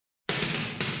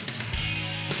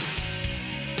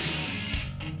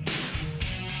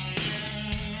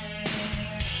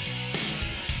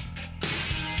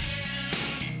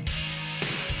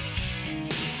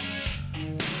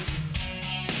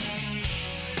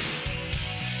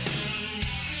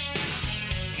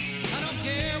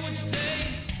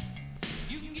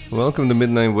Welcome to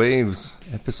Midnight Waves,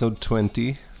 episode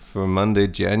 20 for Monday,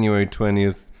 January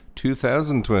 20th,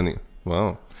 2020.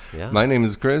 Wow. Yeah. My name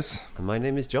is Chris, And my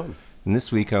name is John. and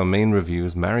this week our main review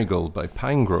is Marigold by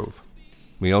Pinegrove.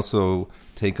 We also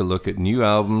take a look at new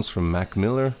albums from Mac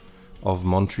Miller, Of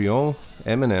Montreal,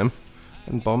 Eminem,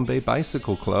 and Bombay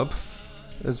Bicycle Club,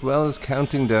 as well as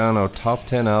counting down our top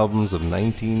 10 albums of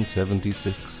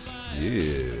 1976.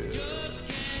 Yeah.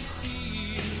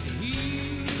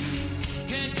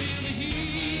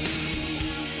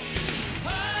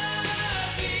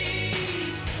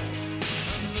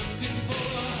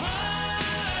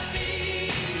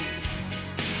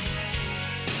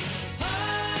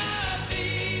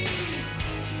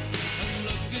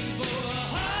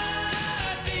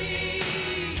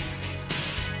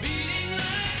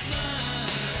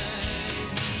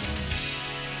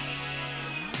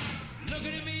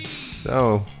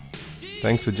 So,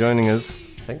 thanks for joining us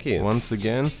Thank you. once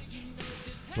again.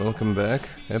 Welcome back,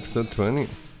 episode 20.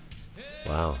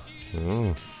 Wow.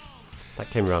 Oh, That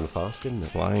came around fast, didn't it?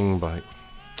 flying by.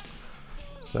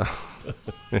 So,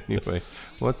 anyway,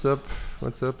 what's up?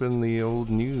 What's up in the old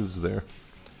news there?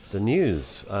 The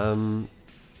news. Weren't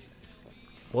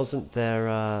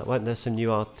there some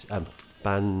new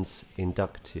bands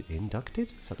inducted?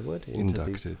 Inducted? Is that the word?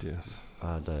 Inducted, yes.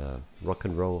 The Rock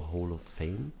and Roll Hall of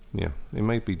Fame? Yeah, it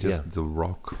might be just Yeah. the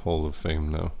Rock Hall of Fame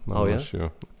now. I'm Oh, not yeah?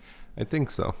 sure. I think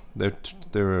so. Their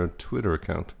Twitter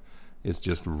account is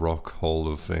just Rock Hall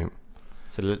of Fame.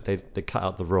 So they cut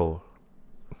out the roll.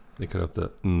 They cut out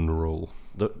the roll.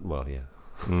 Well,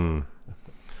 yeah.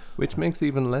 Which makes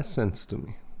even less sense to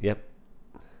me. Yep.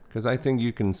 Because I think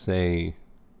you can say...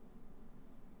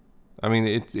 I mean,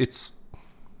 it's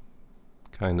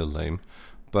kind of lame,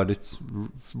 but it's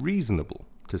reasonable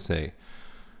to say,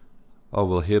 oh,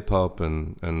 well, hip-hop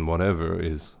and whatever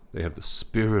is... They have the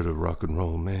spirit of rock and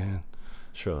roll, man.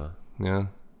 Sure. Yeah?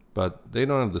 But they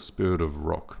don't have the spirit of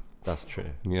rock. That's true.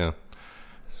 Yeah.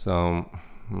 So,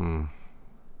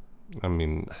 I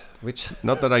mean, Which,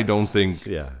 not that I don't think,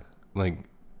 yeah. like,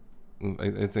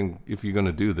 I think if you're going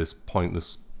to do this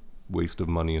pointless waste of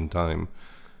money and time,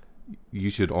 you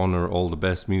should honor all the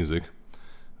best music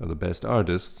or the best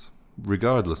artists,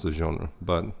 regardless of genre.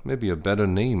 But maybe a better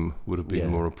name would have been Yeah.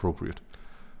 more appropriate.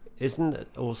 Isn't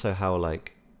it also how,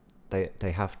 like,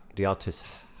 the artists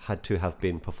had to have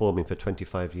been performing for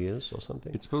 25 years or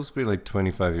something? It's supposed to be like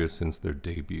 25 years since their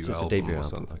debut Since the album debut or album,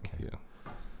 something. okay.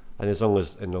 Yeah. And as long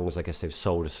as I guess they've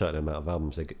sold a certain amount of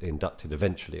albums, they get inducted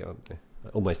eventually, aren't they?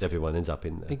 Almost everyone ends up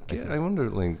in there. I wonder,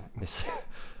 like, It's-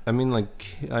 I mean, like,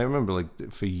 I remember,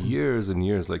 like, for years and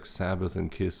years, like, Sabbath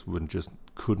and Kiss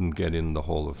couldn't get in the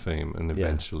Hall of Fame, and Yeah.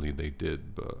 eventually they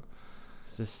did, but,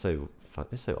 it's just so fun.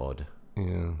 It's so odd,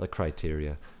 yeah. the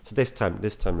criteria. So this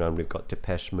time around, we've got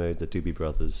Depeche Mode, the Doobie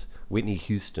Brothers, Whitney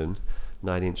Houston,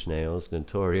 Nine Inch Nails,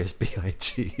 Notorious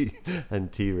B.I.G.,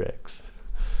 and T-Rex.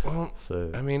 Well,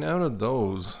 So I mean, out of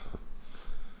those,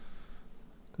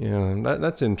 yeah,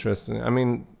 that's interesting. I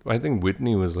mean, I think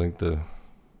Whitney was, like, the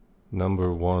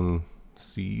number one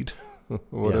seed, or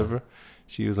whatever.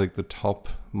 She was, like, the top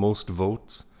most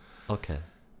votes, okay,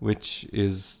 which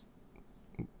is...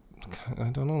 I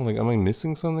don't know, like, am I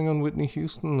missing something on Whitney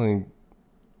Houston? Like,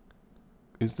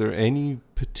 is there any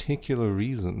particular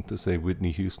reason to say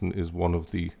Whitney Houston is one of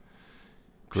the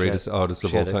greatest artists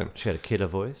of all time? She had a killer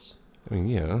voice. I mean,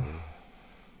 yeah,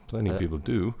 plenty of Uh, people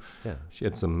do. Yeah, She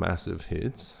had some massive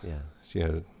hits. yeah. She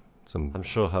had some... I'm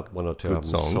sure her one or two Good albums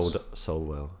songs. sold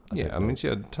well. yeah, don't I know. mean, she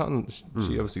had tons.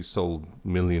 She obviously sold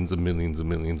millions and millions and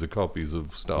millions of copies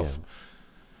of stuff. Yeah.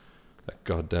 That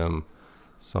goddamn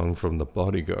song from The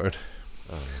Bodyguard.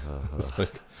 Uh, It's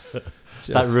like... that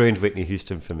just- ruined Whitney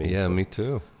Houston for me. Yeah, so, me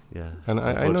too. yeah. And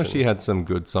I know she unfortunately. had some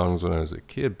good songs when I was a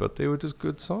kid, but they were just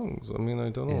good songs. I mean, I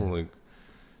don't know, Yeah. like,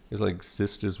 is like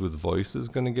Sisters with Voices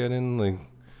gonna get in, like,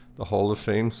 the Hall of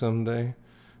Fame someday?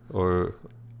 Or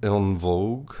En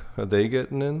Vogue, are they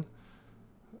getting in?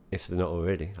 If they're not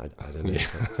already, I don't know. Yeah,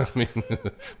 I mean,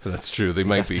 but that's true. They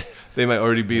might be. They might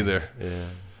already be there. Yeah.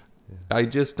 I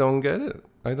just don't get it.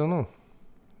 I don't know.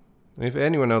 If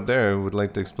anyone out there would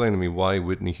like to explain to me why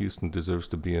Whitney Houston deserves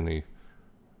to be in a,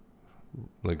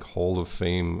 like, Hall of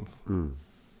Fame,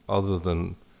 other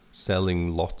than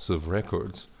selling lots of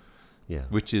records, Yeah.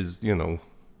 which is, you know,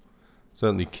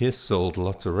 certainly Kiss sold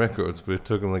lots of records, but it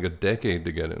took them like a decade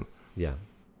to get in. Yeah.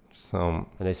 So,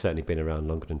 And they've certainly been around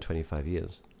longer than 25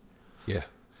 years. yeah.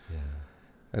 Yeah.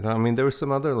 And I mean, there were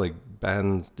some other, like,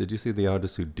 bands. Did you see the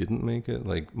artists who didn't make it?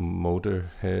 Like,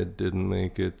 Motorhead didn't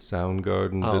make it.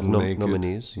 Soundgarden didn't make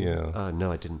nominees? it. Yeah.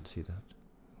 No, I didn't see that.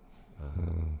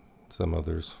 Some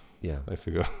others, Yeah. I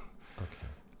figure. Okay.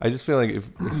 I just feel like if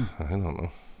I don't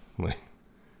know, like,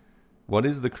 what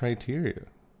is the criteria?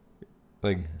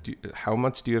 Like, how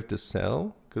much do you have to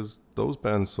sell? Because those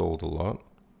bands sold a lot.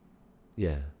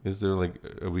 Yeah. Is there like,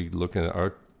 are we looking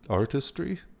at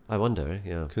artistry? I wonder,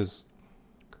 yeah. Because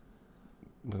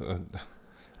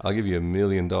I'll give you $1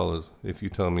 million if you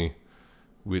tell me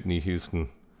Whitney Houston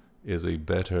is a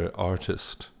better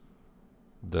artist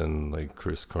than like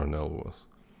Chris Cornell was.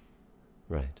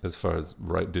 Right. As far as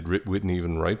did Whitney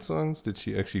even write songs? Did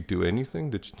she actually do anything?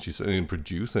 Did she even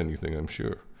produce anything? I'm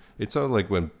sure. It's all like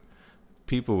when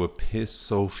people were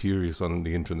so furious on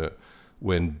the internet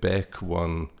when Beck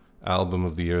won Album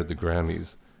of the Year at the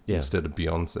Grammys instead of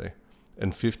Beyonce.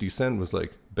 And 50 Cent was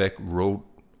like, Beck wrote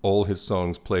all his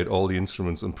songs, played all the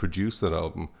instruments, and produced that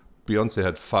album. Beyonce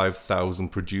had 5,000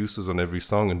 producers on every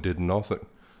song and did nothing.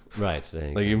 Right.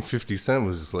 Like, even 50 Cent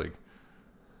was just like,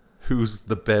 who's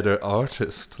the better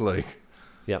artist? Like,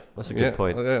 yep, that's a good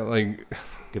point. Like,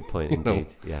 good point indeed.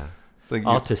 Yeah. It's like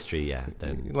artistry, yeah.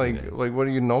 Then like what are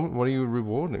you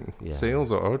rewarding? Yeah.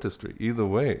 Sales or artistry? Either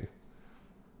way.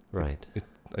 Right.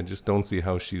 I just don't see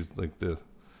how she's like the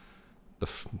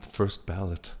first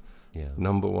ballot,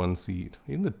 number #1 seed.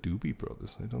 Even the Doobie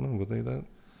Brothers, I don't know, were they that?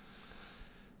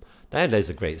 They had loads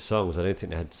of great songs. I don't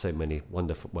think they had so many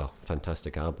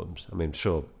fantastic albums. I mean,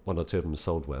 sure, 1 or 2 of them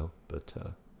sold well, but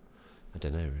I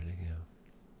don't know really.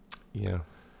 Yeah.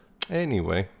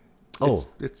 Anyway.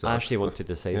 It's I actually wanted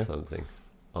to say something.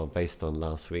 Based on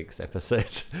last week's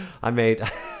episode, I made a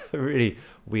really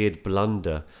weird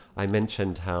blunder. I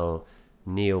mentioned how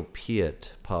Neil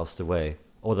Peart passed away,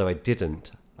 although I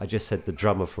didn't. I just said the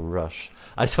drummer from Rush.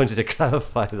 I just wanted to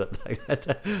clarify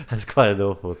that that's quite an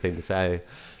awful thing to say.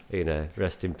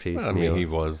 Rest in peace, Well, I Neil. mean, he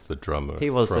was the drummer. He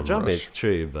was the drummer, Rush. it's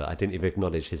true, but I didn't even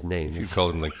acknowledge his name. If you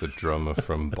called him like the drummer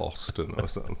from Boston or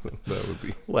something, that would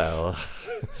be... Well,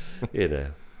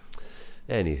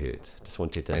 Anywho, just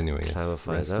wanted to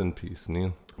clarify rest that. in peace,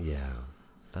 Neil. Yeah.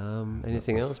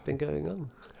 Anything else been going on?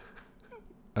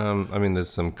 I mean, there's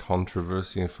some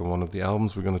controversy for one of the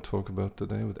albums we're going to talk about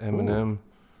today with Eminem.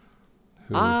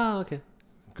 Okay.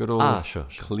 Good old sure.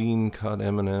 clean-cut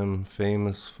Eminem,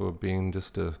 famous for being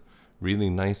just a really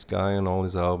nice guy on all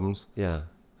his albums. Yeah.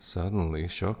 Suddenly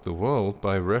shocked the world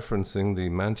by referencing the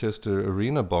Manchester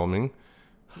Arena bombing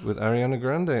with Ariana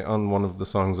Grande on one of the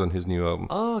songs on his new album.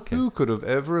 Oh, okay. Who could have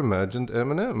ever imagined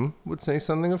Eminem would say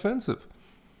something offensive?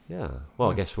 Yeah.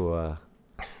 Well, I guess we'll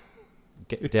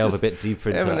delve a bit deeper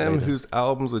into Eminem, that whose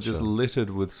albums are just littered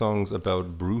with songs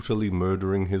about brutally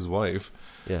murdering his wife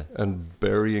and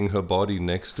burying her body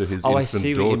next to his infant daughter. I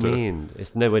see what you mean.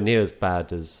 It's nowhere near as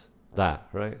bad as that,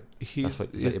 right?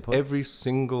 Every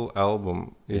single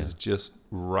album is just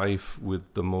rife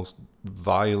with the most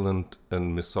violent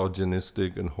and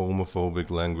misogynistic and homophobic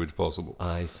language possible.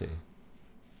 I see.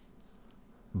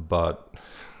 But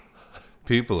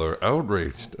people are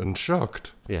outraged and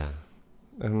shocked. Yeah.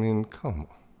 I mean, come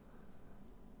on.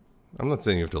 I'm not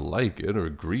saying you have to like it or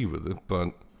agree with it, but...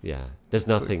 Yeah, there's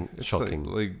nothing shocking.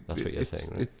 That's what you're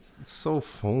saying, right? It's so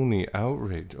phony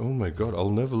outrage. Oh my God, I'll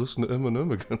never listen to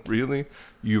Eminem again. Really?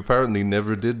 You apparently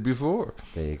never did before.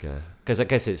 There you go. Because I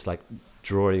guess it's like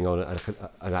drawing on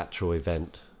an actual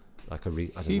event. Like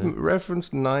he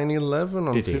referenced 9/11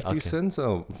 on 50 Cent's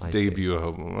debut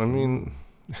album. I mean,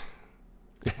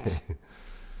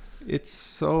 it's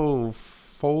so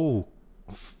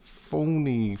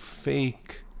phony,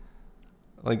 fake.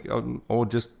 Or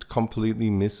just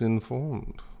completely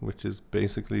misinformed, which is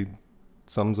basically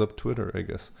sums up Twitter, I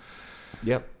guess.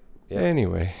 Yep.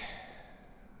 Anyway,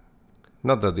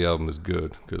 not that the album is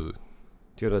good, because...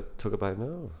 Do you want to talk about it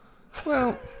now?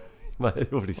 Well, I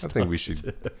think we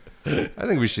should. I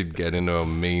think we should get into our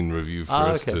main review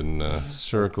first and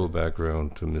circle back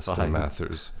around to Mr.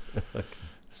 Mathers. Okay.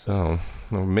 So,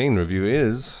 our main review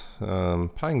is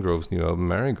Pinegrove's new album,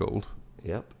 Marigold.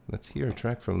 Yep. Let's hear a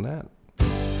track from that.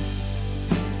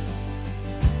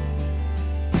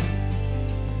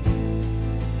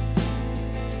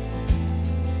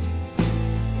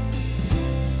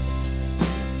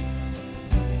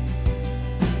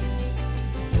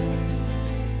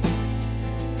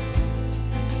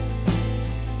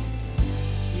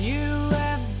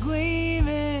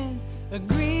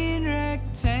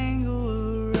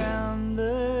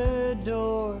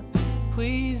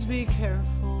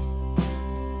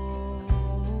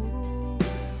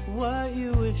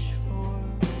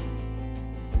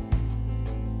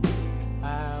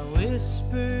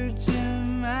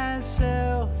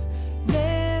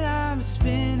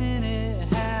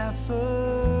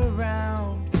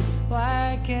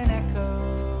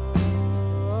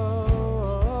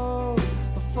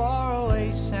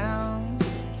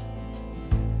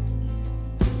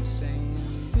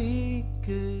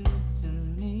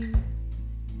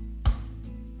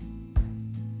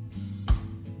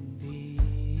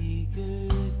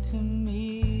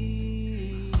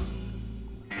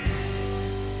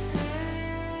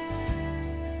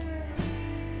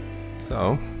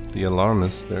 So, The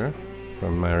Alarmist there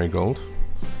from Marigold.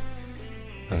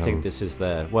 I think this is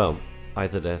their, well,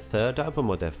 either their third album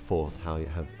or their fourth,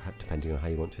 depending on how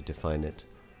you want to define it.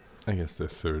 I guess their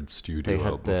third studio They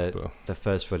had album. their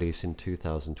first release in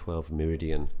 2012,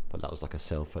 Meridian, but that was like a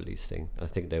self-release thing. I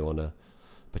think they were on a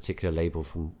particular label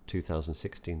from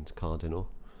 2016's Cardinal.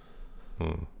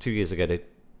 2 years ago, they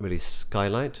released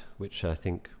Skylight, which I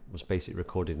think was basically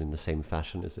recorded in the same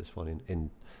fashion as this one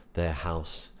in their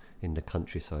house in the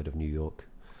countryside of New York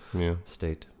Yeah.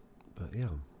 state. But yeah.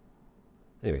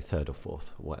 Anyway, third or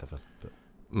fourth, whatever. But.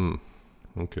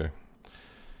 Okay.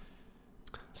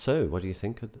 So, what do you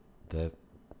think of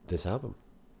this album?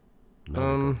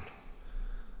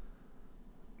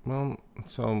 Well,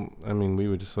 so, I mean, we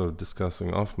were just sort of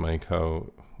discussing off mic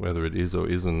how whether it is or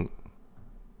isn't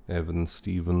Evan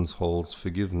Stevens Hall's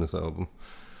Forgiveness album.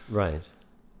 Right.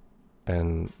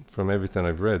 And from everything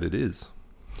I've read, it is.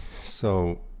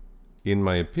 So, in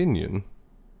my opinion,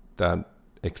 that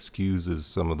excuses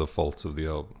some of the faults of the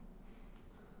album.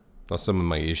 Or some of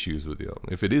my issues with the album.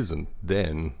 If it isn't,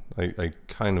 then I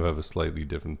kind of have a slightly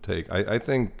different take. I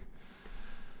think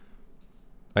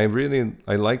I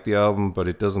like the album, but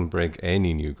it doesn't break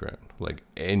any new ground. Like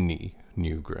any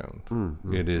new ground.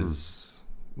 It is...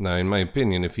 Now, in my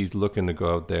opinion, if he's looking to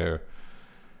go out there...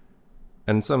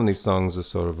 And some of these songs are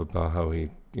sort of about how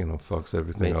he, fucks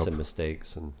everything up. Made some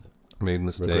mistakes and... Made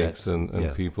mistakes regrets,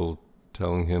 and people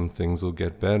telling him things will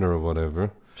get better or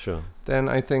whatever. Sure. Then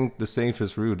I think the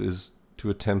safest route is to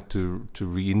attempt to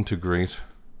reintegrate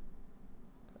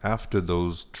after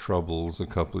those troubles a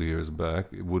couple of years back.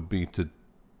 It would be to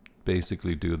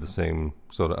basically do the same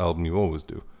sort of album you always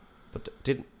do. But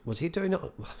was he doing that?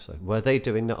 Sorry, were they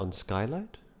doing that on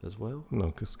Skylight as well? No,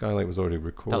 because Skylight was already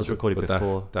recorded. That was recorded but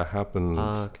before. That happened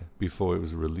Okay. before it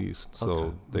was released. So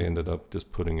Okay. they ended up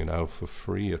just putting it out for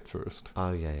free at first.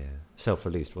 Oh yeah.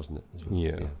 Self-released, wasn't it? As well?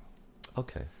 Yeah.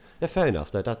 Okay. Yeah, fair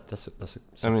enough. That's a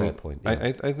fair point.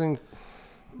 Yeah. I think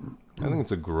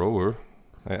it's a grower.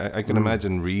 I can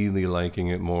imagine really liking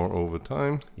it more over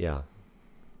time, Yeah.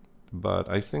 but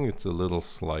I think it's a little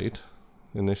slight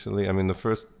initially. I mean, the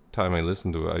first time I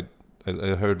listened to it,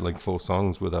 I heard like 4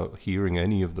 songs without hearing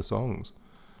any of the songs.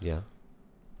 Yeah.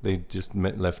 They just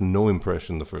left no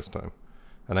impression the first time.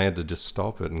 And I had to just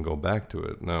stop it and go back to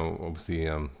it. Now, obviously,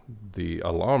 The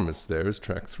Alarmist there is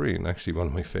track 3, and actually one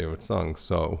of my favorite songs.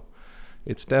 So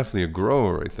it's definitely a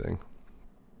grower, I think.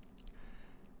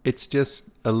 It's just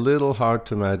a little hard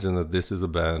to imagine that this is a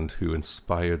band who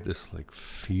inspired this like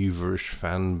feverish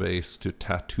fan base to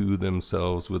tattoo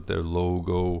themselves with their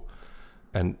logo.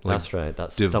 And like, That's right.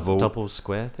 That's double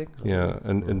square thing. yeah,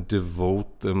 and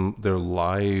devote their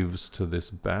lives to this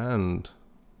band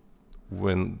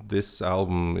when this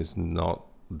album is not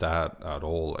that at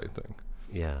all, I think.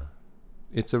 Yeah.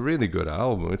 It's a really good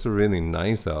album. It's a really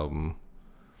nice album.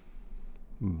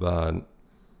 But,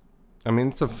 I mean,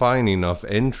 it's a fine enough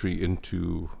entry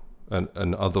into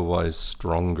an otherwise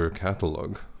stronger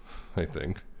catalog, I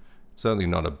think. It's certainly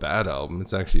not a bad album.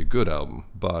 It's actually a good album.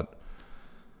 But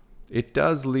it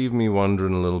does leave me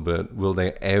wondering a little bit, will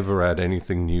they ever add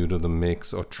anything new to the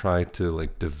mix or try to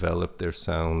like develop their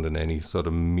sound in any sort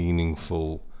of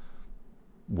meaningful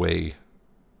way?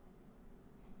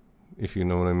 If you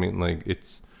know what I mean. Like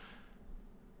it's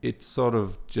sort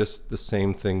of just the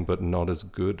same thing but not as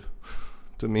good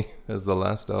to me as the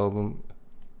last album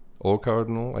or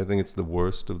Cardinal. I think it's the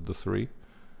worst of the 3.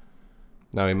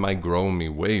 Now it might grow on me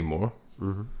way more.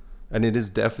 Mm-hmm. And it is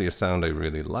definitely a sound I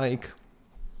really like.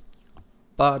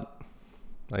 But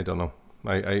I don't know.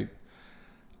 I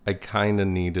kind of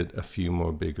needed a few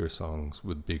more bigger songs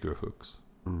with bigger hooks.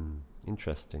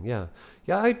 Interesting. Yeah.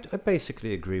 I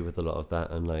basically agree with a lot of that,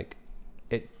 and like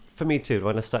it for me too.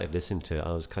 When I started listening to it,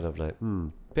 I was kind of like a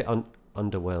bit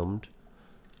underwhelmed,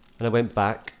 and I went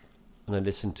back and I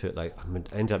listened to it. Like I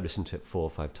ended up listening to it 4 or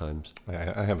 5 times.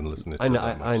 I haven't listened to it. I know.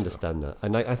 I understand that,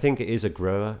 and I think it is a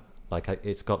grower. Like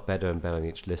it's got better and better on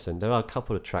each listen. There are a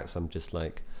couple of tracks I'm just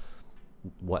like,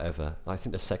 whatever. I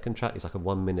think the second track is like a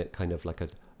 1 minute kind of like a.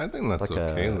 I think that's like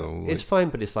okay though. It's fine,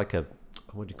 but it's like a,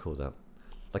 what do you call that?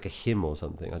 Like a hymn or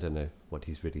something. I don't know what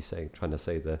he's really saying. Trying to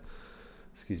say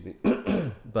excuse me.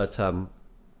 But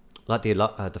like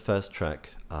the first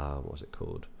track, what was it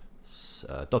called?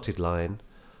 Dotted Line,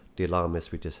 The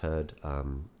Alarmist we just heard,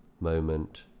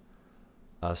 Moment.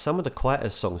 Some of the quieter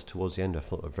songs towards the end I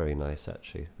thought were very nice,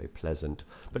 actually, very pleasant.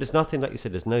 But it's nothing, like you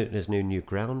said, there's no new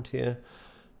ground here.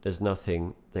 There's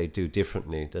nothing they do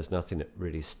differently. There's nothing that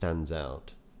really stands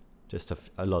out. Just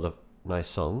a lot of nice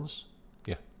songs.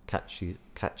 Yeah. Catchy,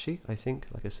 I think.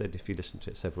 Like I said, if you listen to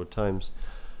it several times.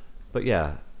 But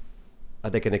yeah, are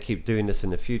they going to keep doing this in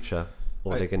the future?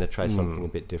 or they're going to try something a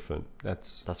bit different.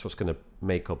 That's what's going to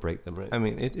make or break them, right? I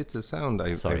mean, it's a sound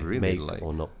I really make like.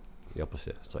 or not. The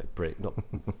opposite. Sorry, break, not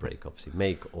break. Obviously,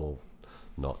 make or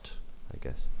not. I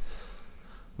guess.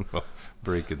 Well,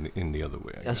 break in the other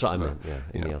way. That's what I meant. Yeah,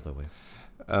 in the other way.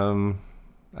 I mean,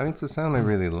 it's a sound I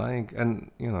really like,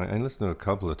 and I listened to it a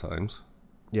couple of times.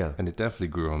 Yeah, and it definitely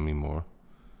grew on me more.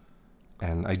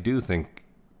 And I do think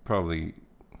probably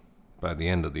by the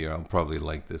end of the year I'll probably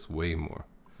like this way more.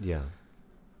 Yeah,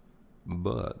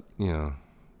 but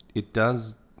it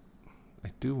does.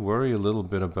 I do worry a little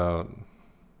bit about.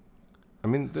 I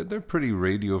mean, they're pretty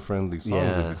radio-friendly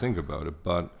songs if you think about it,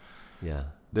 but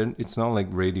then it's not like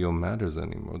radio matters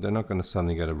anymore. They're not going to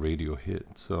suddenly get a radio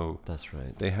hit, so that's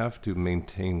right. They have to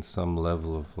maintain some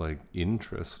level of like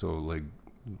interest or like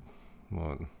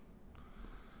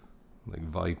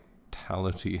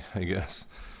vitality, I guess.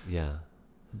 Yeah.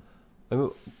 I mean,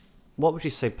 what would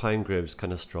you say Pinegrove's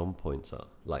kind of strong points are,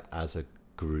 like as a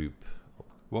group?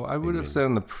 Well, I would have said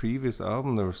on the previous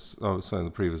album,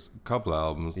 the previous couple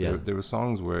albums, there were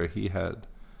songs where he had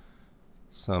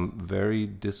some very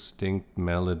distinct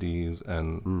melodies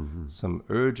and some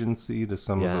urgency to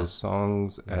some of those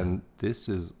songs. And this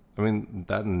is, I mean,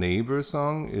 that Neighbor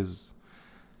song is...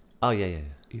 Oh, yeah.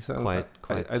 He sounds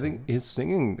quiet. I think his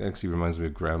singing actually reminds me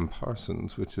of Graham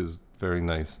Parsons, which is very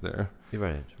nice there. You're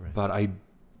right. But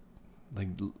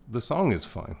the song is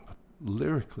fine, but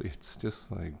lyrically it's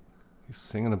just like he's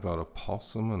singing about a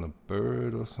possum and a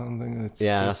bird or something. It's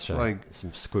just that's right. Like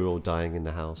some squirrel dying in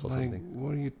the house or something.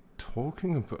 What are you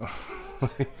talking about?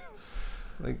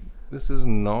 like this is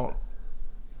not.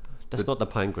 That's not the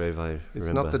Pinegrove I remember. It's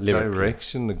not the lyrically.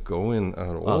 direction to go in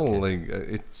at all. Okay. Like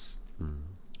it's.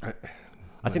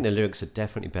 I think the lyrics are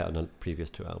definitely better than the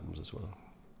previous two albums as well.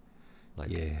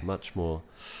 Like much more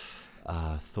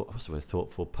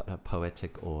thoughtful,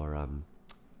 poetic, or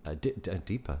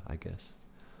deeper, I guess.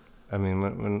 I mean,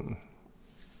 when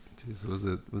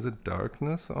was it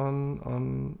Darkness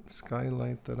on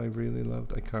Skylight that I really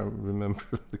loved? I can't remember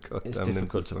the goddamn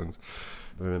names of the songs.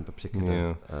 Remember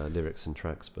particular lyrics and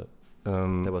tracks, but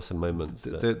there were some moments.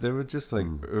 There were just like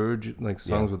urgent, like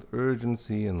songs with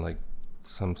urgency and like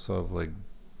some sort of like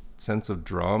sense of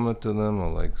drama to them,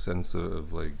 or like sense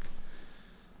of like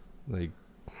I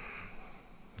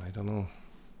don't know.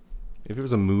 If it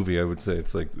was a movie, I would say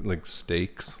it's like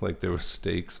stakes. Like there were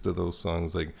stakes to those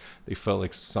songs. Like they felt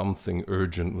like something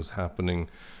urgent was happening,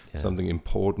 something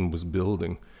important was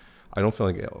building. I don't feel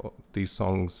like these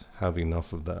songs have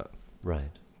enough of that.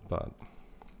 Right. But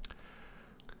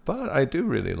I do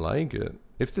really like it.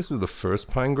 If this was the first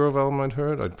Pinegrove album I'd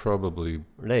heard, I'd probably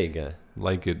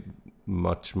like it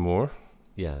much more.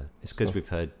 Yeah, it's because we've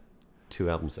heard two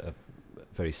albums that are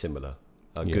very similar.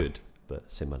 Good,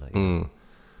 but similar.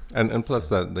 And plus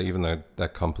that even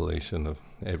that compilation of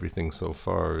everything so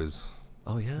far is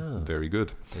very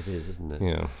good. It is, isn't it?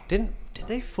 Yeah. Did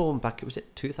they form back? Was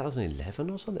it 2011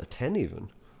 or something? Or 10 even?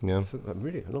 Yeah.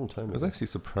 Really a long time ago. I was actually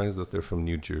surprised that they're from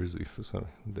New Jersey for some.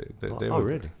 Really?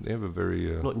 They have a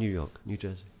very not New York, New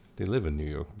Jersey. They live in New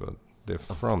York, but they're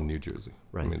from New Jersey.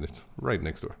 Right. I mean, it's right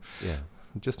next door. Yeah.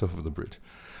 Just over the bridge.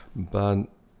 But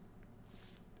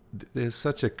there's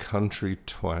such a country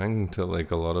twang to like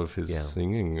a lot of his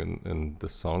singing and the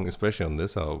song, especially on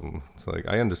this album. It's like,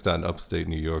 I understand upstate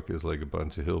New York is like a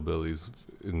bunch of hillbillies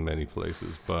in many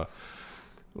places, but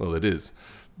well, it is.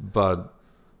 But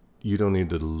you don't need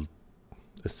to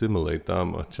assimilate that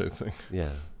much, I think.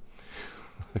 Yeah.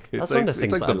 It's That's one of the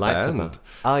things that I liked about.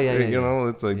 Oh yeah, yeah. You know,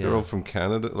 it's like they're all from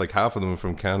Canada. Like half of them are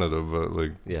from Canada, but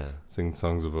like sing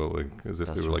songs about like as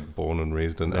if they were like born and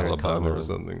raised in Alabama or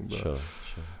something. But, sure.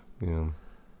 Yeah.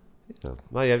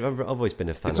 Well, yeah, I've always been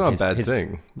a fan. It's not a bad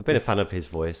thing. I've been a fan of his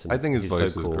voice. And I think his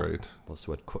voice vocal, is great. What's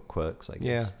the word? Quirks, I guess.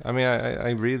 Yeah, I mean, I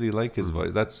really like his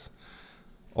voice. That's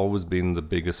always been the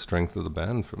biggest strength of the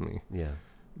band for me. Yeah.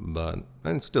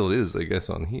 And still is, I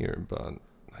guess, on here. But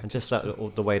and just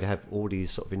that the way to have all these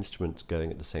sort of instruments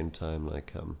going at the same time,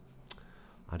 like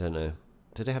I don't know,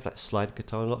 did they have like slide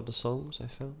guitar in a lot of the songs I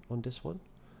found on this one?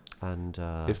 And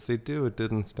if they do, it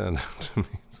didn't stand out to me.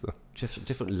 So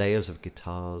different layers of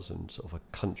guitars and sort of a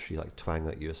country like twang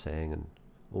that you were saying, and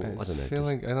I don't know. I feel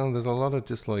like there's a lot of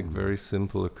just like very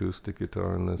simple acoustic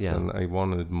guitar in this, and I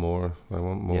wanted more. I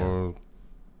want more.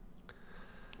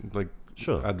 Like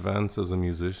advance as a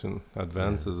musician,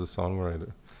 advance as a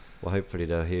songwriter. Well, hopefully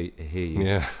they'll hear you.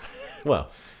 Yeah. Well,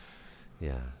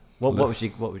 yeah. What would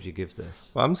you give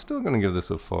this? Well, I'm still going to give this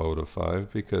a 4 out of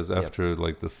 5 because after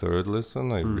like the third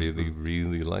listen, I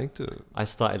really liked it. I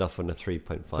started off on a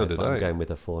 3.5, so did I'm going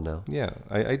with a 4 now. Yeah,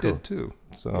 I did too.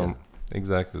 So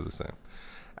exactly the same.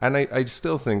 And I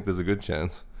still think there's a good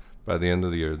chance by the end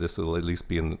of the year, this will at least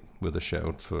be in with a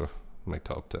shout for my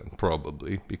top 10,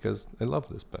 probably, because I love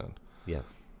this band. Yeah.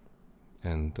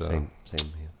 And Same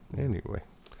here. anyway,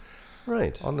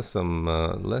 Right. on to some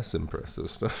less impressive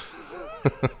stuff.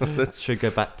 Should we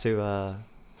go back to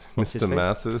what's his Mr. face?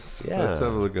 Mathis. Yeah. Let's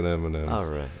have a look at Eminem. All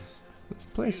right. Let's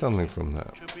play something from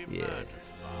that. Yeah.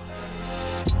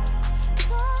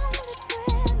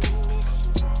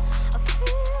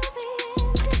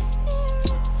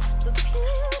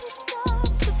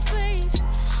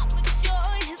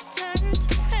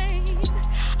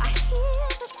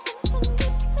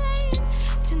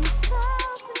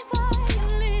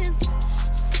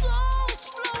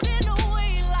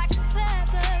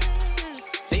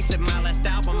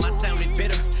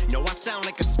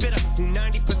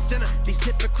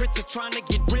 Hypocrites are trying to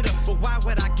get rid of, but why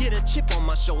would I get a chip on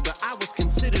my shoulder? I was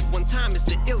considered one time as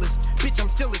the illest. Bitch, I'm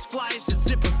still as fly as the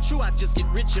zipper. True, I just get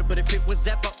richer, but if it was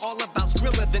ever all about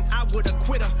Skrilla, then I would've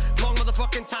quit her long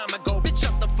motherfucking time ago. Bitch,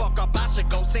 shut the fuck up, I should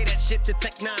go say that shit to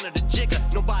Tech 9 or the Jigger.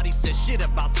 Nobody says shit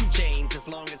about 2 Chainz as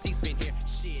long as he's been here.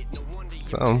 Shit, no wonder you.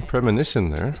 Some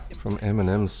premonition there from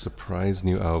Eminem's surprise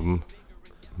new album,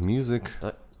 Music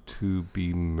to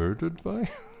Be Murdered By?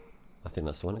 I think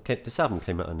that's the one. This album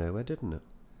came out of nowhere, didn't it?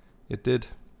 It did.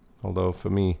 Although for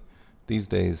me, these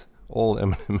days, all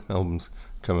Eminem albums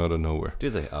come out of nowhere. Do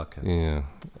they? Okay. Yeah.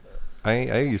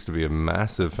 I used to be a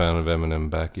massive fan of Eminem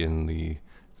back in the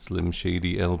Slim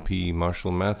Shady LP,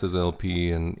 Marshall Mathers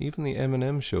LP, and even the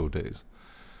Eminem Show days.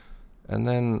 And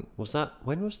then...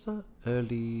 When was that?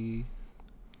 Early...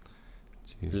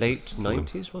 Jesus, late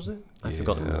 90s, was it? I've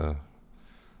forgotten that.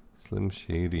 Slim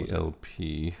Shady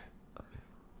LP...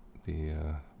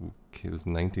 it was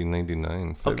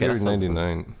 1999, February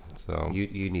 99. So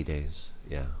uni days,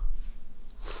 yeah.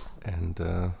 And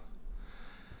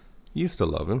used to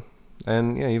love him,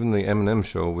 and yeah, even the Eminem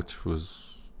Show, which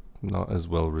was not as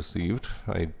well received,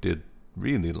 I did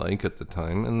really like at the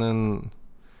time. And then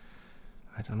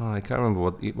I don't know, I can't remember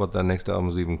what that next album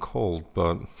was even called,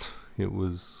 but it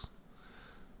was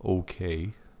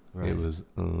okay. Right. It was,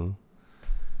 and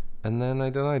then I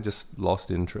don't know, I just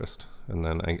lost interest. And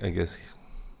then I guess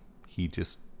he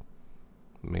just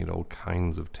made all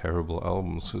kinds of terrible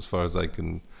albums, as far as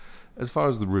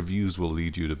the reviews will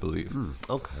lead you to believe.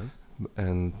 Okay.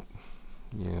 And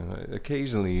yeah,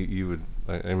 occasionally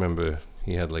I remember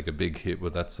he had like a big hit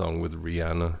with that song with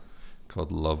Rihanna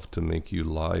called Love to Make You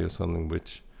Lie or something,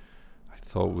 which I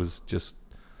thought was just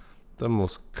the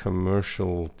most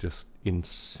commercial, just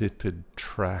insipid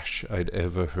trash I'd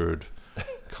ever heard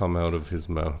come out of his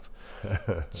mouth.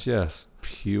 Just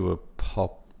pure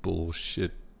pop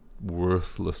bullshit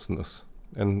worthlessness.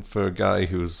 And for a guy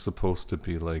who was supposed to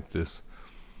be like this,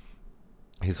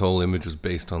 his whole image was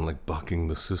based on like bucking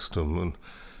the system and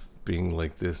being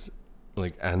like this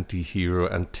like anti-hero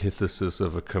antithesis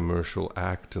of a commercial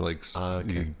act. Like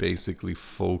he basically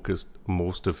focused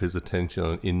most of his attention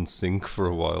on NSYNC for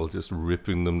a while, just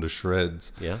ripping them to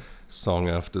shreds, song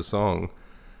after song.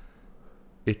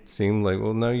 It seemed like,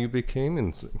 well, now you became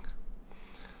NSYNC.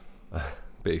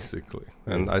 Basically.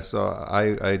 And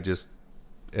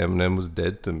Eminem was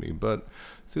dead to me, but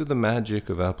through the magic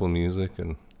of Apple Music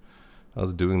and I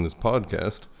was doing this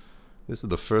podcast, this is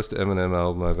the first Eminem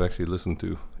album I've actually listened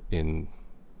to in,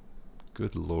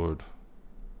 good lord,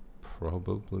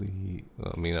 probably,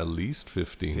 at least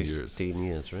 15 years. 15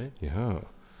 years, right? Yeah.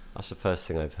 That's the first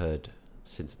thing I've heard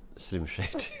since Slim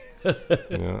Shady.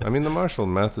 Yeah, the Marshall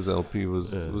Mathers LP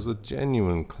was a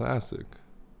genuine classic.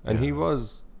 And he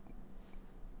was,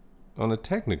 on a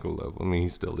technical level, he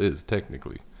still is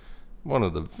technically one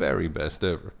of the very best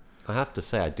ever. I have to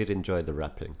say, I did enjoy the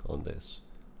rapping on this.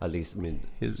 At least,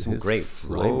 his great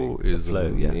flow is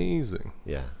amazing.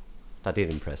 Yeah, that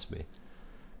did impress me.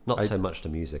 Not so much the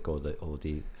music or the what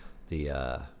do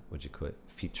you call it,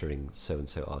 featuring so and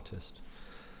so artist,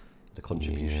 the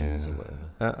contributions or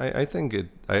whatever. I think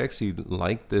I actually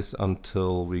liked this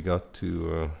until we got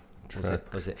to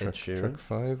was it Ed Sheeran? Track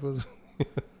 5 was.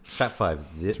 Track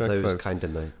 5, those kind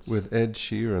of nights. With Ed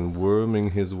Sheeran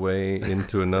worming his way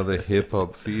into another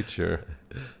hip-hop feature.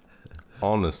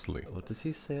 Honestly. What does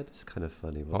he say? It's kind of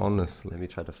funny. Honestly. Let me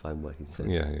try to find what he says.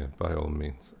 Yeah, by all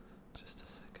means. Just a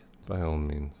second. By all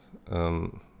means. Wait a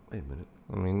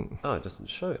minute. It doesn't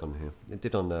show it on here. It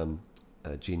did on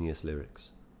Genius Lyrics.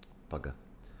 Bugger.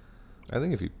 I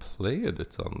think if you play it,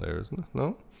 it's on there, isn't it?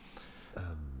 No?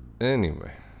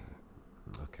 Anyway.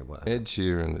 Okay, whatever. Ed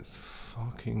Sheeran is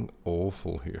fucking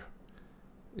awful here.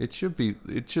 It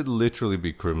should literally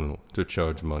be criminal to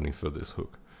charge money for this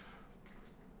hook.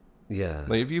 Yeah.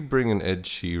 Like, if you bring in Ed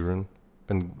Sheeran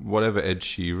and whatever Ed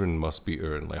Sheeran must be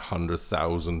earned like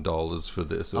 $100,000 for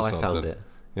this or something. I found it.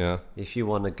 Yeah. If you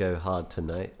want to go hard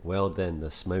tonight, well then,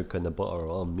 the smoke and the butter are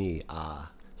on me.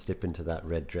 Slip into that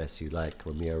red dress you like.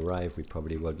 When we arrive, we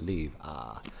probably won't leave.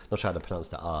 Not trying to pronounce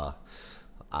the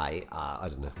I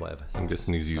don't know, whatever. I'm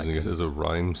guessing he's using it as a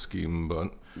rhyme scheme,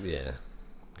 but Yeah.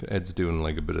 Ed's doing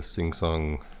like a bit of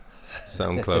sing-song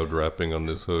SoundCloud rapping on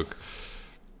this hook.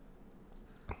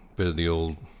 Bit of the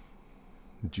old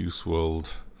Juice WRLD.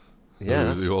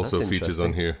 Yeah, who also that's features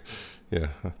on here. Yeah,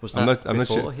 Was I'm that not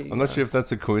before sure. he, I'm not sure if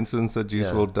that's a coincidence that Juice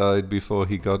Yeah. WRLD died before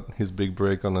he got his big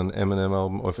break on an Eminem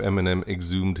album, or if Eminem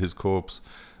exhumed his corpse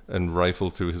and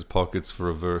rifled through his pockets for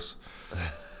a verse,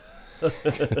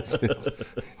 it's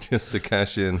just to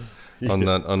cash in on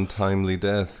that untimely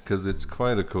death, because it's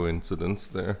quite a coincidence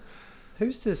there.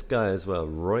 Who's this guy as well?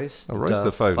 Royce? Royce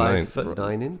the 5'9".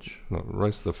 5'9" No,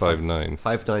 Royce the 5'9"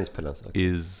 5'9" is pronounced. Okay.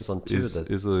 is It's on two of the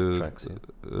is a, tracks,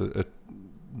 a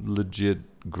legit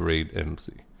great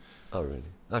MC. Oh, really?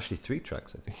 Actually, 3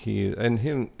 tracks, I think.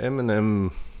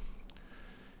 Eminem,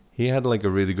 he had like a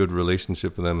really good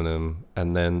relationship with Eminem,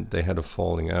 and then they had a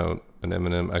falling out, and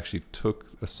Eminem actually took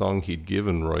a song he'd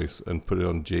given Royce and put it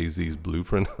on Jay-Z's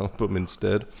Blueprint album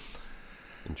instead.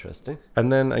 Interesting.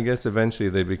 And then I guess eventually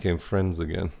they became friends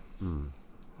again.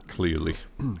 Clearly.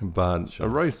 But Sure.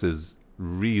 Royce is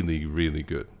really, really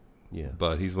good. Yeah.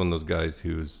 But he's one of those guys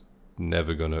who's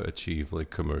never going to achieve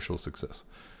like commercial success.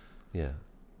 Yeah.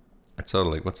 It's sort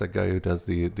of like, what's that guy who does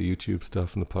the YouTube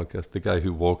stuff and the podcast? The guy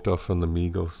who walked off on the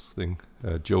Migos thing,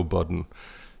 Joe Budden.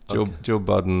 Okay. Joe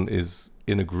Budden is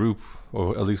in a group,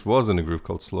 or at least was in a group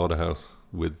called Slaughterhouse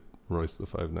with Royce the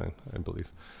 5'9", I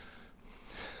believe.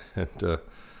 And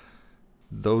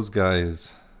those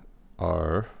guys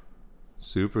are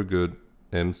super good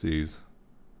MCs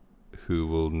who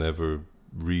will never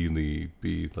really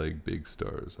be like big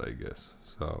stars, I guess.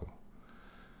 So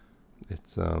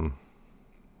it's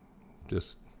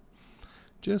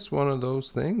just one of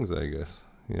those things, I guess.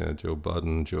 Yeah, Joe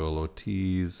Budden, Joel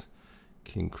Ortiz,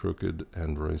 King Crooked,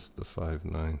 and Royce the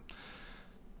 5'9".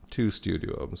 2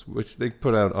 studio albums, which they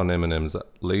put out on Eminem's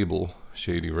label,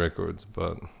 Shady Records,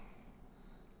 but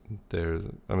there's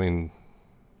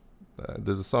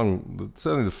a song,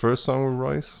 certainly the first song with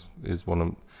Royce is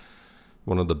one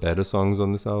of the better songs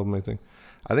on this album, I think.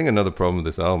 Another problem with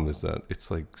this album is that it's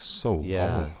like so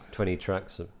long. 20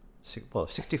 tracks of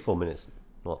 64 minutes.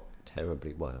 Not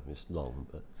terribly, well, it's long,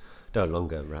 but there are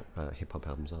longer rap hip-hop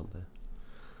albums, aren't there?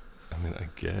 I mean, I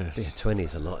guess. Yeah, 20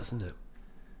 is a lot, isn't it?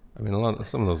 I mean,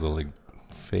 some of those are like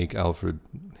fake Alfred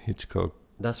Hitchcock.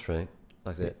 That's right.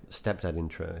 Like the Stepdad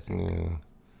intro, I think. Yeah.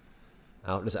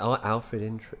 There's an Alfred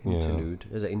Yeah. interlude.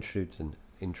 There's an interludes and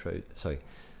intros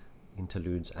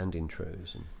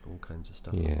and all kinds of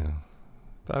stuff. Yeah.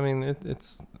 But I mean,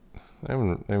 it's. I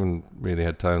haven't really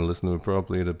had time to listen to it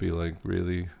properly to be like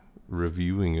really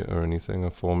reviewing it or anything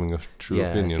or forming a true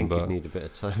opinion. I think but you need a bit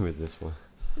of time with this one.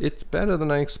 it's better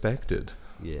than I expected.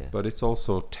 Yeah. But it's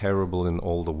also terrible in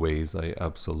all the ways I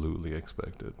absolutely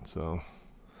expected. So,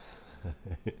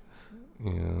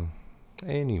 yeah.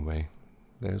 Anyway,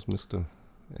 there's Mr.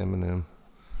 Eminem.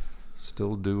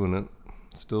 Still doing it.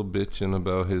 Still bitching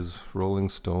about his Rolling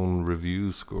Stone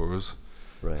review scores.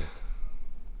 Right.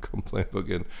 Complain about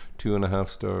getting 2.5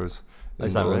 stars in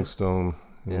Is that Rolling right? Stone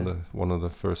in Yeah. one of the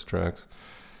first tracks.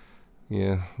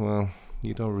 Yeah, well,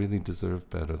 you don't really deserve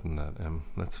better than that, Em.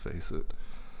 Let's face it.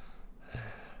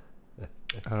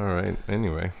 All right.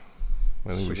 Anyway, I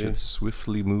think we should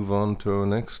swiftly move on to our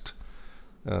next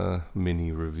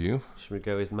mini review. Should we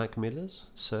go with Mac Miller's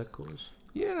Circles?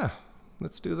 Yeah,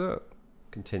 let's do that.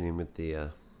 Continuing with the,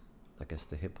 I guess,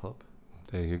 the hip hop.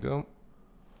 There you go.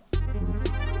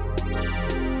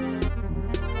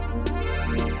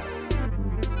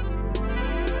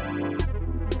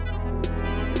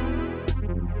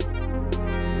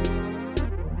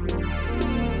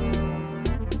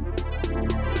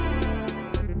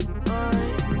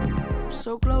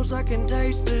 So close I can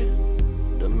taste it.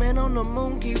 The man on the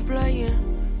moon keep playing.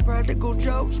 Practical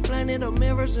jokes, planet of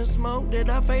mirrors and smoke that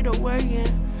I fade away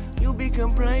in. You be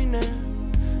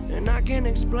complaining, and I can't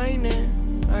explain it.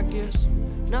 I guess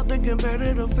nothing compared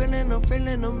to the feeling of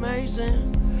feeling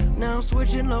amazing. Now I'm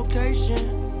switching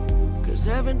location, cause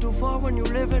heaven too far when you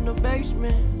live in the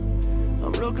basement.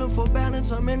 I'm looking for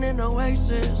balance, I'm in an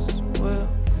oasis. Well,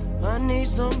 I need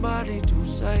somebody to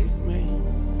save me.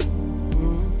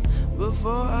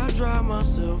 Before I drive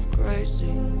myself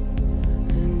crazy.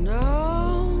 And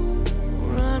oh,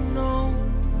 I know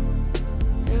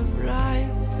if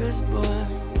life is but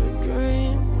a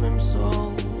dream, and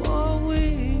so are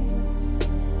we.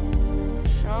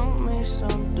 Show me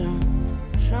something,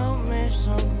 show me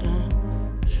something,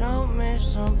 show me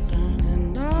something.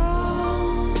 And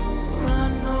all I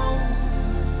know,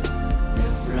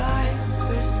 if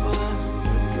life is but a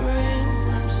dream,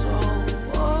 and so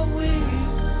are we.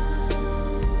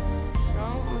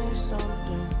 Show me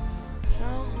something,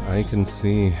 show me I Can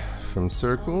See from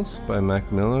Circles by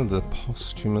Mac Miller, the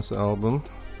posthumous album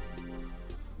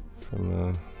from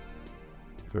a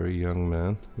very young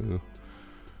man who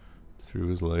threw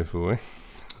his life away.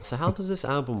 So how does this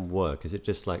album work? Is it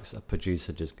just like a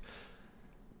producer just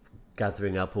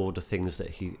gathering up all the things that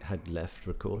he had left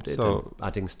recorded and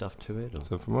adding stuff to it? Or?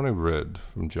 So from what I read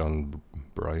from John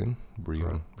Brian,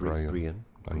 Brian.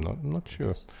 I'm not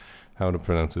sure how to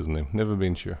pronounce his name. Never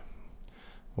been sure.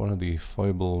 One of the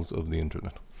foibles of the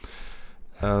internet.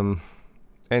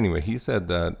 Anyway, he said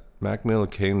that Mac Miller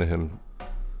came to him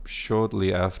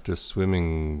shortly after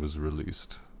Swimming was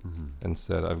released and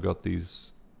said, "I've got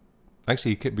these."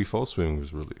 Actually, before Swimming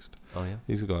was released. Oh yeah.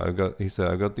 He said,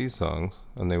 "I got these songs,"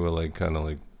 and they were like kind of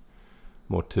like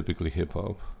more typically hip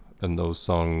hop, and those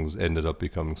songs ended up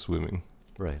becoming Swimming.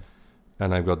 Right.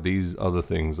 And I've got these other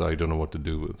things I don't know what to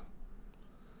do with.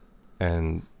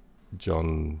 And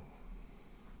John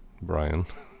Brian,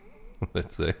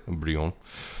 let's say Brion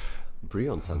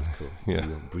sounds cool. Yeah.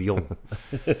 Brion.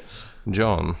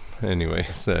 John, anyway,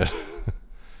 said,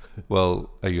 "Well,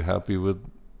 are you happy with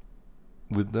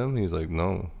them?" He's like,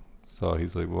 "No." So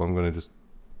he's like, "Well, I'm going to just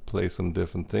play some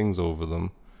different things over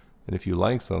them. And if you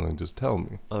like something, just tell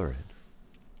me." All right.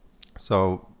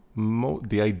 So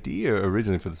the idea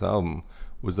originally for this album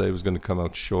was that it was going to come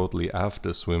out shortly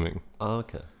after Swimming Oh,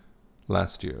 okay.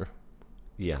 last year.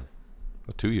 Yeah.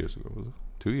 Or 2 years ago, was it?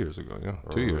 2 years ago, yeah.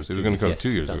 Or 2 years. It was going to come 2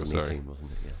 years ago, 2018, sorry.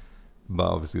 wasn't it? Yeah. But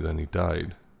obviously then he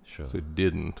died. Sure. So it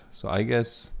didn't. So I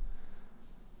guess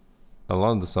a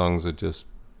lot of the songs are just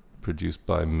produced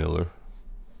by Miller,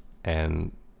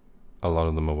 and a lot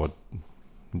of them are what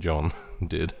John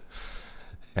did.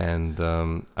 And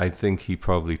I think he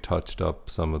probably touched up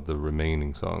some of the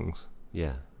remaining songs,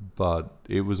 Yeah. but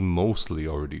it was mostly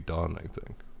already done, I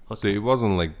think. So Okay. it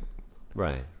wasn't like,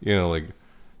 Right. like,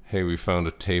 hey, we found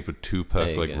a tape of Tupac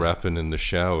There you like go. rapping in the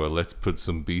shower. Let's put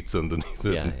some beats underneath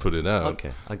it Yeah, and yeah. put it out.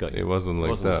 Okay, I got you. It wasn't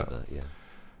like that. Yeah.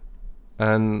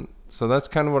 And so that's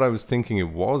kind of what I was thinking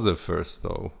it was at first,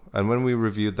 though. And when we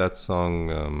reviewed that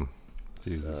song,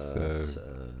 Good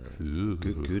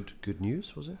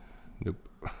news, was it? Nope.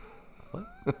 What?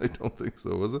 I don't think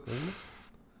so, was it? Wasn't it?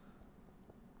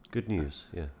 Good news,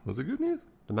 yeah. Was it Good News?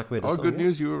 The Mac Miller Oh, song, Good yeah?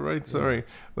 News, you were right, sorry.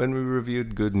 When we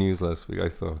reviewed Good News last week, I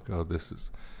thought, God, this is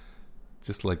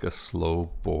just like a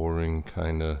slow, boring,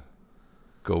 kind of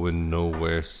going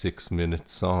nowhere 6-minute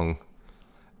song.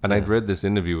 And I'd read this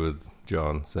interview with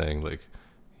John saying, like,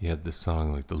 he had this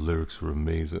song, like, the lyrics were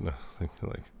amazing. I was thinking,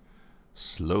 like,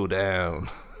 slow down.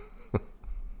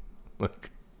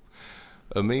 Like,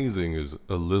 amazing is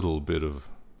a little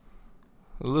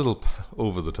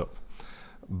over the top.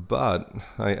 But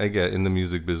I get in the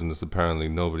music business, apparently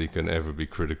nobody can ever be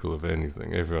critical of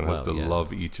anything. Everyone has to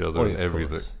love each other and of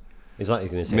everything. course. It's like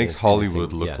you're going to say Makes anything,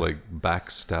 Hollywood look yeah. like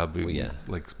backstabbing, Well, yeah.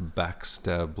 like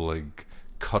backstab, like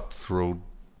cutthroat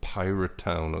pirate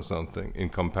town or something in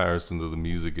comparison to the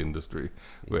music industry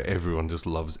where everyone just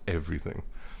loves everything.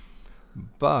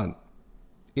 But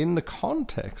in the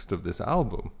context of this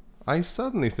album, I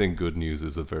suddenly think Good News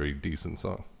is a very decent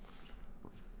song.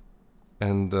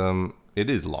 And it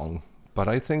is long, but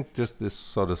I think just this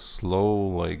sort of slow,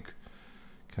 like,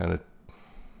 kind of,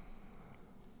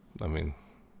 I mean,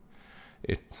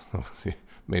 it's obviously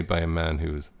made by a man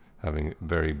who's having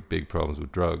very big problems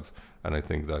with drugs, and I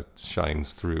think that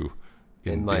shines through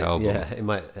in the album. Yeah, it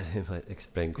might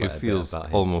explain quite It a feels bit about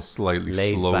his almost slightly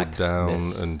slowed down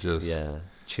laid-backness. and just... Yeah,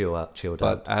 chilled out.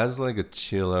 But as like a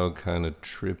chill out kind of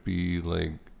trippy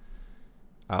like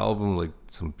album, like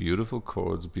some beautiful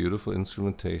chords, beautiful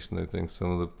instrumentation. I think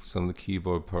some of the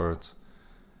keyboard parts,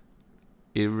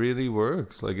 it really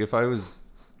works. Like I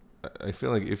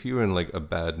feel like if you were in like a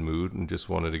bad mood and just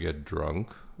wanted to get drunk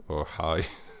or high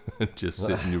and just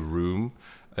sit in your room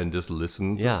and just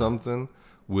listen to something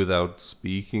without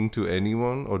speaking to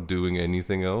anyone or doing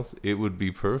anything else, it would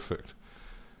be perfect.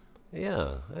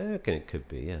 Yeah, I reckon it could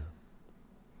be, yeah.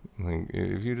 Like,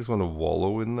 if you just want to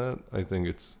wallow in that, I think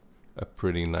it's a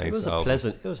pretty nice album.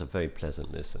 It was a very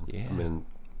pleasant listen. Yeah. I mean,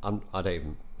 I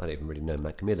don't even really know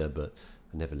Mac Miller, but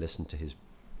I never listened to his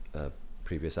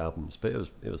previous albums. But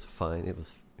it was fine. It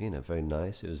was very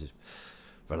nice. It was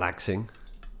relaxing.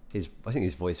 I think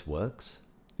his voice works.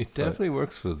 It definitely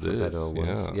works for this. Better or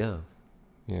worse. Yeah.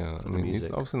 I the mean, he's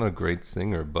music. obviously not a great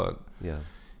singer, but Yeah.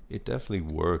 it definitely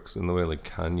works in the way like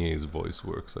Kanye's voice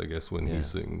works, I guess, when Yeah. he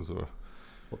sings. Or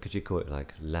what could you call it?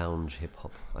 Like lounge hip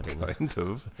hop? I don't know. Kind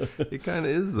of. It kind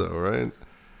of is, though, right?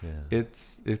 Yeah.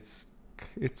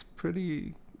 It's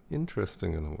pretty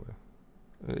interesting in a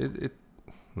way.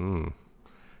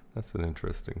 That's an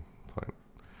interesting point.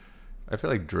 I feel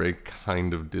like Drake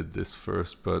kind of did this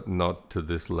first, but not to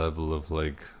this level of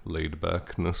like laid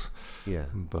backness. Yeah.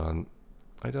 But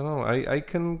I don't know. I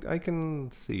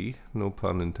can see, no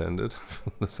pun intended,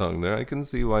 from the song there. I can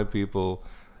see why people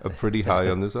are pretty high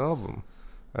on this album,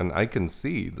 and I can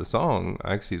see the song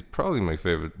actually is probably my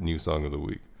favorite new song of the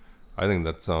week. I think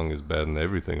that song is better than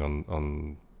everything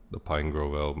on the Pine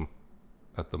Grove album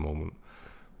at the moment.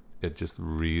 It just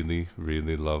really,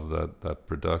 really love that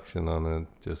production on it,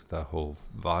 just that whole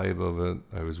vibe of it.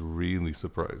 I was really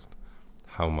surprised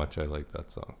how much I like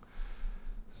that song.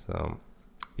 So,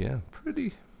 yeah,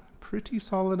 pretty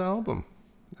solid album,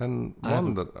 and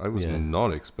one that I was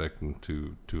not expecting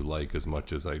to like as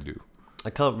much as I do. I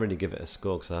can't really give it a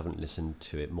score because I haven't listened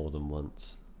to it more than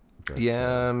once. But,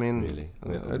 yeah, I mean, really,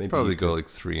 I'd probably go like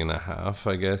 3.5,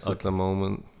 I guess, at the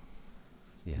moment.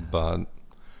 Yeah, but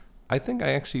I think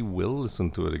I actually will listen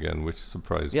to it again, which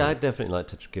surprised me. Yeah, I'd definitely like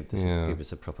to give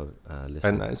this a proper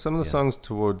listen. And some of the songs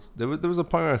towards there was a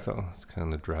point where I thought it's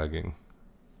kind of dragging.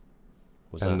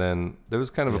 Then there was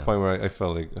kind of a point where I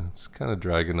felt like it's kind of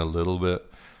dragging a little bit,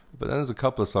 but then there's a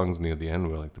couple of songs near the end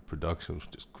where like the production was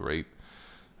just great.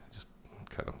 I just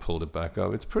kind of pulled it back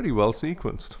up. It's pretty well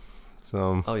sequenced.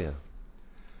 So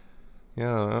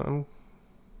yeah, I'm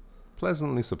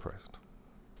pleasantly surprised.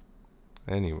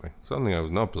 Anyway, something I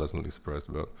was not pleasantly surprised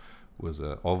about was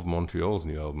Of Montreal's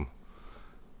new album.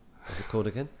 What's it called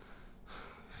again?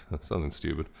 Something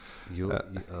stupid. You're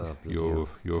fun. You're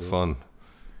fun.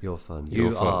 You're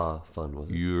You fun. are fun, was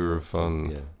it? You're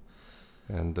fun.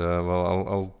 Yeah. And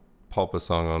I'll pop a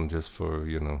song on just for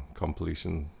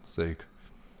completion's sake.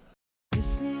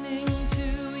 Listening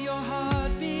to your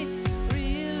heartbeat,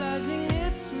 realizing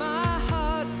it's my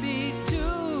heartbeat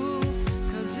too.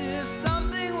 'Cause if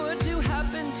something were to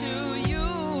happen to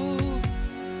you,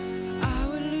 I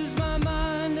would lose my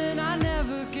mind and I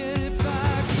never get it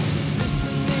back.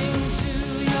 Listening to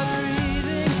your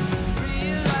breathing,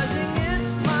 realizing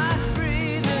it's my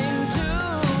breathing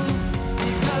too.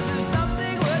 Because if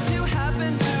something were to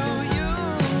happen to you,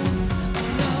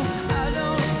 no, I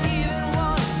don't even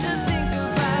want to think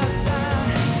about that.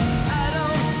 I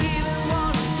don't even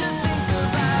want to think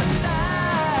about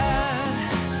that.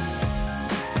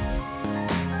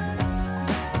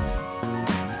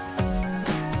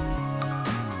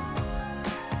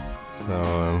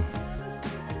 So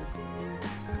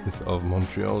this Of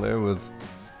Montreal there with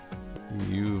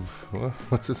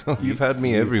what's it song? You've had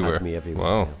me everywhere. Had me everywhere.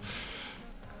 Wow,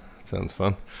 yeah. sounds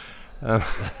fun. I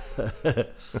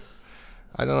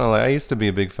don't know. I used to be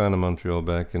a big fan of Montreal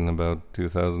back in about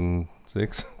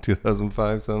 2006,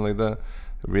 2005, something like that.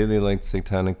 I really liked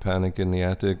Satanic Panic in the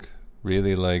Attic.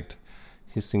 Really liked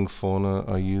Hissing Fauna,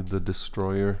 Are You the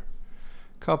Destroyer?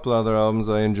 A couple other albums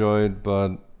I enjoyed,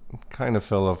 but kind of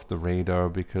fell off the radar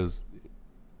because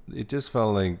it just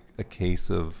felt like a case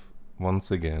of,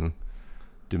 once again,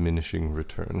 diminishing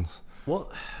returns.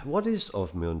 What is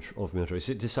Of Montreal? Is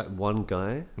it just like one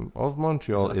guy? Of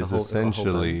Montreal Is it like is a whole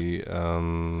essentially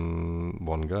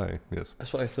one guy, yes.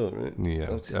 That's what I thought, right? Yeah,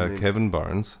 What's his name? Kevin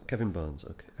Barnes. Kevin Barnes,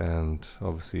 okay. And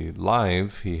obviously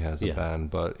live he has a Yeah.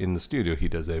 band, but in the studio he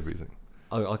does everything.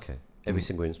 Oh, okay. Every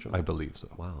single instrument. I believe so.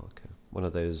 Wow, okay. One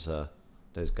of those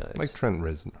guys. Like Trent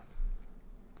Reznor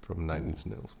from Nine Inch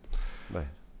Nails. Right.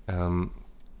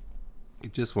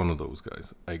 Just one of those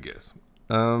guys, I guess.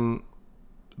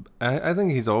 I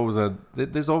think he's always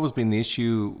there's always been the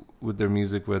issue with their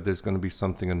music where there's going to be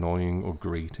something annoying or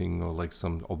grating or like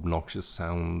some obnoxious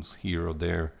sounds here or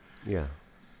there. Yeah.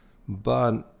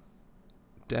 But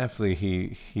definitely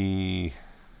he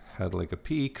had like a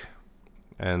peak,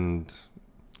 and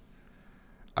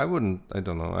I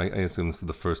don't know. I assume this is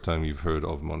the first time you've heard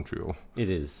Of Montreal. It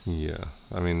is. Yeah.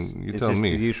 I mean, you is tell this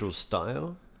me. the usual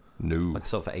style? No. Like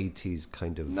sort of 80s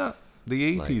kind of No.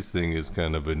 The 80s thing is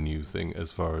kind of a new thing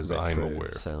as far as I'm retro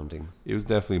aware. sounding. It was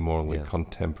definitely more like Yeah.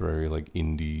 contemporary, like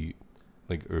indie,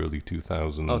 like early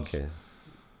 2000s. Okay.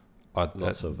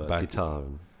 Lots of back- guitar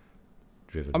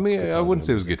driven. I mean, I guitar wouldn't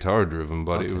say it was music. guitar driven,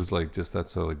 but it Okay. was like just that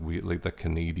sort of like weird, like that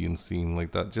Canadian scene,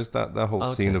 like that, just that whole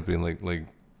scene Okay. of being like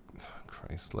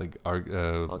Christ, like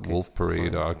Arcade Wolf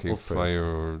Parade, Fire. Arcade Wolf Parade.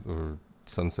 Fire, or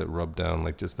Sunset Rub Down,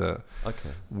 like just that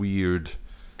Okay. weird,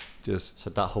 just. So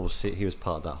that whole scene, he was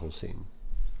part of that whole scene.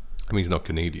 I mean, he's not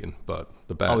Canadian, but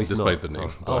the band, he's despite not. the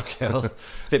name. Oh, but- okay. Well,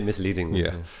 it's a bit misleading.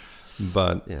 Yeah.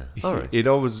 But Yeah. All right. it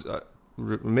always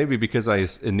maybe because I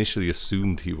initially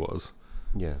assumed he was,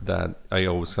 Yeah. that I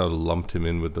always sort of lumped him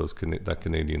in with that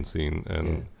Canadian scene, and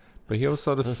Yeah. but he always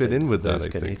sort of fit in with that. Those I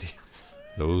think Canadians.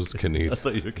 those I Canadians,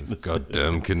 thought you were gonna say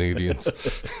goddamn Canadians.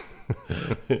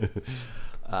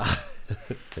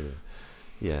 Anyway.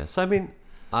 Yeah, so I mean,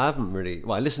 I haven't really.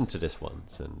 Well, I listened to this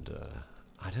once, and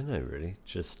I don't know, really.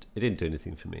 Just it didn't do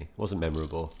anything for me. It wasn't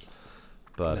memorable,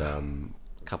 but a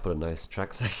couple of nice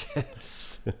tracks, I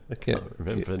guess. I can't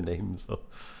remember the names or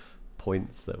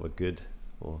points that were good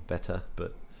or better,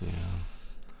 but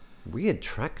weird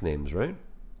track names, right?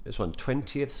 This one,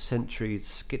 20th Century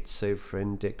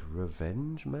Schizophrenic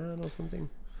Revenge Man or something.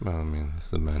 Well, I mean, it's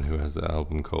the man who has the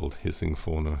album called Hissing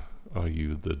Fauna, Are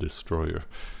You the Destroyer?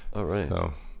 Oh, right.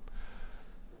 So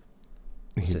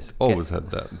What's he this? always had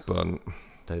that, but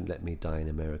Don't Let Me Die in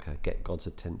America. Get God's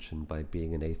attention by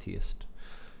being an atheist.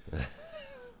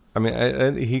 I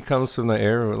mean, he comes from the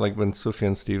era like when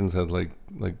Sufjan Stevens had like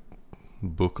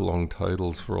book-long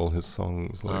titles for all his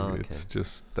songs. Like it's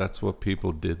just that's what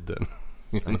people did then.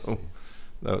 You I know, see.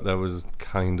 that was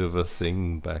kind of a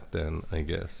thing back then, I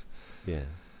guess. Yeah.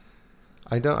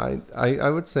 I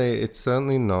would say it's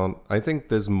certainly not. I think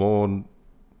there's more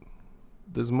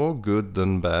good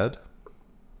than bad.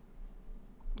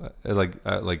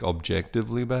 Like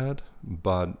objectively bad,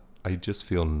 but I just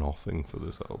feel nothing for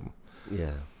this album.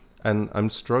 Yeah. And I'm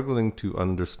struggling to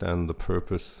understand the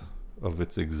purpose of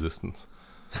its existence.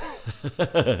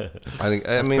 I think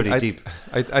That's pretty deep.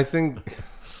 I think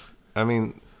I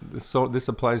mean this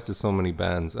applies to so many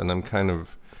bands, and I'm kind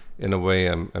of in a way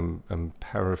I'm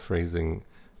paraphrasing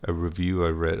a review I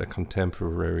read, a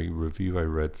contemporary review I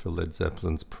read for Led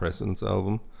Zeppelin's Presence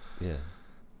album. Yeah.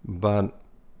 But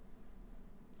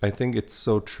I think it's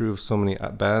so true of so many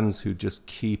bands who just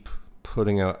keep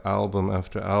putting out album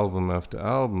after album after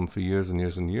album for years and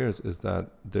years and years, is that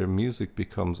their music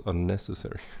becomes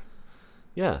unnecessary.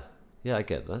 Yeah. Yeah, I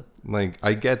get that. Like,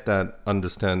 I get that, I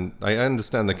understand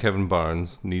that Kevin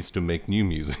Barnes needs to make new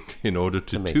music in order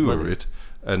to make tour money. it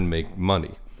and make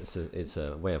money. It's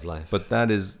a way of life. But that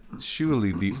is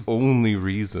surely the only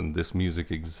reason this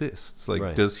music exists. Like,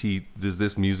 Right. does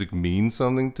this music mean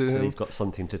something to so him? he's got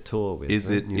something to tour with. Is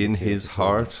right? it New in material his to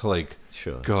tour with. heart? Like,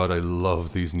 Sure. God, I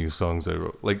love these new songs I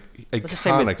wrote. Like, I That's the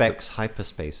same can't with accept. Beck's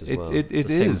Hyperspace as It well. it The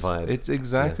same is. vibe. It's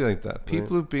exactly like that. People Right.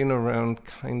 who've been around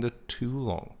kind of too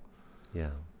long.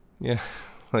 Yeah. Yeah,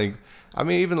 like I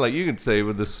mean, even like you could say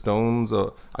with the Stones,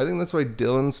 or I think that's why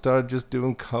Dylan started just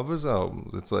doing covers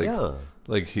albums. It's like Yeah.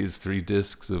 like his 3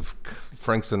 discs of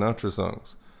Frank Sinatra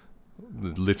songs.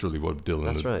 Literally what Dylan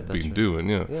That's had right, that's been right. doing.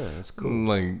 Yeah, Yeah, that's cool.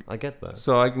 Like, I get that.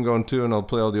 so I can go on tour and I'll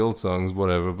play all the old songs,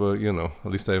 whatever. But you know,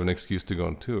 at least I have an excuse to go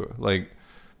on tour. Like,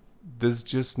 there's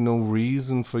just no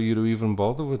reason for you to even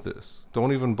bother with this.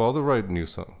 Don't even bother writing new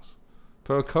songs.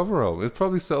 Put a cover album. It'd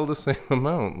probably sell the same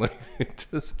amount. Like, it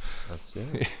just. That's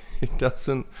yeah. It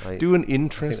doesn't I- do an that's a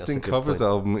interesting good covers point.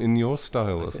 album in your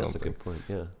style I or think that's a something. good point.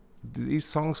 Yeah. These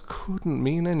songs couldn't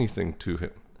mean anything to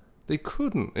him. They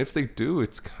couldn't. If they do,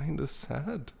 it's kind of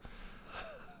sad.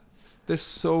 They're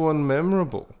so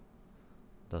unmemorable.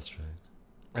 That's right.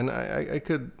 And I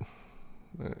could,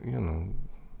 you know,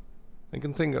 I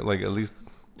can think of, like, at least.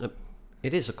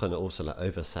 It is a kind of also like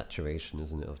oversaturation,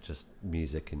 isn't it, of just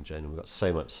music in general. We've got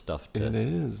so much stuff to It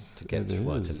is. to get it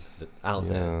through, is. out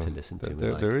there Yeah. to listen to.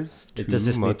 There, like, there is too does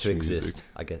this need much to music. exist?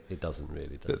 I get it doesn't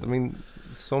really. Does I it? mean,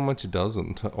 so much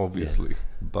doesn't, obviously.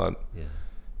 But Yeah.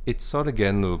 it's sort of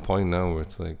getting to a point now where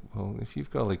it's like, well, if you've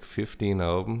got like 15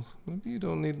 albums, maybe you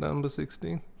don't need number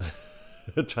 16.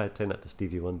 Try to turn that to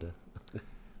Stevie Wonder.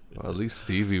 Well, at least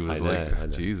Stevie was I know, like, I know.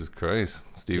 Jesus Christ.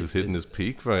 Steve was hitting his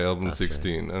peak by album That's right.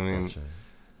 16. I mean, That's right.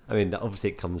 I mean,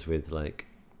 obviously it comes with like,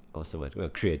 what's the word? Well,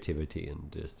 creativity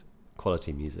and just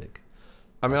quality music.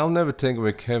 I'll never take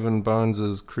away Kevin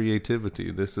Barnes's creativity.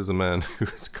 This is a man who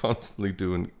is constantly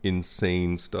doing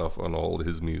insane stuff on all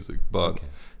his music, but Okay.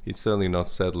 he's certainly not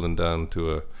settling down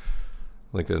to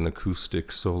an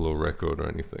acoustic solo record or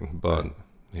anything. But Right.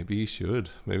 maybe he should.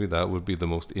 Maybe that would be the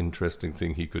most interesting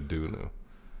thing he could do now.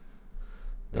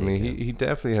 There I mean, you go. he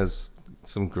definitely has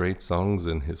some great songs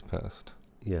in his past,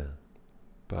 Yeah.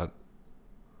 but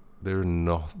there's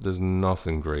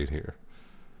nothing great here.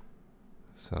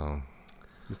 So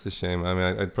it's a shame. I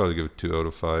mean, I'd probably give it 2 out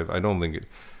of 5. I don't think it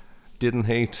didn't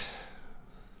hate.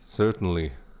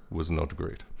 Certainly was not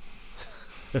great.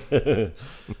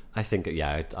 I think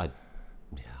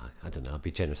I don't know. I'd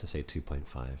be generous and say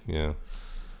 2.5. Yeah.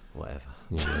 Whatever.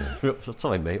 Yeah.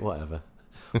 Sorry, mate. Whatever.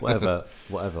 Whatever.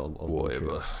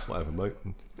 Whatever. Whatever, mate.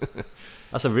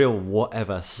 That's a real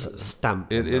whatever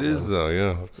stamp. It on that is one. though,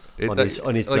 yeah. On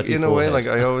his like bloody in a way, forehead. like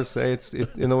I always say, it's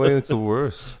in a way it's the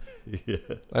worst. Yeah.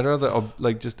 I'd rather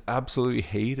like just absolutely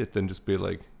hate it than just be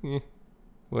like,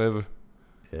 whatever.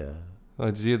 Yeah. Oh,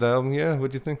 did you hear the album? Yeah,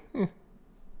 what'd you think? Yeah.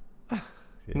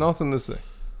 Nothing to say.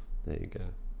 There you go.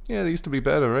 Yeah, they used to be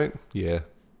better, right? Yeah,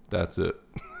 that's it.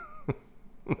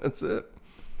 That's it.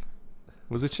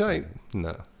 Was it shite?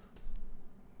 No.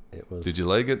 It was. Did you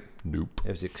like it? Nope.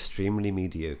 It was extremely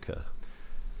mediocre.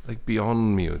 Like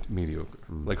beyond mediocre.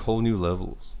 Like whole new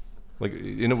levels. Like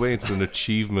in a way, it's an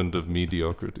achievement of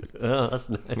mediocrity. Oh, that's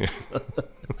nice.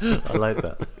 I like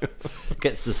that.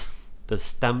 Gets the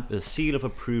stamp, the seal of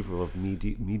approval of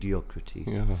mediocrity.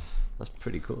 Yeah. That's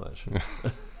pretty cool, actually.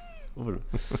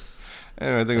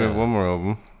 Anyway, I think we have one more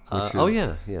album. Which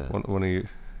is yeah. One of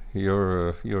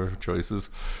your choices.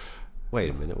 Wait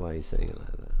a minute, why are you saying it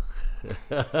like that?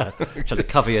 Trying to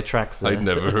cover your tracks there. I'd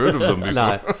never heard of them before.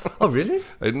 No. Oh, really?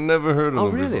 I'd never heard of them Oh,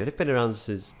 really? before. They've been around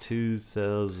since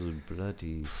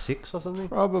 2006 or something?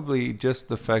 Probably just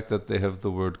the fact that they have the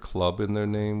word club in their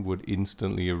name would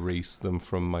instantly erase them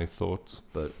from my thoughts.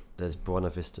 But there's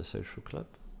Buena Vista Social Club,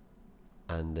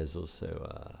 and there's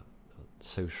also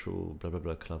Social blah blah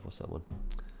blah club or someone.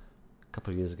 A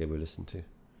couple of years ago we listened to.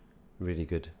 Really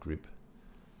good group.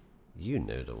 You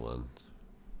know the one.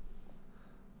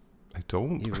 I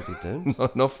don't. You really don't?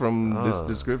 Not from this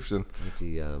description.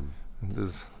 Really,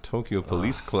 There's Tokyo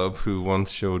Police Club, who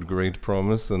once showed great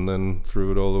promise and then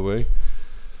threw it all away.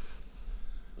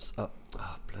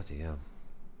 bloody hell.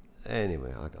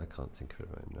 Anyway, I can't think of it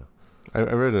right now. I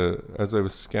read as I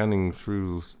was scanning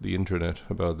through the internet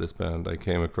about this band, I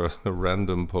came across a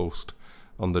random post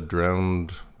on the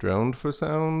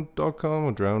drownedforsound.com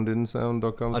or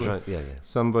drownedinsound.com. That's right, yeah.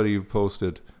 Somebody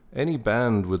posted, any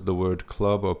band with the word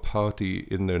club or party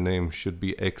in their name should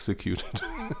be executed.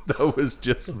 That was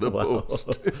just the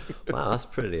post. Wow, that's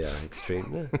pretty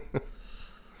extreme, yeah.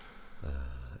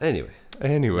 Anyway,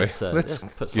 let's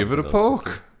put give it a something on poke.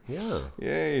 cooking. Yeah.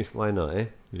 Yay. Why not, eh?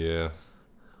 Yeah.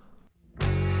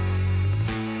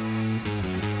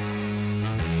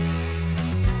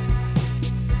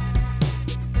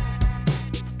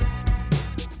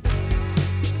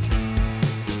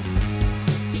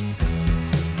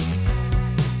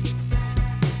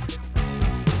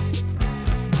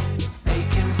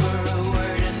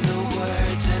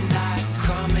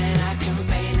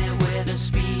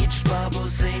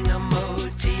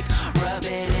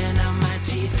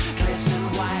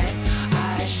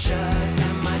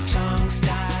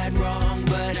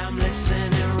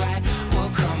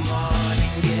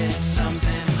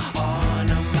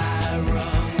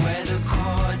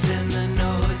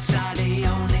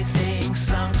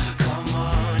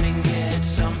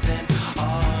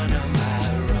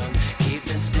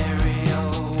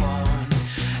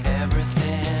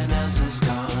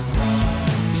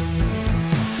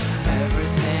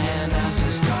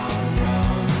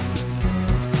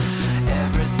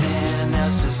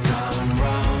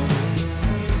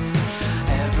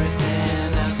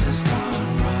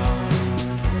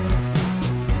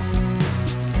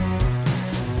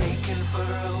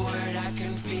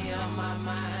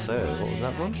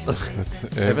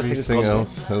 Everything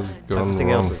else has gone wrong.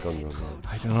 Everything else has gone wrong.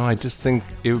 I don't know. I just think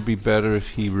it would be better if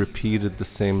he repeated the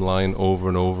same line over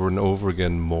and over and over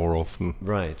again more often.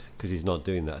 Right, because he's not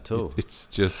doing that at all. It's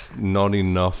just not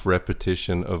enough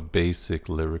repetition of basic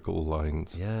lyrical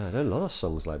lines. Yeah, there are a lot of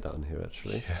songs like that on here,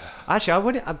 actually. Yeah.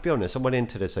 Actually, I'll be honest, I went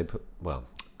into this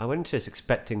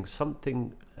expecting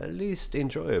something at least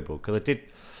enjoyable, because I did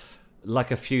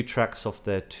like a few tracks off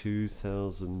their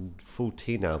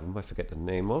 2014 album, I forget the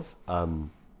name of.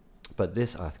 But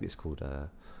this, I think it's called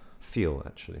Feel,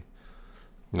 actually.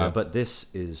 Yeah. But this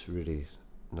is really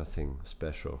nothing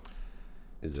special,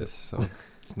 is it? So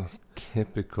it's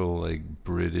typical like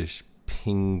British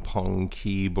ping pong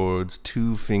keyboards,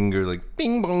 2-finger like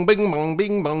bing bong, bing bong,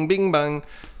 bing bong, bing bang,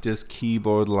 just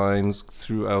keyboard lines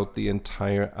throughout the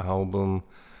entire album.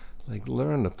 Like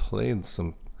learn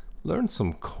some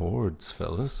chords,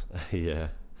 fellas. Yeah.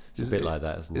 It's a bit like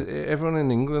that, isn't it? Everyone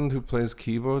in England who plays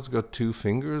keyboards got 2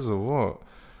 fingers or what?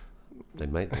 They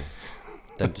might be.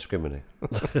 Don't discriminate.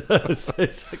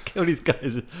 It's like all these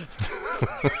guys.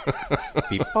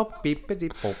 Beep pop, beep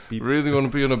pop, beep. Really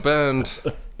want to be in a band?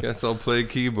 Guess I'll play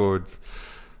keyboards.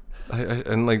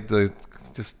 And like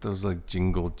those like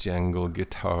jingle jangle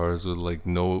guitars with like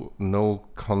no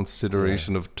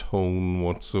consideration of tone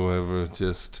whatsoever.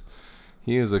 Just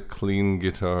here's a clean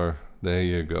guitar. There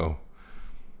you go.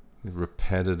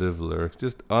 Repetitive lyrics,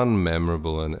 just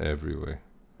unmemorable in every way.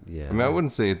 Yeah. I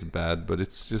wouldn't say it's bad, but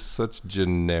it's just such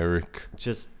generic,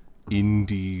 just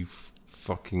indie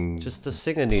fucking Just the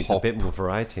singer needs pop. a bit more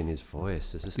variety in his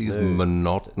voice. There's just these no,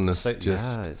 monotonous,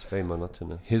 just yeah, it's very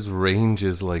monotonous. his range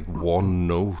is like one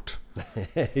note.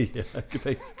 Yeah,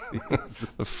 basically.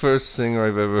 The first singer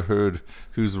I've ever heard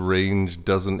whose range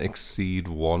doesn't exceed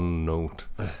one note.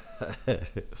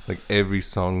 Like every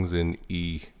song's in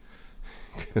E,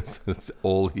 because that's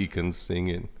all he can sing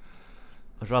in.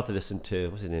 I'd rather listen to,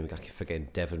 what's his name? I keep forgetting.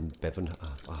 Bevan.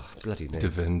 Bloody name.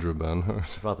 Devendra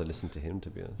Banhart. I'd rather listen to him, to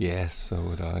be honest. Yes, so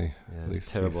would I. Yeah, At as least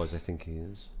terrible as I think he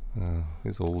is.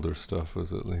 his older stuff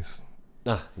was at least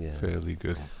Yeah. fairly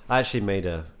good. I actually made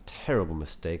a terrible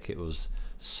mistake. It was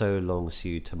So Long See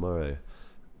You Tomorrow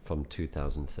from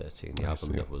 2013, the I album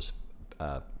see. that was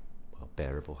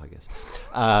bearable, I guess.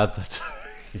 But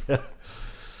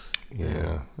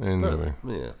Yeah. Anyway,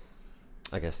 But, yeah,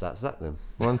 I guess that's that then.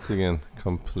 once again,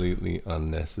 completely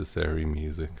unnecessary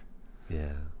music.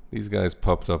 Yeah. These guys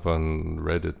popped up on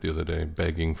Reddit the other day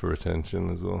begging for attention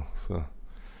as well. So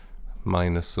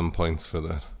minus some points for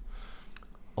that.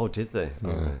 Oh, did they? Yeah.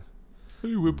 Oh, right.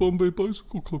 Hey, we're Bombay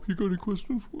Bicycle Club. You got any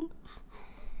questions for us?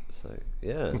 So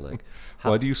yeah, like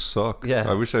Why do you suck? Yeah.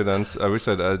 I wish I'd asked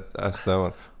that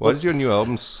one. Why does your new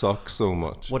album suck so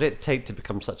much? what did it take to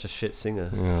become such a shit singer?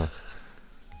 Yeah.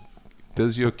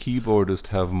 Does your keyboardist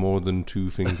have more than 2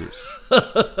 fingers?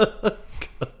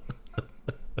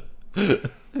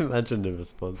 Imagine the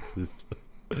responses.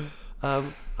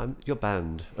 I'm your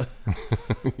band.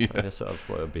 Yeah. That's sort of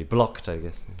what it would be. Blocked, I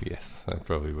guess. Yes, I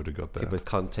probably would have got that. People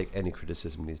can't take any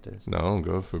criticism these days. No,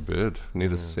 God forbid.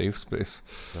 Need a safe space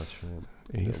That's right.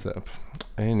 ASAP.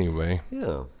 Anyway,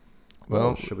 Yeah.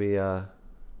 well, should we?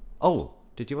 Oh,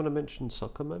 did you want to mention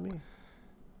Soccer Mummy?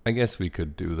 I guess we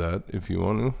could do that if you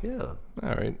want to. Yeah.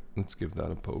 All right, let's give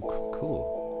that a poke.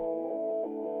 Cool.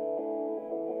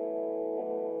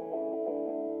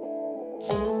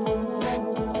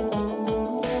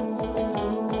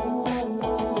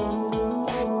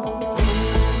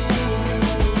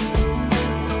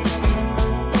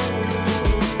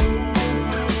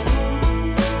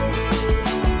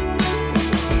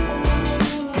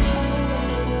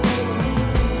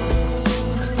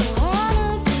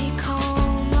 Wanna be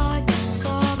calm like the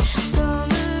soft summer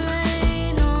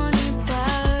rain on your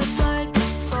back, like the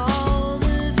fall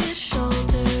of your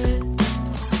shoulders.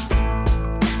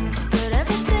 But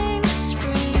everything just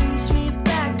brings me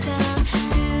back down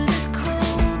to the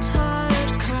cold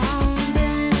hard ground,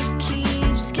 and it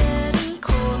keeps getting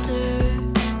colder.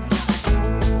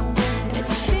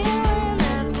 It's a feeling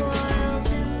that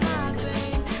boils in my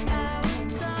brain. I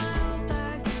will dial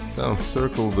back. So,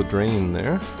 Circle the Drain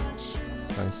there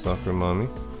by Soccer Mommy.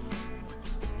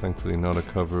 Thankfully, not a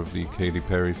cover of the Katy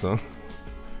Perry song.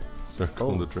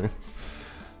 Circle Oh. the Drain.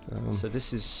 So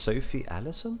this is Sophie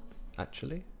Allison,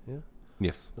 actually. Yeah.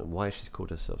 Yes. I don't know why she's called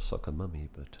herself Soccer Mummy,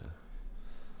 but I'm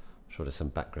sure there's some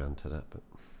background to that. But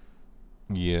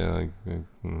Yeah,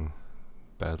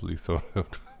 badly thought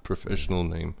out professional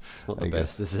name. it's not the I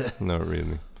best, guess. is it? Not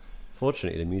really.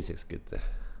 Fortunately, the music's good there.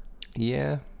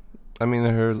 Yeah. I mean,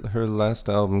 her last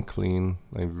album, Clean,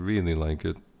 I really like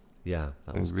it. Yeah,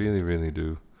 that I was really, really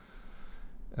do.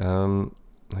 I don't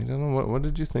know, what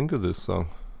did you think of this song?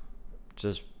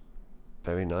 just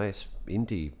very nice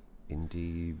indie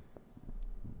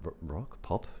rock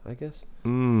pop, I guess.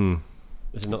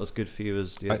 Is it not as good for you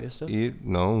as the earlier stuff?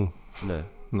 No,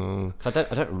 No, I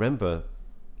don't remember.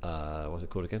 What's it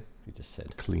called again? You just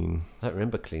said. Clean. I don't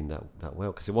remember Clean that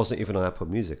well because it wasn't even on Apple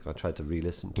Music. I tried to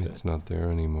re-listen to It's it. not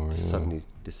there anymore. It Yeah. suddenly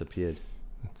disappeared.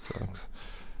 It sucks.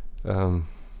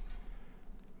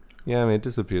 Yeah, I mean, it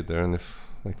disappeared there, and if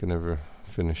I can ever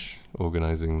finish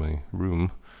organizing my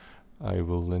room, I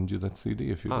will lend you that CD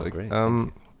if you'd Oh, like. great,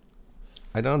 thank you.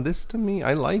 I don't. This to me,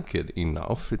 I like it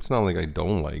enough. It's not like I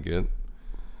don't like it,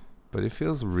 but it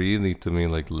feels really to me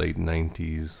like late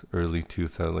 '90s, early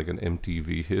 2000s, like an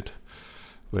MTV hit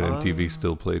when MTV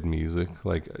still played music.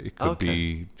 Like it could Okay.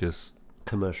 be just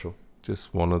Commercial.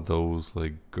 one of those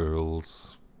like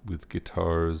girls with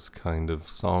guitars kind of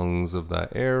songs of that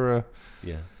era.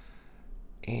 Yeah.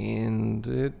 And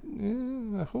it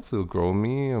hopefully will grow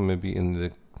me, or maybe in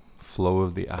the flow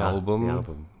of the album, The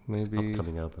album. maybe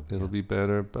Upcoming album. it'll yeah. be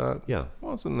better. But Yeah.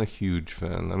 wasn't a huge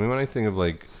fan. I mean, when I think of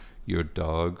like Your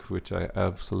Dog, which I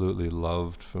absolutely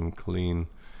loved from Clean,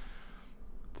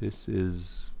 this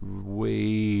is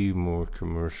way more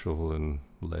commercial and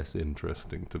less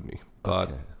interesting to me. But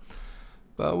Okay.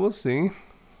 but we'll see.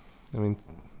 I mean,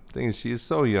 thing is, she is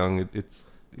so young. It's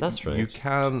That's right. You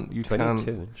can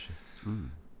 22, isn't she?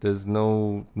 There's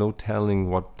no telling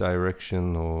what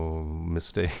direction or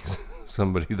mistakes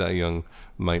somebody that young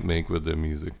might make with their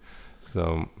music.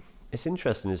 So It's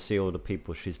interesting to see all the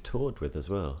people she's toured with as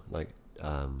well. Like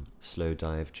Slow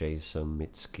Dive, Jason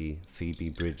Mitski, Phoebe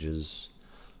Bridgers,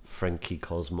 Frankie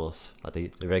Cosmos are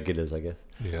the regulars, I guess.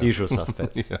 Yeah. The usual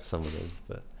suspects. Yeah. Some of those,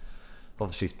 but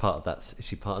obviously she's part of that. Is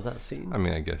she part of that scene? I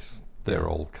mean, I guess they're Yeah.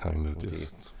 all kind of Indeed.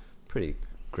 just Pretty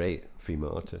great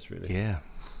female artists, really. yeah,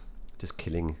 Just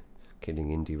killing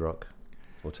indie rock,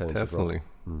 alternative definitely.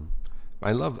 rock.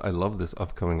 I love this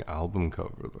upcoming album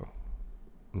cover though.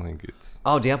 Like it's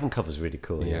Oh, the album cover's really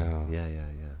cool. Yeah. Yeah. you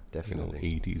know Definitely.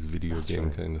 80s video That's game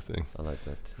right. kind of thing. I like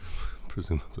that too.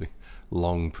 Presumably,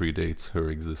 long predates her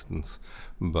existence.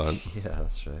 But Yeah,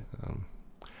 that's right.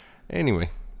 anyway,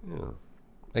 Yeah.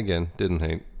 again, didn't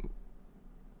hate.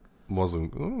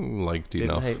 Wasn't liked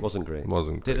Didn't enough. hate, wasn't great.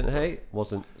 Wasn't great. Didn't hate,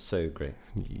 wasn't so great.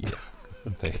 Yeah,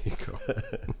 there you go.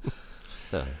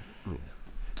 No.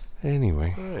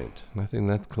 Anyway, Right. I think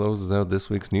that closes out this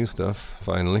week's new stuff,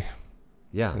 finally.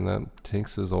 Yeah. And that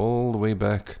takes us all the way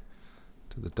back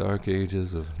to the dark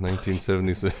ages of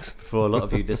 1976, Before a lot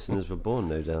of you listeners were born,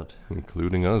 no doubt.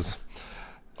 including us.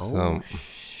 Oh,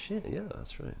 shit. Yeah,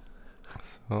 that's right.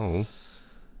 So,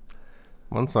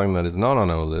 one song that is not on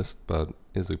our list, but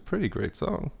is a pretty great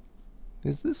song,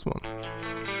 is this one.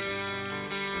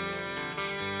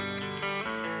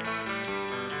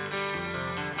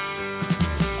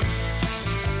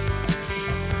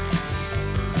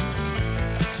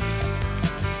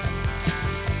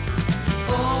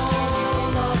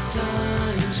 All our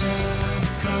times have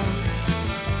come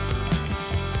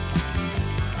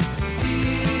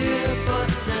here, but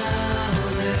now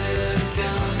they're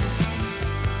gone.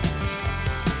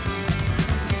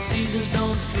 Seasons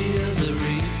don't fear the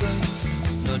reaper,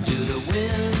 nor do the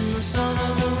wind, the sun,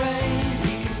 or the rain.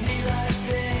 We can be like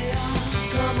they are.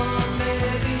 Come on,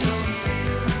 baby, don't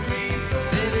fear the reaper.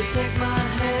 Baby, take my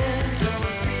hand. Don't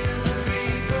fear the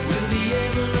reaper. We'll be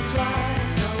able to fly.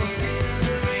 Don't fear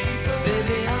the reaper.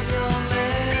 Baby, I'm your man.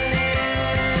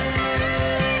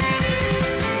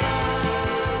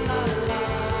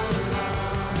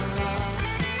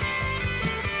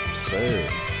 So,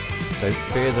 Don't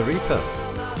Fear the Reaper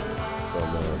from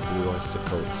Blue Oyster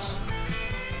Cult's.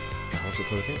 What's it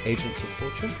called again? Agents of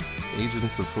Fortune?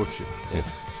 Agents of Fortune.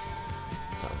 Yes.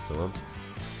 That was the one.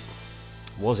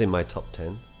 Was in my top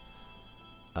 10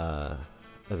 at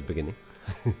the beginning,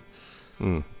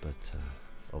 but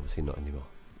obviously not anymore.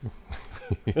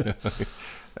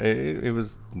 It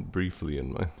was briefly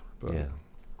in mine, but Yeah.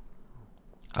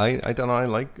 I don't know. I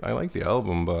like the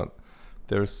album, but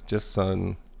there's just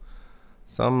some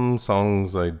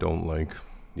songs I don't like,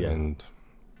 Yeah. and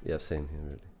Yeah, same here,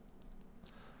 really.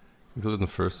 including the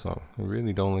first song. I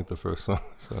really don't like the first song.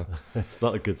 So It's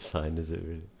not a good sign, is it,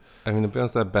 really? I mean, to be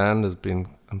honest, that band has been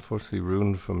unfortunately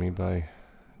ruined for me by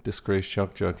disgraced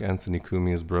shock jock Anthony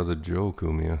Cumia's brother Joe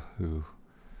Cumia, who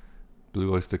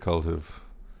Blue Oyster Cult have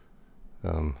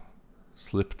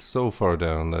slipped so far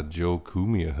down that Joe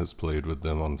Cumia has played with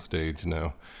them on stage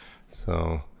now.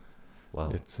 So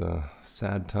Wow, it's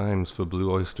sad times for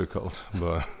Blue Oyster Cult,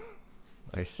 but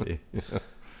I see.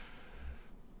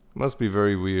 must be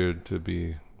very weird to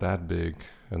be that big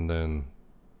and then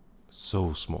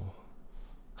so small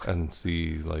and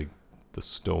see like the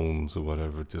Stones or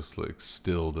whatever just like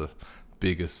still the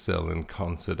biggest selling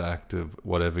concert act of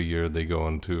whatever year they go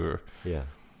on tour. Yeah,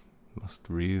 Must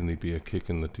really be a kick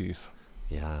in the teeth.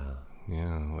 yeah.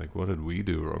 Yeah, like what did we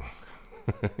do wrong?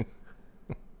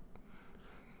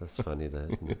 That's funny, though,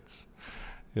 isn't it?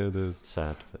 It is.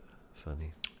 Sad, but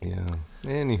funny. Yeah.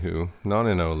 Anywho, not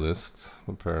in our lists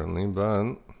apparently,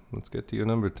 but let's get to your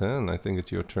number 10. I think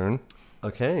it's your turn.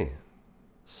 Okay,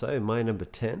 so my number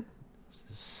 10,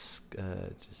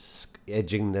 just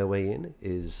edging their way in,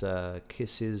 is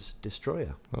Kiss's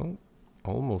Destroyer. Oh,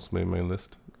 almost made my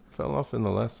list. Fell off in the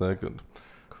last second.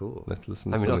 Cool. Let's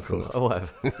listen to I mean, not something cool.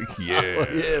 else. Oh, I've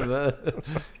Yeah. yeah, man.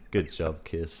 Good job,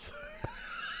 Kiss.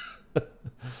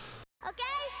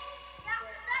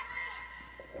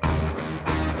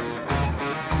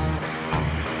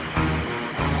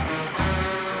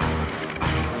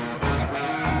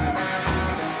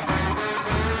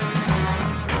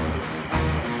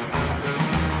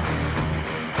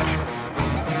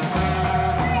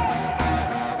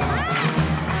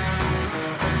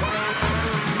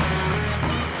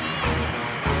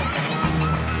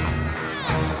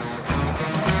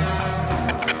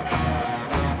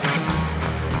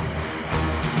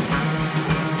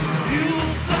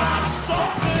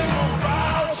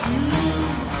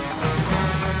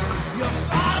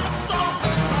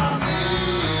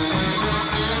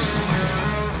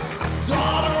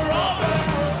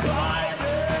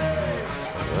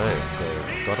 Alright,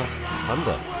 so God of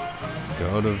Thunder.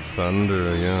 God of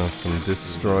Thunder, yeah, from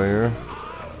Destroyer.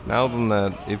 An album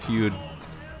that if you had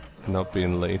not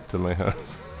being late to my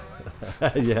house.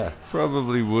 Yeah.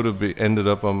 Probably would have ended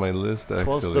up on my list, actually.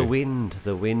 'Twas the wind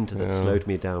that Yeah. slowed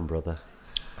me down, brother.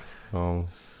 So,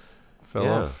 fell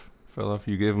Yeah. off.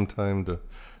 You gave him time to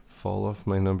fall off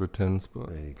my number 10 spot.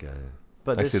 There you go.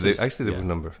 But Actually, this they yeah. were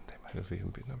they might have even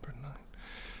been number 9.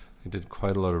 I did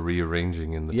quite a lot of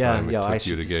rearranging in the Yeah, time it I took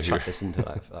you should to just get here. chuck this into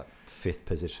like 5th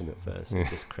position at first and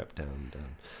just crept down.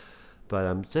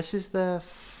 But this is their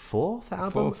 4th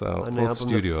album? Fourth album, An fourth album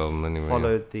studio that album, anyway.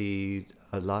 Followed the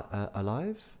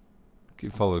Alive?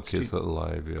 Followed Kiss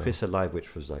Alive, yeah. Kiss Alive,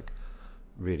 which was like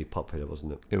really popular,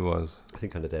 wasn't it? It was. I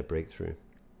think under their breakthrough.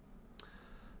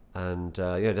 And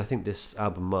yeah, I think this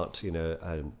album marked,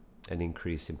 an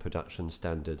increase in production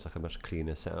standards, like a much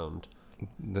cleaner sound.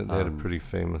 They had a pretty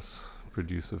famous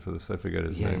producer for this. I forget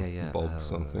his name. Yeah. Bob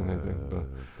something, I think. But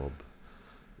Bob.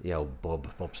 Yeah, old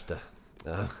Bobster.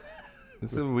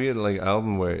 it's a weird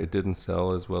album where it didn't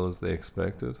sell as well as they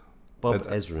expected. Bob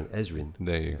Ezrin.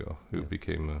 There you go. Who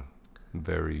became a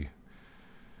very,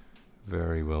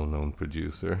 very well-known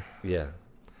producer. Yeah.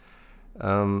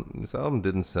 This album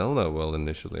didn't sell that well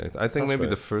initially. I think That's maybe right.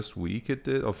 the first week it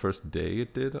did, or first day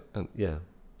it did, and Yeah.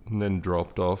 then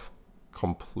dropped off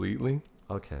completely.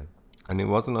 Okay. And it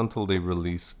wasn't until they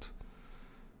released,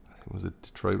 I think it was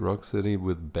Detroit Rock City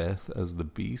with Beth as the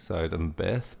B-side, and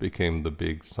Beth became the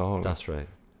big song That's right.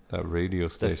 that radio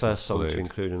It's their station first song played. to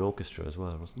include an orchestra as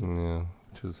well, wasn't it? Yeah,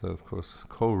 which is of course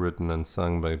co-written and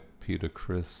sung by Peter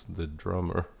Criss, the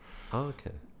drummer. Oh,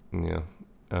 okay. Yeah,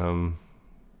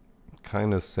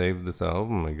 kind of saved this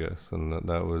album, I guess, and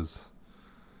that was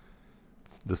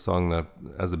the song that,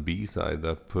 as a B-side,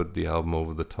 that put the album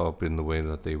over the top in the way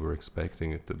that they were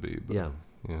expecting it to be. But, Yeah.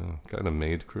 kind of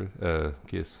made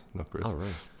Kiss, not Chris. Oh,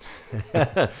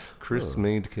 right. Chris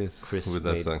made Kiss Chris with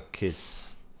that made song.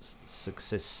 Kiss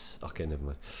success. Okay, never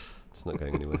mind. It's not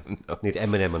going anywhere. Need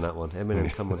Eminem on that one.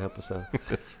 Eminem, come on, help us out.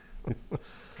 Yes.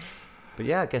 But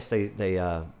yeah, I guess they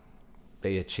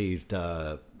achieved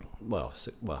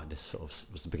this sort of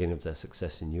was the beginning of their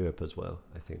success in Europe as well.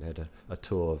 I think they had a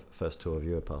first tour of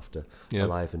Europe after Yeah.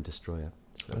 Alive and Destroyer.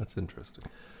 So. That's interesting.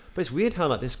 But it's weird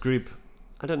how this group,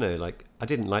 I don't know, I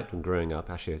didn't like them growing up.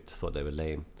 Actually, I just thought they were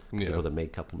lame because of all the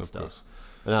makeup and Of stuff. course.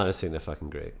 And now I just think they're fucking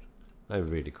great. They're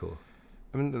really cool.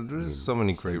 I mean, there's so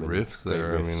many great riffs great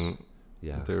there. I riffs. mean,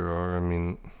 Yeah. there are. I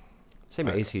mean, Same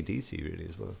with AC/DC really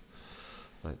as well.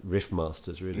 Like riff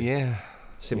masters really. yeah.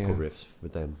 Simple yeah. riffs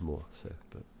with them more so.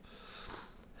 But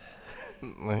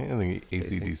I think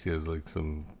AC/DC has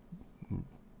some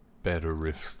better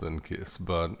riffs than Kiss,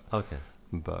 but okay.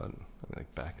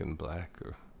 like Back in Black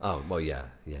or Oh well, yeah.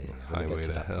 When we Highway get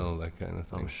to that Hell, point. that kind of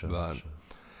thing. Oh sure. But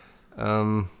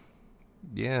sure.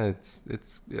 yeah, it's.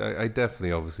 I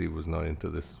definitely, obviously, was not into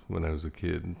this when I was a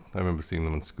kid. I remember seeing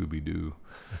them on Scooby Doo.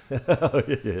 Oh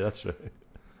yeah, that's right.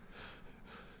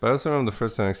 But I also remember the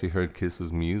first time I actually heard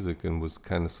Kiss's music and was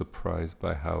kind of surprised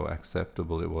by how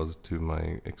acceptable it was to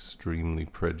my extremely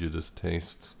prejudiced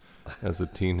tastes as a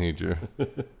teenager.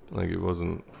 Like it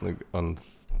wasn't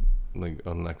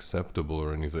unacceptable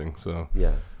or anything. So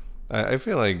Yeah. I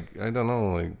feel like, I don't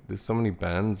know, there's so many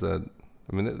bands that,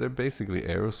 I mean, they're basically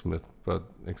Aerosmith, but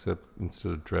except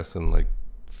instead of dressing like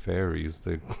fairies,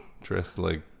 they dress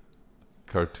like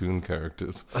cartoon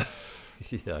characters.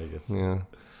 Yeah, I guess. Yeah.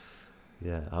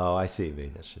 Yeah. Oh, I see what you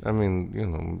mean. Actually. I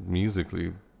mean,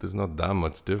 musically, there's not that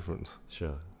much difference.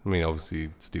 Sure. I mean, obviously,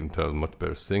 Steven Tyler's a much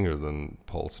better singer than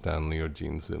Paul Stanley or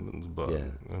Gene Simmons, but, Yeah.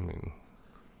 I mean,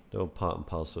 They're all part and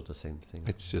parcel of the same thing.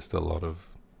 it's just a lot of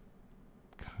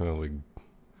kind of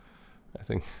I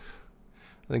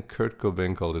think Kurt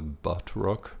Cobain called it butt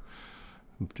rock.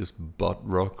 Just butt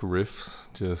rock riffs,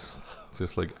 just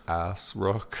like ass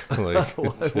rock, like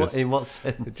in what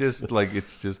sense?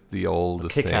 it's just the old, the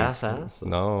Kick same. ass ass? Or?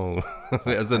 No,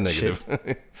 as a negative.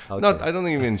 Okay. Not, I don't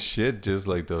think even shit. Just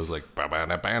like those kind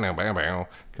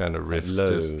of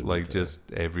riffs. Low,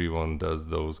 Just everyone does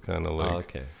those kind of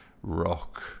okay.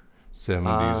 rock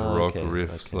 70s rock okay,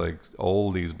 riffs. okay. Like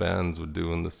all these bands were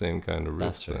doing the same kind of riffs.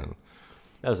 That's right.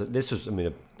 Then. This was, I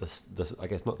mean, I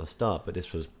guess not the start, but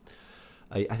this was,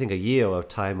 I think, a year of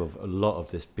time of a lot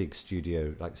of this big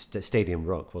studio, like stadium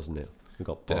rock, wasn't it? We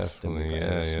got Boston, we got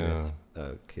Definitely,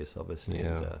 Aerosmith, Kiss, obviously,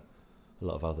 Yeah. and a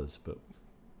lot of others. But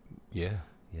Yeah.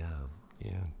 yeah.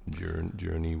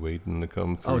 Journey waiting to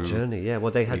come through. Oh, Journey, yeah.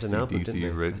 Well, they had an album, AC/DC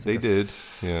didn't they? I think they did.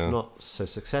 Yeah. Not so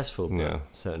successful, but Yeah.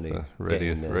 certainly ready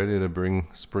getting there. to bring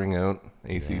spring out.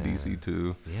 AC/DC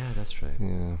 2. Yeah, that's right.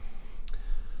 Yeah.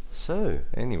 So,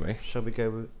 Anyway, shall we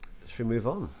move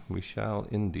on we shall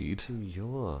indeed. to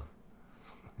your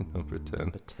Number 10.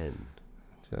 number 10?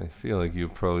 I feel like you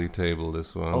probably tabled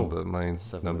this one, Oh, but my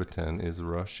let's have a number look. 10 is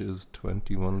Rush's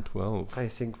 2112. I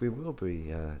think we will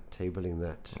be tabling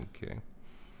that. Okay.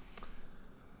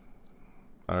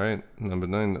 All right, number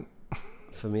 9 then.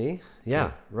 For me?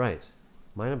 Yeah, right.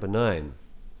 My number 9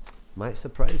 might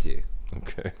surprise you.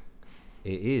 Okay.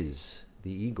 It is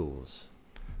the Eagles,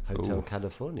 Hotel Ooh.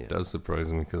 California. It does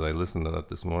surprise me because I listened to that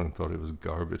this morning, thought it was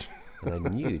garbage. And I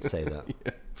knew you'd say that.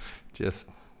 Just,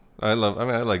 I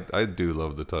do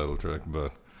love the title track,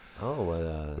 but Oh,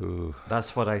 well, ooh,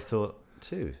 that's what I thought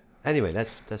too. Anyway,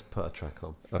 let's put a track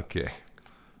on. okay.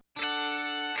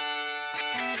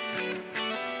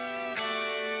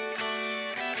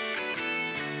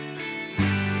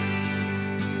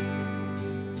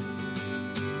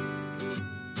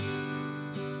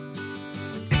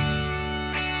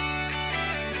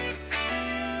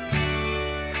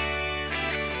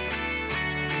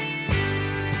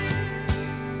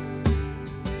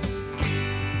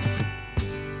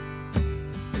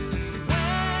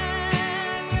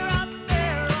 When you're out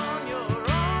there on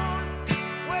your own,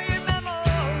 where your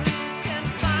memories can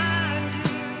find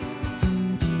you,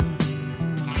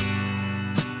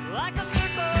 like a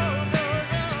circle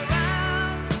goes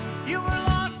around, you were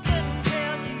lost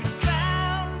until you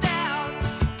found out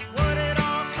what it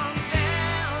all comes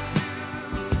down to.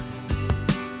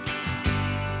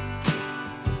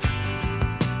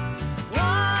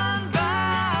 One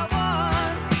by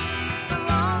one, the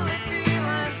lonely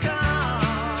feelings come.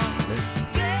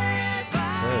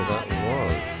 So that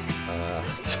was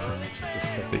just a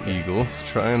second. The Eagles,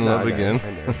 Try and No, Love I know, Again. I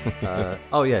know.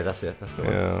 Oh yeah, that's it. That's the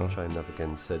one. Yeah. Try and Love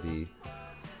Again. So the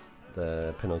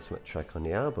penultimate track on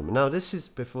the album. Now this is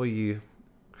before you,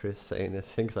 Chris, say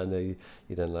anything, 'cause I know you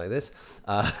don't like this.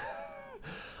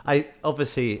 I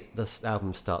obviously this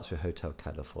album starts with Hotel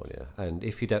California, and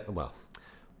if you don't, well,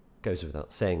 goes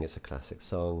without saying it's a classic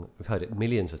song. We've heard it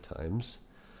millions of times,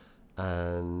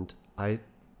 and I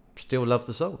still love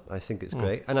the song. I think it's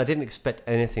great, and I didn't expect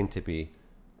anything to be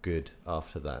good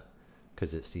after that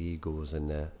because it's the Eagles and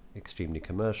they're extremely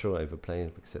commercial,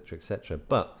 overplaying, etc., etc.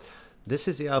 But this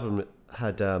is the album that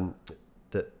had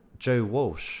that Joe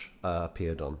Walsh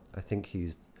appeared on. I think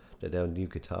he's their new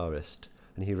guitarist,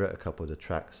 and he wrote a couple of the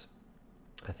tracks.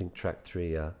 I think track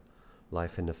 3,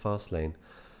 "Life in the Fast Lane,"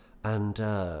 and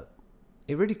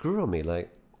it really grew on me. Like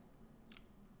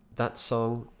that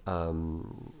song,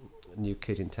 "New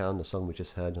Kid in Town," the song we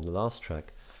just heard on the last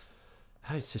track.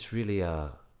 It's just really,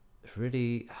 it's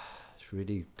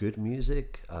really good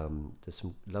music. There's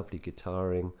some lovely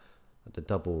guitaring, the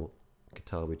double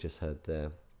guitar we just heard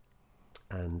there,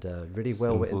 and really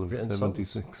well Simple of written songs.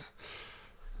 76.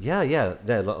 Yeah,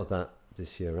 there are a lot of that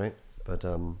this year, right? But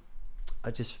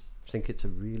I just think it's a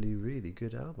really, really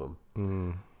good album,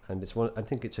 and it's one. I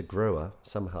think it's a grower.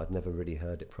 Somehow I'd never really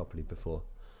heard it properly before,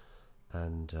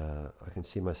 and I can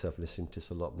see myself listening to this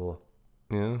a lot more.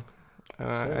 Yeah. So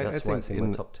that's why it's in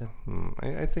my top 10.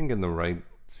 I think in the right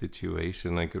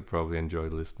situation, I could probably enjoy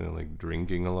listening, like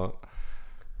drinking a lot.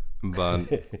 But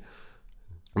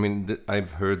I mean,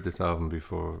 I've heard this album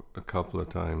before a couple of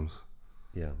times,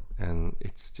 Yeah, and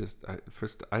it's just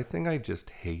I think I just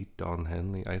hate Don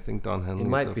Henley. I think Don Henley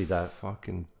might is a be that.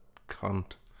 fucking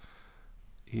cunt.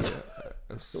 He,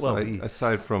 Well,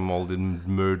 aside from all the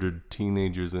murdered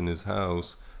teenagers in his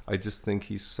house, I just think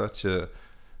he's such a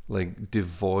like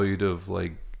devoid of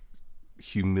like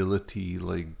humility,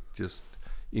 like just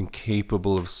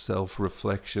incapable of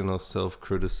self-reflection or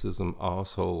self-criticism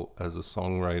asshole as a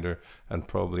songwriter and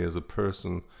probably as a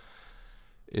person.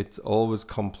 It's always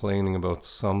complaining about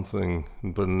something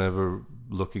but never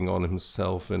looking on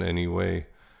himself in any way.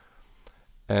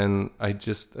 And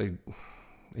it's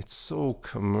so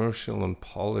commercial and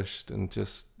polished, and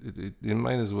just it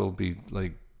might as well be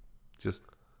like just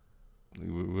we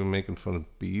were making fun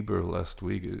of Bieber last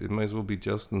week. It might as well be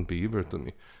Justin Bieber to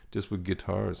me, just with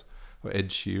guitars, or Ed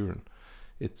Sheeran.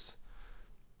 It's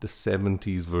the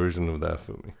 70s version of that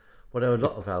for me. well, there were a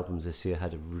lot of albums this year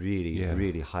had a really, Yeah.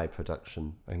 really high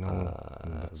production. I know,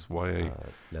 and that's why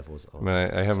levels. I mean,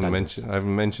 I haven't standards. I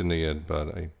haven't mentioned it yet,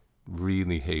 but I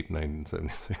really hate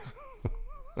 1976.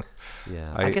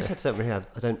 Yeah, I- I guess I don't really have.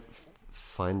 I don't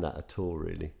find that at all,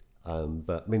 really.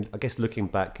 But I mean, I guess looking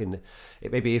back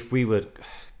maybe if we were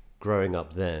growing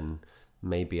up then,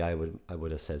 maybe I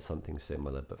would have said something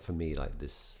similar. But for me, like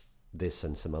this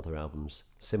and some other albums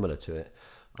similar to it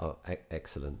are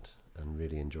excellent and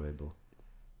really enjoyable.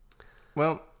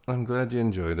 Well, I'm glad you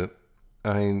enjoyed it.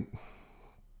 I mean,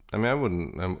 I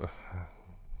wouldn't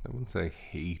say I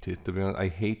hate it, to be honest. I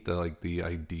hate the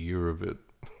idea of it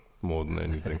more than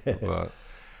anything. But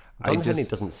I Don Henley just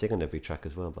doesn't sing on every track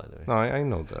as well, by the way. no, I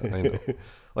know that. I know.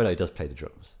 Oh no, he does play the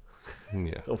drums,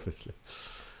 Yeah, obviously.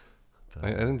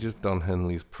 I think just Don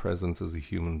Henley's presence as a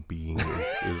human being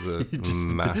is a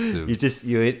massive.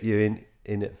 You're in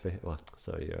it for. Well,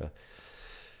 sorry,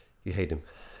 you hate him.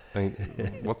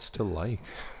 What's to like?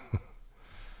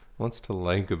 What's to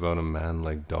like about a man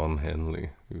like Don Henley,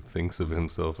 who thinks of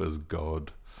himself as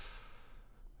God?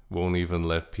 Won't even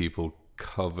let people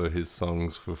cover his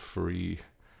songs for free.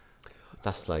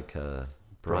 That's like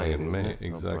Brian isn't May, it? Oh,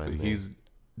 exactly. Brian May. He's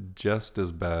just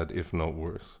as bad, if not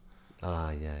worse.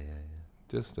 yeah.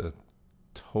 Just a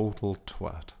total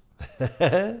twat.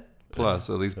 Plus,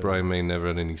 at least Brian May never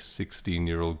had any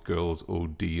 16-year-old girls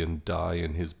OD and die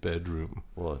in his bedroom.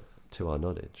 Well, to our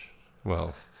knowledge.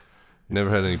 Well, never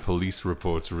had any police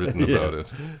reports written about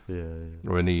it. Yeah.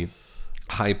 Or any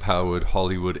high-powered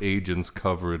Hollywood agents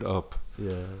cover it up.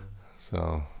 Yeah.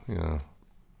 So,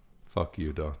 fuck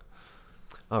you, Don.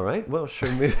 All right. Well,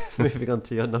 should we moving on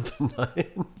to your number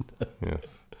 9?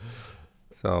 Yes.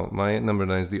 So, my number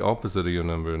 9 is the opposite of your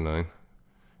number 9.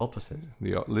 Opposite.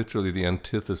 Literally the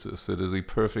antithesis. It is a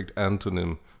perfect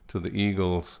antonym to the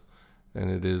Eagles, and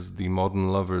it is The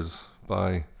Modern Lovers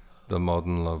by The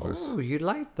Modern Lovers. Oh, you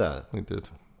like that? I did.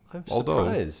 I'm Although-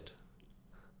 surprised.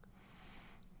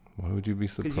 Why would you be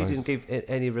Because surprised? you didn't give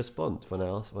any response when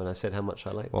I said how much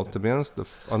I liked Well, it. to be honest,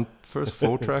 on first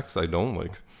 4 tracks I don't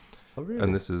like. Oh, really?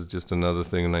 And this is just another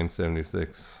thing in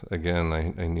 1976. Again,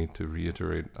 I need to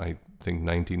reiterate, I think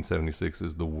 1976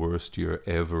 is the worst year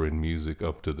ever in music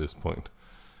up to this point.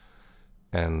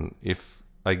 And if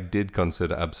I did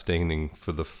consider abstaining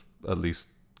for at least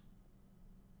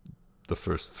the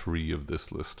first 3 of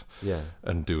this list Yeah.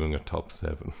 and doing a top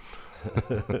 7.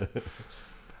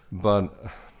 But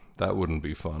that wouldn't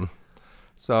be fun.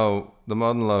 So the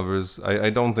Modern Lovers,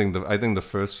 I think the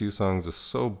first few songs are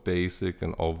so basic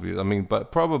and obvious. I mean,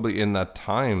 but probably in that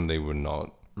time they were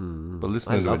not. But I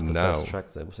listening to it love the now, first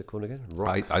track there. What's it called again?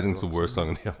 I think it's the worst song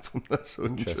on the album. That's so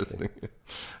interesting.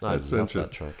 I That's love interesting.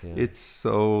 that track, yeah. It's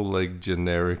so like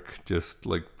generic, just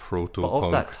like proto But of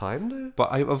punk. that time, though?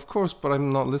 But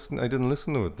I'm not listening. I didn't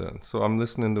listen to it then, so I'm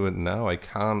listening to it now. I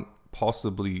can't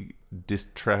possibly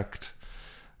distract.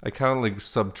 I can't like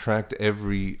subtract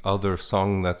every other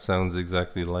song that sounds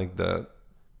exactly like that.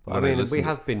 I when mean, listen we to-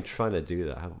 have been trying to do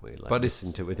that, haven't we? Like, But listen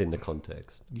it's- to it within the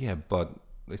context. Yeah, but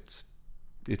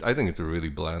I think it's a really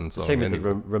bland song. Same with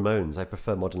anyway. the Ramones. I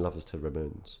prefer Modern Lovers to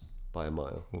Ramones by a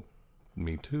mile.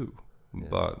 Me too.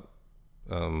 But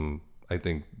I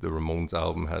think the Ramones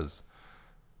album has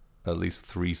at least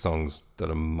 3 songs that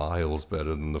are miles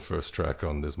better than the first track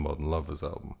on this Modern Lovers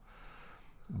album.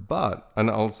 And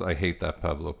also I hate that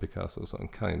Pablo Picasso song,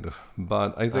 kind of.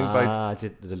 But I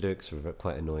think The lyrics were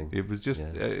quite annoying. it was just,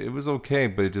 Yeah. it was okay,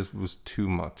 but it just was too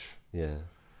much. Yeah.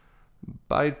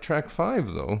 By track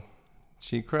 5, though,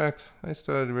 She Cracked, I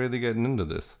started really getting into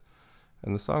this.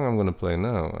 And the song I'm going to play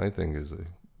now, I think, is a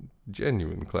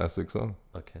genuine classic song.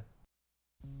 Okay.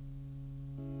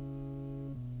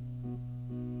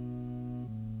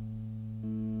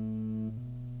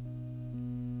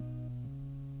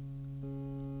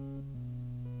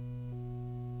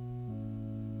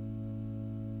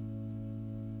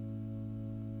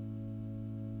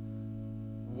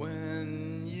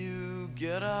 When you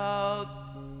get out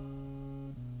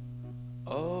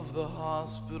of the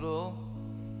hospital,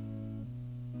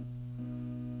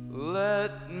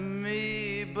 let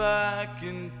me back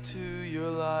into your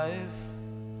life.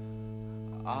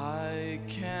 I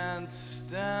can't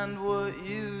stand what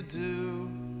you do.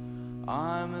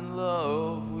 I'm in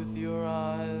love with your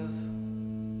eyes.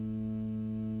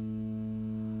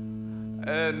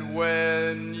 And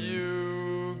when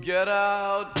you get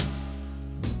out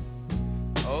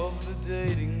of the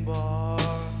dating bar,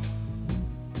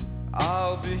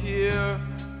 I'll be here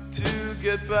to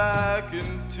get back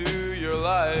into your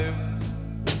life.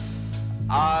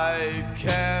 I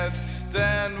can't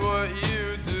stand what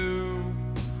you do.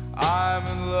 I'm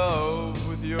in love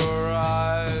with your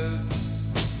eyes.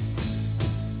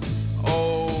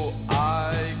 Oh,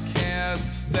 I can't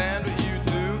stand what you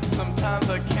do. Sometimes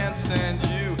I can't stand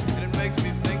you, and it makes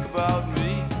me think about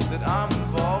me, that I'm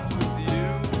involved with you.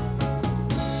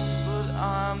 But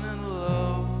I'm in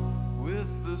love with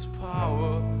this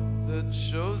power that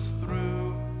shows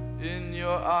through in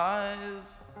your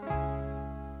eyes.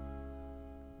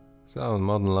 So,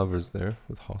 Modern Lovers there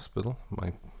with Hospital,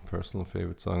 my personal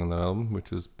favorite song on the album,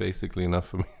 which is basically enough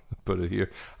for me to put it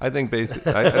here. I think I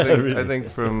think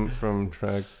from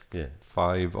track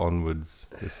 5 onwards,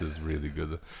 this is really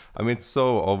good. I mean, it's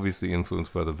so obviously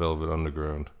influenced by the Velvet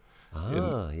Underground,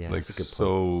 Yeah, like that's a good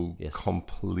so point. Yes,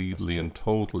 completely and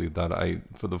totally that I,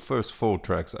 for the first 4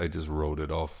 tracks, I just wrote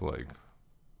it off like,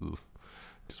 ugh,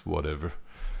 just whatever.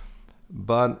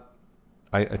 But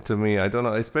to me, I don't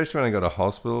know, especially when I got a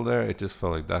hospital there, it just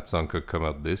felt like that song could come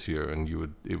out this year and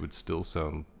it would still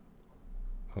sound.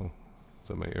 Oh, is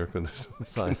that my air conditioner?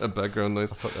 Sorry. That background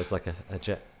noise. I thought there was like a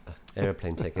jet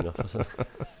airplane taking off or something.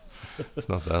 It's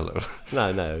not that loud.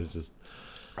 No, it was just.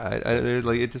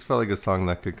 It just felt like a song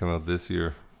that could come out this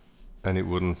year, and it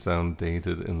wouldn't sound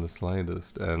dated in the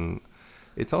slightest. And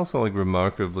it's also like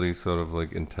remarkably sort of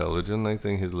like intelligent, I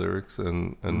think, his lyrics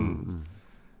and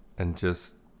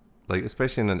just like,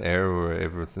 especially in an era where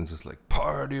everything's just like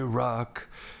party rock,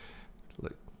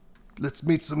 like let's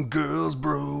meet some girls,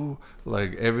 bro.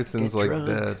 Like everything's Get like drunk.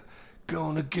 that.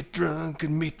 Gonna get drunk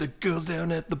and meet the girls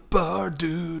down at the bar,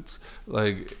 dudes.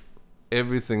 Like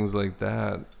everything's like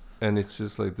that. And it's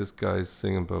just like this guy's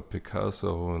singing about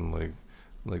Picasso and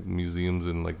like museums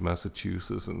in like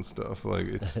Massachusetts and stuff. Like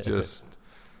it's just,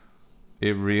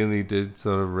 it really did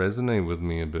sort of resonate with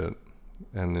me a bit.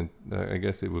 And I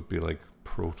guess it would be like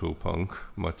proto-punk,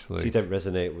 much like. So you don't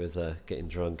resonate with getting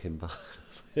drunk in bars.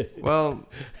 Well,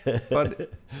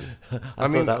 but I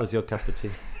mean, thought that was your cup of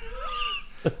tea.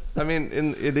 I mean,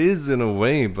 it is in a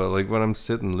way, but like when I'm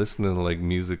sitting listening to like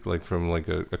music, like from like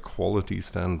a quality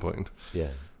standpoint, Yeah.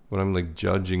 when I'm like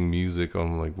judging music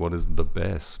on like what is the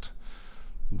best,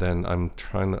 then I'm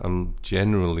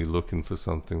generally looking for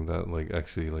something that like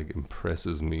actually like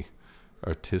impresses me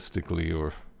artistically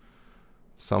or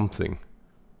something.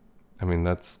 I mean,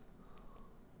 that's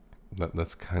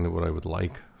kind of what I would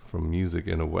like from music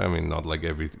in a way. I mean, not like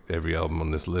every album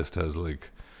on this list has like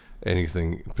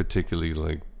anything particularly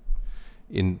like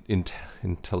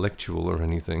intellectual or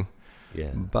anything,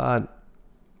 Yeah. but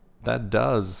that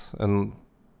does, and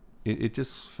it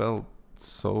just felt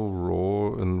so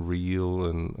raw and real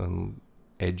and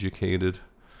educated.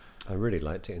 I really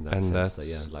liked it in that And sense. So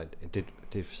that's- yeah, like it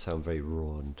did sound very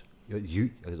raw and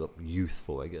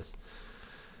youthful, I guess.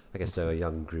 I guess they're a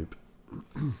young group.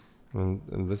 And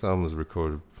this album was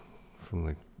recorded from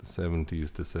like the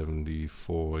 70s to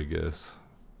 74, I guess.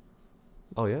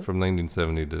 Oh yeah. From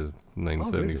 1970 to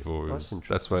 1974. Oh, really? It That's was-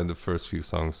 That's why the first few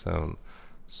songs sound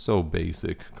so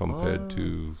basic compared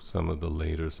to some of the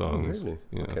later Oh, songs. really?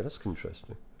 Yeah. Okay, that's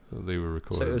interesting. They were So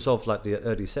recorded. it was of like the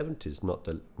early 70s, not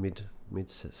the mid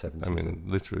 70s. I mean,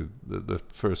 literally, the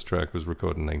first track was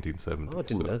recorded in 1970. Oh, I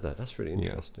didn't so, know that. That's really yeah.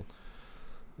 interesting.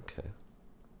 Okay.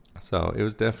 So it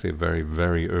was definitely a very,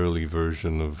 very early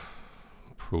version of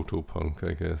proto-punk,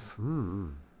 I guess.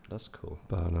 That's cool.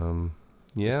 But It's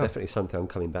yeah, definitely something I'm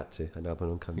coming back to. An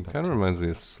album I'm coming it back kind to. of reminds me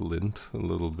of Slint a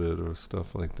little bit or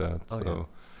stuff like that. Oh, So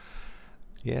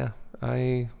yeah,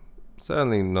 I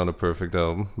certainly not a perfect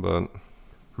album, but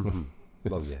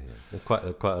Well, it's yeah. There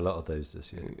are quite a lot of those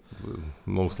this year.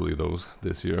 mostly those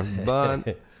this year.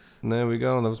 But there we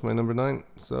go. That was my number 9.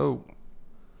 So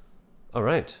All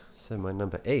right. So my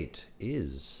number 8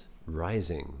 is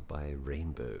Rising by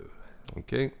Rainbow.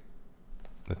 okay,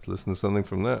 let's listen to something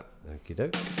from that. Okie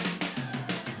doke.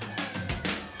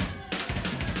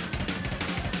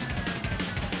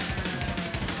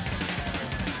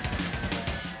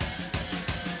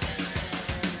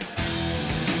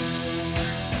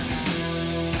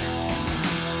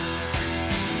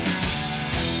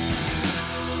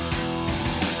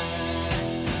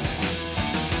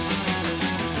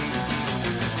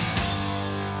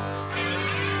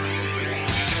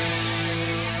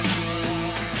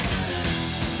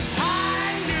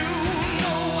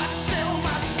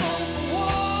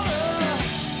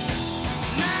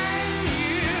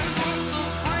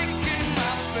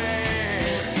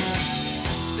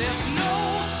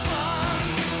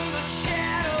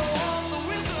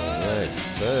 Alright,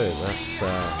 so that's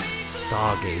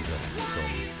Stargazer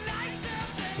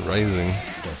from Rising.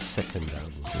 their second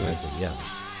album. Rising, yeah.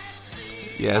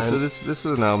 Yeah, so And- this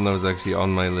was an album that was actually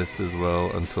on my list as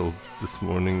well until this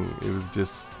morning. It was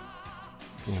just,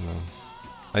 you know,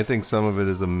 I think some of it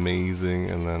is amazing,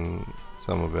 and then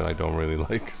some of it I don't really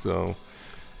like. So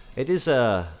It is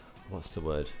a, what's the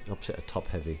word? Opposite a top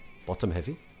heavy, bottom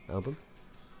heavy album.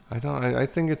 I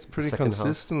think it's pretty Second half.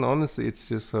 consistent. Honestly, it's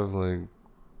just sort of like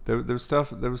there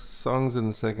was songs in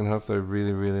the second half that I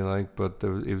really really liked, but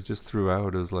it was just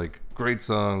throughout. It was like great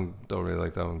song, don't really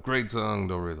like that one. Great song,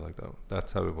 don't really like that one.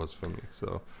 That's how it was for me.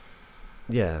 So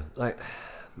Yeah, like,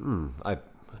 I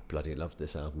bloody loved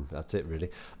this album. That's it, really.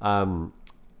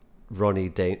 Ronnie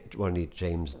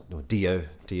James, or Dio.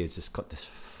 Dio's just got this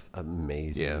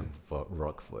amazing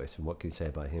rock voice, and what can you say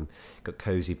about him? Got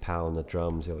Cozy Powell on the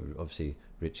drums. Obviously,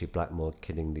 Richie Blackmore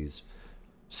killing these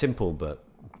simple but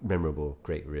memorable,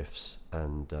 great riffs,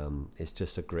 and it's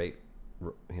just a great,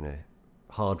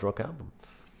 hard rock album.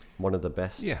 One of the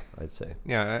best, Yeah. I'd say.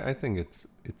 Yeah, I think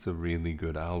it's a really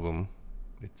good album.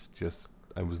 It's just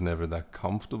I was never that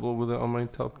comfortable with it on my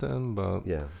top 10, but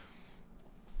Yeah.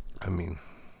 I mean,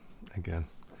 again,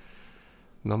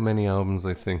 not many albums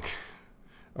I think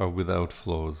are without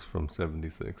flaws from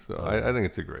 '76. So I think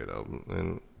it's a great album,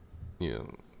 and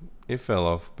it fell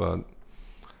off, but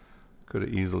could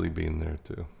have easily been there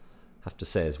too. Have to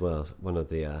say as well, one of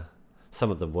the some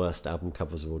of the worst album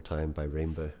covers of all time by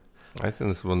Rainbow. I think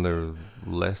this is one of their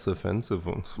less offensive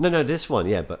ones. No, this one,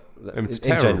 yeah, but I mean, it's in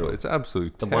terrible. general, It's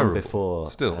absolutely the terrible. one before,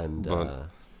 still, and but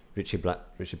Richie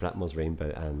Blackmore's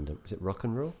Rainbow, and is it Rock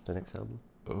and Roll, the next album?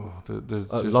 there's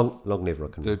just, Long Live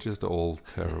Rock and they're Roll. just all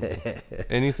terrible.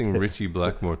 Anything Richie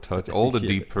Blackmore touched, all the Yeah.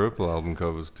 Deep Purple album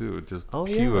covers too, just Oh,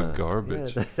 pure yeah.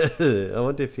 garbage. Yeah. I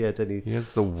wonder if he had any He has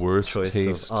the worst choice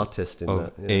taste of artist in of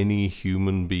that. Yeah. any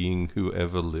human being who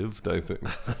ever lived, I think.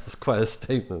 It's quite a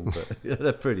statement, but yeah,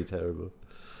 they're pretty terrible.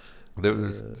 There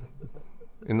was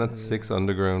in that Six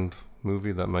Underground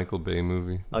movie, that Michael Bay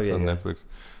movie, it's on yeah. Netflix.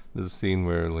 There's a scene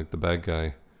where like the bad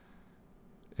guy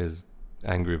is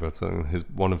angry about something.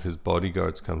 One of his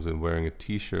bodyguards comes in wearing a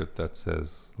T-shirt that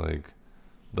says like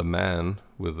 "The Man"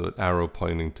 with an arrow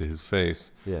pointing to his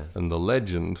face, Yeah. and "The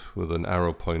Legend" with an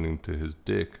arrow pointing to his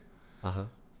dick. Uh-huh.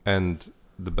 And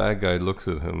the bad guy looks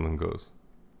at him and goes,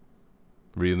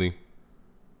 "Really?"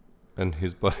 And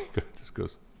his bodyguard just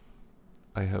goes,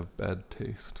 "I have bad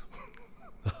taste."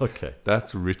 Okay.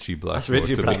 That's Richie Blackmore. That's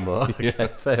Richie to me. Blackmore. Okay,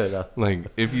 fair enough. Like,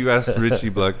 if you asked Richie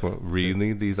Blackmore,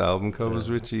 really, these album covers,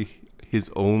 Richie,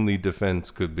 his only defense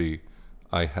could be,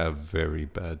 "I have very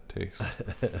bad taste."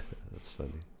 That's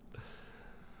funny.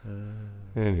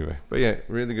 Anyway, but yeah,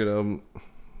 really good album.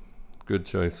 Good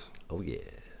choice. Oh, yeah.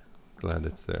 Glad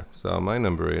it's there. So my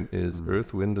number 8 is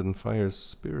Earth, Wind and Fire's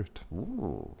Spirit.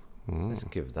 Ooh. Let's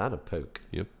give that a poke.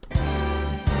 Yep.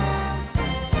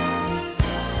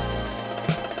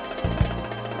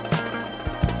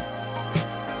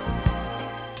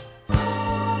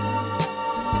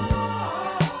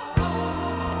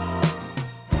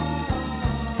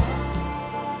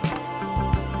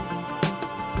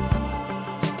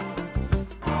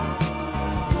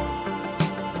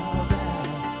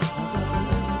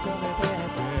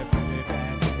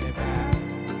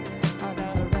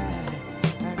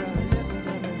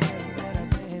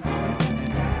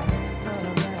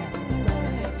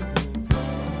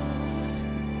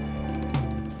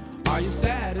 Are you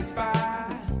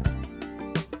satisfied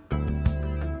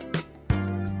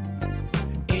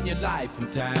in your life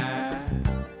and time?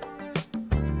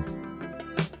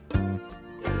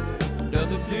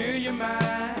 Does it clear your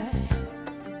mind?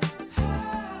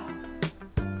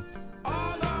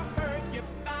 All the hurt you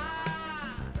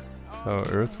find. So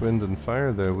Earth, Wind and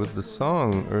Fire there with the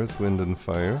song Earth, Wind and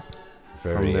Fire.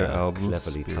 Very their album,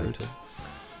 cleverly Spirit. titled.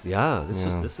 Yeah,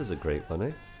 Yeah. this is a great one,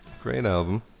 eh? Great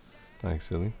album,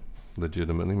 actually.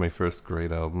 Legitimately, my first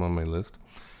great album on my list.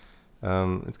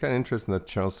 It's kind of interesting that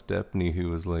Charles Stepney, who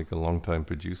was like a long-time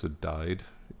producer, died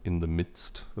in the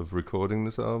midst of recording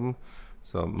this album.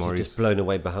 So Was he Maurice, just blown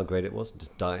away by how great it was and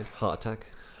just died? Heart attack?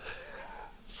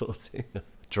 Sort of thing.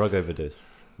 Drug overdose,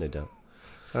 no doubt.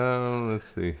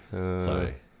 let's see.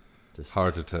 Sorry. Just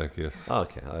Heart attack, yes. Oh,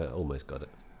 okay, I almost got it.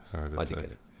 Heart I attack. did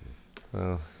get it.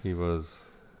 Well, he was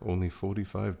only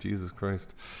 45. Jesus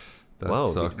Christ. That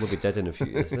Wow, sucks. we'll be dead in a few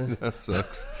years then. That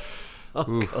sucks. Oh,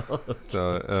 Ooh. God.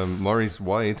 So Maurice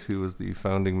White, who was the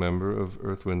founding member of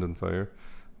Earth, Wind and Fire,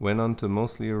 went on to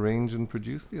mostly arrange and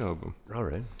produce the album. All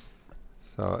right.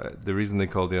 So the reason they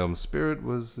called the album Spirit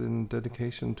was in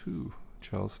dedication to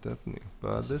Charles Stepney.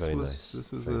 But That's this very was nice.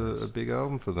 this was Very a, nice. a big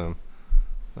album for them,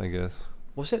 I guess.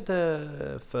 Was it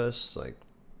the first, like,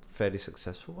 fairly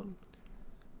successful one?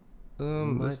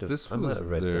 This I might was have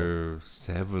read that. their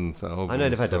 7th album. I know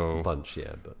they've had so, a bunch,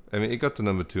 yeah, but I mean, it got to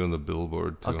number 2 on the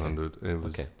Billboard Okay. 200.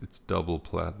 Okay. It's double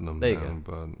platinum there you now, go.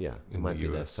 but Yeah, it in might the be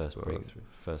their US, first but breakthrough,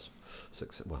 first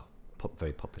success. Well,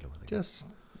 very popular one. I guess.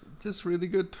 just really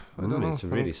good. I don't know. It's a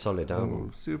really solid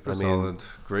album. Super I mean- solid.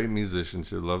 Great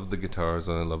musicianship. Love the guitars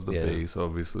and I love the Yeah. bass,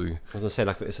 obviously. I was gonna say,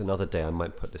 like, if it's another day, I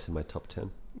might put this in my top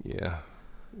 10. Yeah.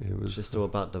 It was It's just all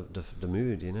about the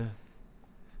mood, you know.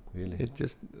 Really. It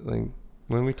just like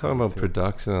when we talk about feel-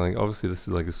 production, like obviously this is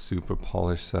like a super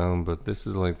polished sound, but this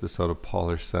is like the sort of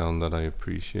polished sound that I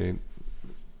appreciate.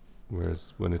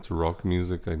 Whereas when it's rock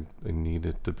music, I need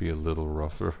it to be a little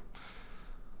rougher.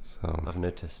 So I've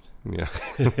noticed. yeah,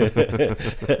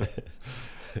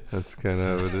 that's kind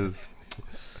of how it is.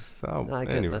 So No, I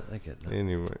get anyway, that. I get that.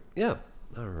 anyway, Yeah.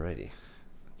 Alrighty.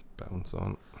 bounce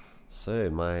on. So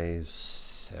my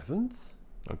 7th?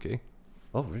 Okay.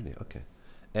 Oh, really? Okay.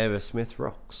 Aerosmith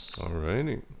Rocks.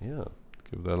 Alrighty. Yeah.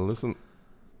 Give that a listen.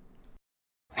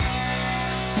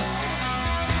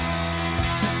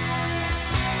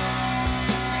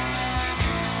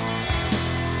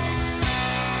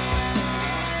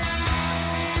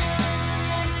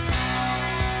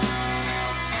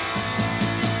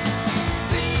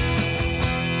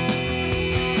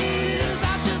 Please, I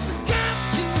just got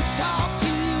to talk to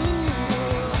you.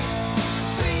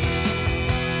 Please,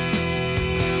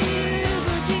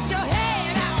 get your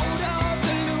head out of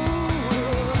the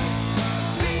loop.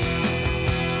 Please,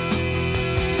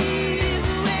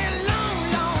 we're a long,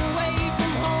 long way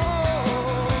from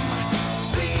home.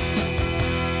 Please,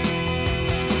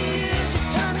 just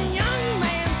turn a young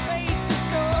man's face to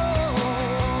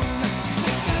stone.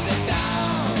 Sick as a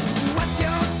dog. What's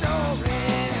your story?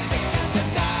 Sick as a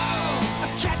dog. A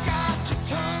cat got your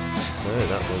tongue. So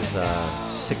that was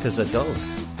Sick as a Dog,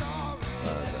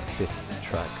 the 5th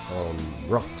track on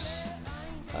Rocks,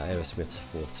 Aerosmith's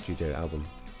 4th studio album.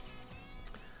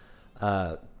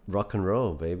 Rock and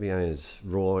roll, baby. I mean, it's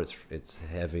raw, it's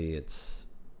heavy, it's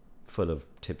full of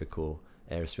typical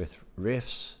Aerosmith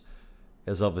riffs.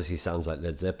 It obviously sounds like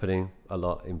Led Zeppelin a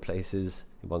lot in places.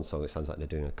 In one song, it sounds like they're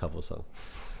doing a cover song.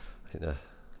 I think the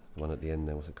one at the end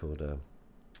there, what's it called?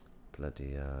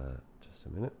 Bloody, just a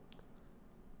minute.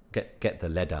 Get the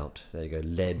lead out. There you go,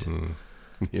 lead.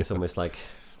 Yeah. It's almost like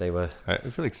they were. I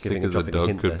feel like giving Sick as a dropping a Dog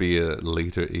hint could there. be a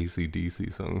later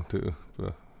AC/DC song too.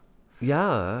 But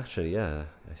Yeah, actually, yeah.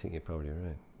 I think you're probably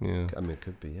right. yeah. I mean, it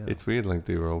could be, yeah. It's weird, like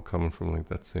they were all coming from like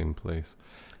that same place,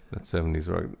 that 70s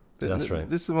rock. That's right.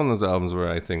 This is one of those albums where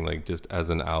I think, like, just as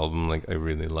an album, like I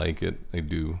really like it. I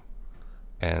do,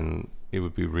 and it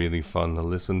would be really fun to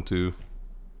listen to.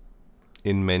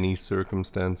 In many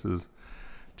circumstances,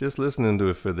 just listening to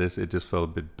it for this, it just felt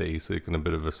a bit basic and a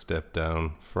bit of a step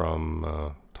down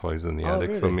from Toys in the Oh,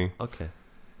 Attic for me. Okay,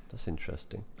 that's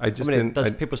interesting. I just I mean, didn't.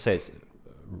 I- people say it's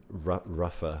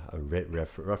rougher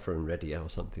and readier or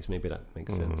something. So maybe that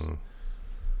makes sense.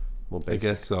 More I basic.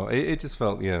 guess so. It just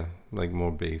felt, yeah, like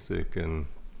more basic, and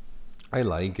I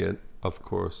like it, of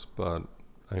course, but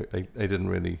I didn't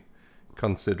really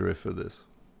consider it for this.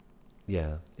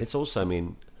 Yeah, it's also, I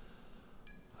mean,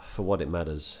 for what it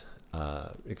matters,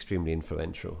 extremely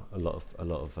influential. A lot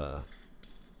of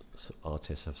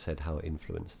artists have said how it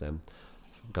influenced them.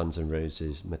 Guns N'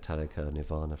 Roses, Metallica,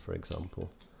 Nirvana, for example,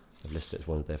 have listed it as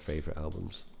one of their favorite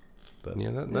albums. But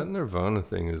Yeah, that Nirvana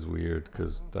thing is weird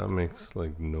because that makes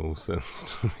like no sense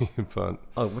to me. But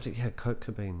oh, what did Kurt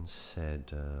Cobain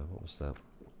said? What was that?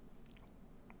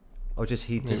 Oh, just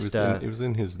he just it was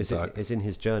in his it's in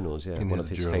his journals. Yeah, in one his of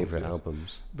his journals, favorite yes.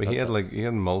 albums. But he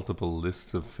had multiple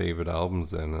lists of favorite albums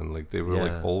then, and like they were Yeah.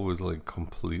 like always like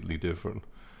completely different.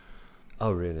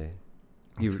 Oh, really?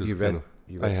 You Which was read? kind of-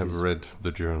 You I read have his- read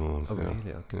the journals. Oh, yeah.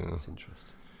 really? Okay, Yeah. that's interesting.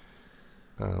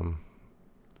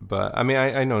 But I mean,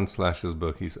 I know in Slash's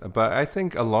book, but I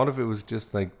think a lot of it was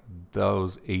just like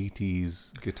those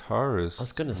 80s guitarists I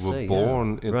was gonna were say, yeah.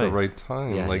 born at the Right. right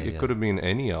time. Yeah, like yeah, it yeah. could have been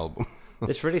any album.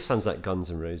 This really sounds like Guns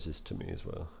N' Roses to me as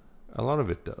well. A lot of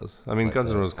it does. I mean, Like Guns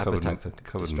N' the Roses covered Appetite for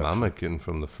Destruction. Mannequin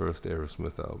from the first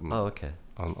Aerosmith album Oh, okay.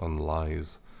 on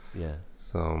Lies. Yeah.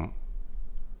 So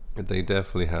they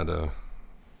definitely had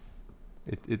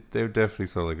they're definitely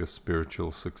sort of like a spiritual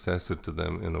successor to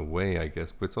them in a way, I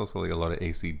guess. But it's also like a lot of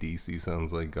AC/DC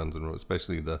sounds like Guns N' Roses,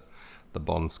 especially the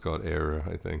Bon Scott era,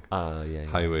 I think. Yeah.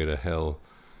 Highway to Hell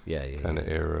Yeah, yeah. kind of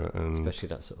yeah. era, and Especially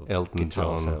that sort of Elton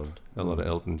guitar John. sound. A lot of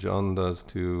Elton John does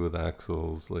too, with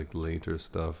Axl's like later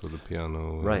stuff with the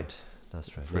piano, and Right.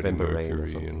 That's right. Freddie November Rain or Mercury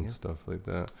something. and Yeah? stuff like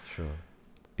that. Sure.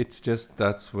 It's just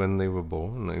that's when they were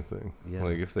born, I think. Yeah.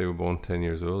 Like if they were born 10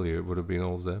 years earlier, it would have been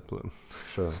all Zeppelin.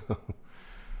 Sure.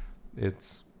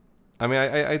 It's, I mean,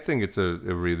 I think it's a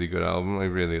really good album. I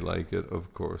really like it,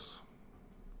 of course,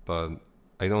 but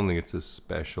I don't think it's a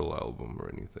special album or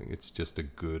anything. It's just a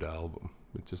good album.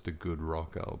 It's just a good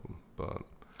rock album. But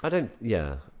I don't.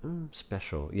 Yeah.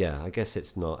 Special. Yeah. I guess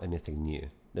it's not anything new.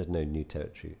 There's no new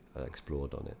territory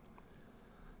explored on it.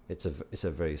 It's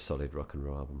a very solid rock and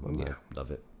roll album. And Yeah. I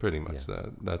love it. pretty much Yeah.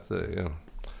 that's it. Yeah.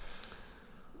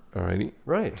 Alrighty.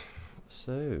 Right.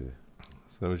 So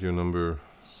So that was your number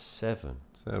 7.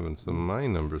 7. So my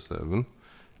number 7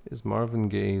 is Marvin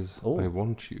Gaye's Oh. "I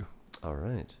Want You." All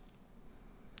right.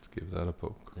 Let's give that a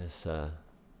poke. Let's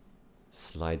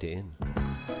slide it in.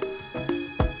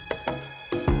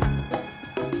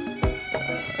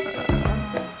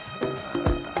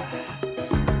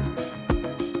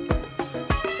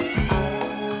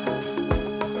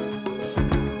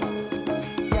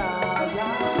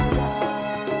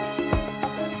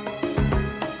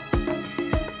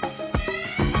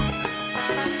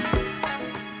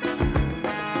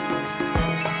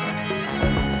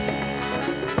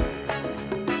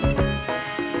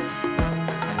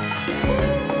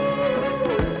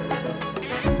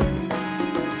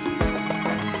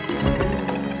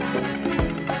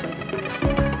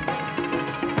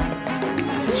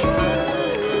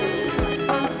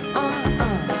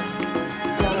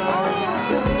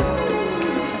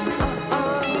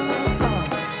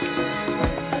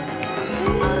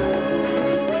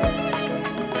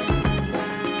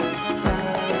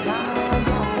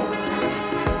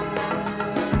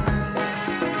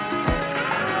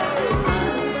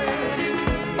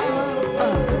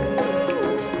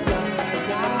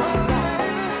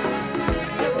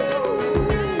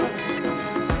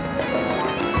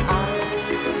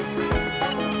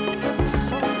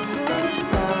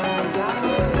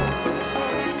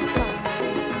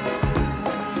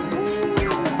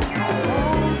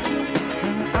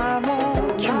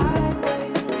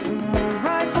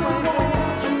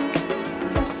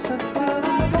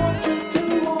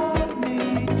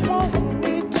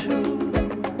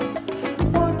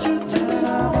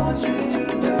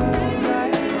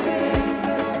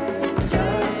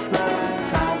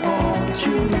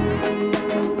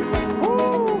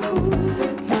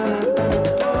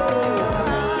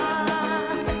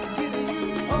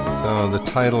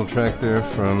 title track there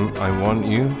from I Want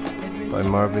You by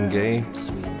Marvin Gaye.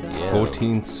 His Yeah.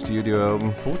 14th studio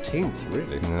album. 14th,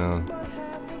 really? Yeah.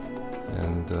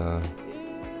 And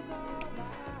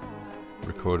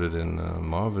recorded in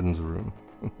Marvin's room,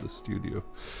 the studio.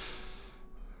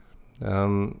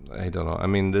 I don't know. I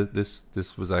mean,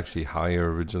 this was actually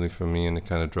higher originally for me, and it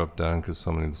kind of dropped down because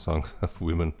so many of the songs have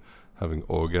women having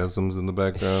orgasms in the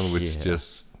background, which Yeah.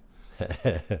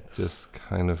 just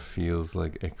kind of feels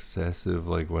like excessive,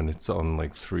 like when it's on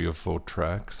like 3 or 4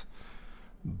 tracks.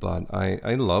 But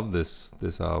I love this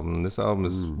album. This album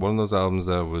is one of those albums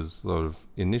that was sort of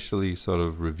initially sort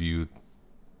of reviewed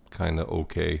kind of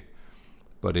okay,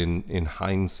 but in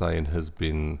hindsight has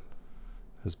been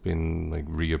like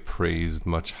reappraised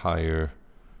much higher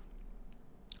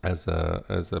as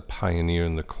a pioneer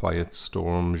in the quiet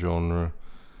storm genre,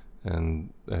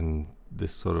 and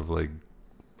this sort of like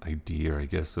idea, I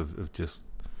guess, of just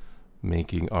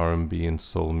making R&B and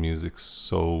soul music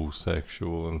so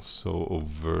sexual and so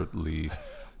overtly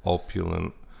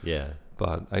opulent. Yeah.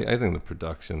 But I think the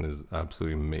production is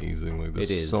absolutely amazing. Like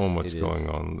there's It is, so much it is. going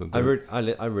on.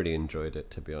 I really enjoyed it,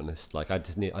 to be honest. Like I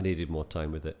needed more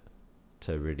time with it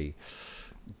to really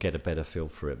get a better feel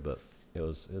for it, but it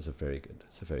was a very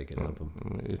good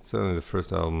album. It's certainly the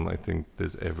first album I think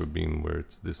there's ever been where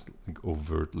it's this like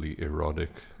overtly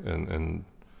erotic and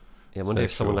Yeah, I wonder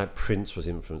if someone sexual. like Prince was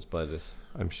influenced by this.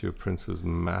 I'm sure Prince was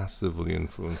massively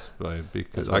influenced by it,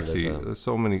 because As well actually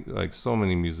as, so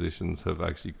many musicians have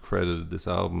actually credited this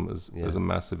album as Yeah. a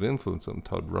massive influence on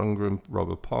Todd Rundgren,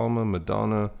 Robert Palmer,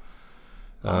 Madonna,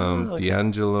 okay.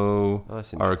 D'Angelo, Oh,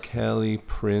 that's R. interesting. Kelly,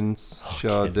 Prince,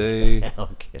 Kelly. Sade, R.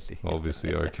 Kelly.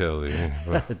 obviously R. Kelly,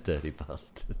 but Dirty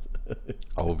bastard.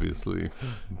 obviously,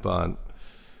 but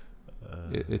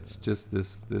it's just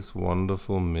this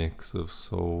wonderful mix of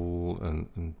soul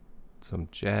and some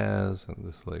jazz and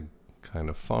this like kind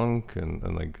of funk and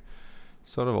like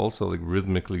sort of also like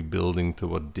rhythmically building to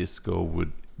what disco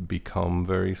would become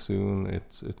very soon.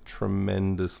 It's a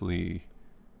tremendously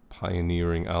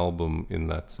pioneering album in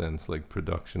that sense, like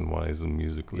production wise and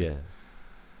musically. Yeah.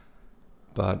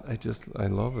 But I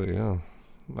love it. Yeah,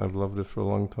 I've loved it for a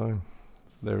long time.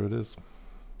 There it is.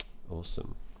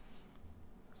 Awesome.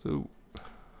 So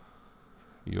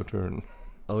your turn.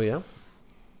 Oh yeah.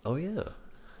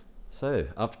 So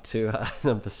up to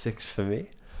number 6 for me.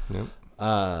 Yep.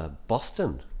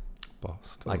 Boston.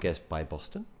 Boston. I guess by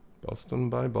Boston, Boston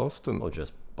by Boston. or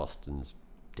just Boston's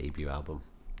debut album,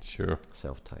 Sure.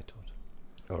 self-titled.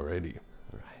 Already.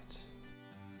 Right.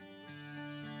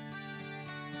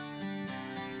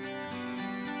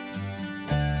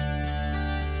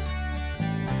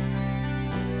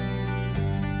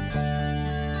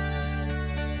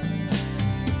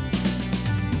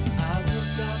 I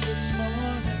looked out this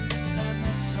morning and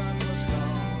the sun was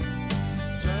gone.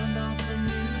 Turned on some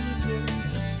music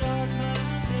to start my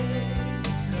day.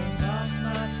 And lost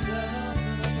myself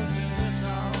in a familiar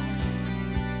song.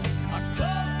 I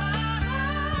closed my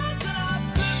eyes and I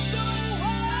slipped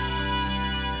away.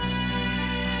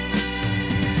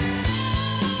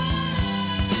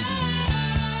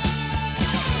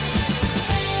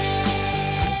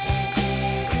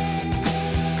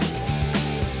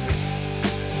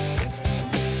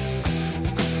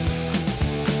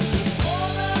 It's more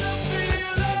than a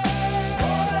feeling,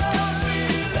 more than a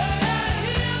feeling.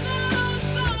 Hear the Lord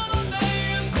Sunday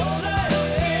is calling,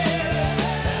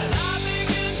 and I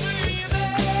begin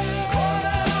dreaming. More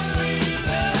than a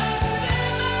feeling.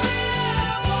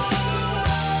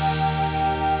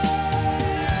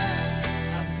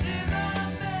 I sit there,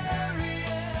 Mary,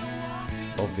 and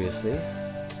walk. Obviously,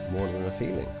 More Than a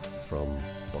Feeling from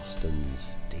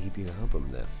Boston's debut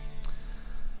album there.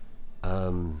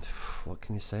 What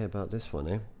can you say about this one,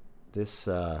 eh? This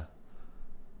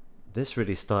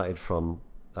really started from,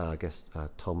 I guess,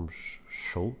 Tom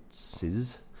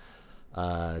Schultz's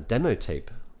demo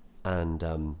tape.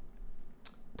 And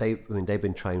they've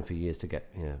been trying for years to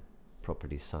get,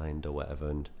 properly signed or whatever.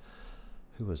 And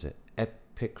who was it?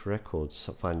 Epic Records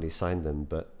finally signed them,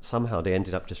 but somehow they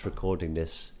ended up just recording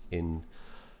this in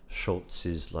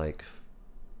Schultz's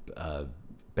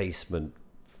basement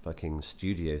fucking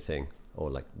studio thing, or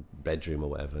like bedroom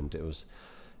or whatever. And it was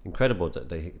incredible that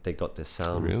they got this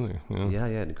sound. Really? Yeah.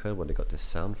 Yeah, incredible. They got this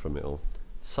sound from it all.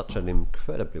 Such an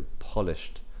incredibly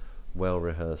polished, well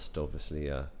rehearsed,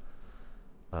 obviously,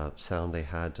 sound they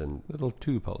had, and A little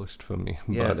too polished for me.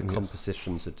 yeah, but the yes.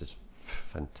 compositions are just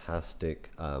fantastic.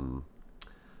 I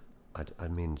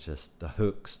mean, just the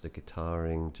hooks, the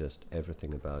guitaring, just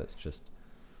everything about it's just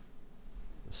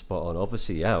spot on.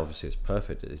 Obviously it's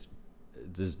perfect.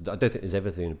 I don't think there's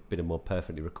ever been a more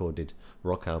perfectly recorded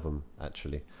rock album,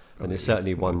 actually. And Probably it's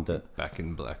certainly is- one that, Back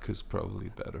in Black is probably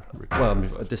better. well, I mean,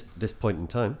 but at this point in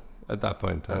time, at that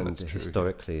point in time, and that's true.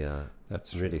 historically,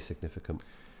 That's true. really significant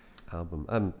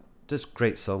album. Just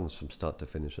great songs from start to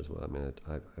finish as well. I mean,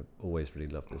 I've always really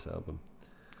loved this album.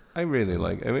 I really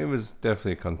like. I mean, it was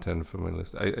definitely a contender for my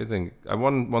list. I think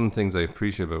one things I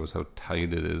appreciate about it was how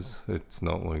tight it is. It's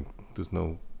not like there's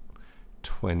no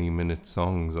 20-minute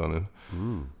songs on it,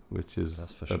 which is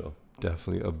That's for sure.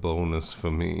 definitely a bonus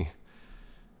for me.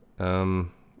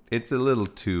 It's a little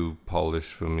too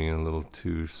polished for me, a little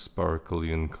too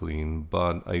sparkly and clean,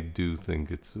 but I do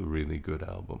think it's a really good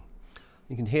album.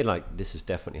 You can hear like this is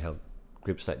definitely how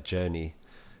groups like Journey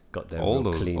got their all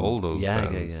real those clean, yeah,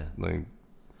 bands, yeah, like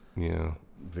yeah.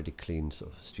 really clean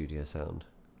sort of studio sound.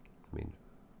 I mean,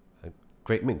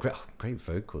 great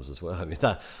vocals as well. I mean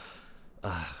that.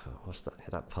 What's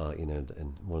that part? You know,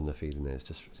 in More Than a Feeling. There,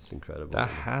 it's incredible. That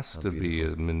has How to be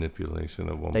beautiful. a manipulation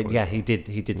at one They, point. yeah, he did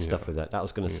stuff Yeah. with that. That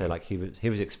was going to say Yeah. like he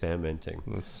was experimenting.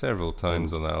 There's several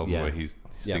times on the album yeah. where he's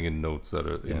Yeah. singing notes that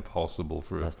are Yeah. impossible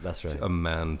for That's right. a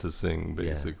man to sing,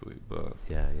 Yeah. basically. But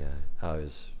Yeah.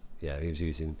 He was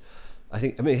using. I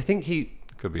think he.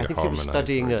 it could be I a think he was harmonizer,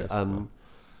 studying I at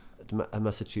guess, a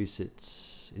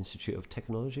Massachusetts Institute of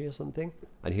Technology or something,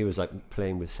 and he was like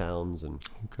playing with sounds and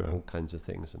but- okay. all kinds of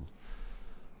things. And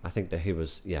I think that he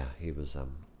was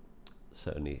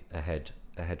certainly ahead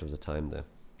of the time there,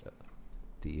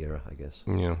 the era, I guess.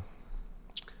 Yeah.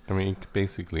 I mean, he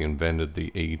basically invented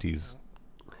the 80s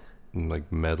like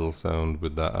metal sound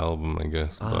with that album, I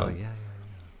guess. Oh But yeah.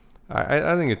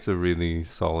 I think it's a really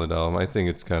solid album. I think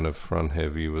it's kind of front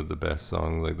heavy with the best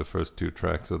song. Like the first two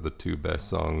tracks are the two best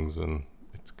songs, and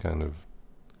it's kind of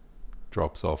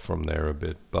drops off from there a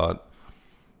bit. But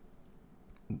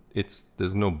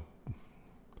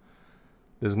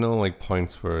there's no like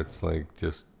points where it's like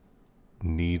just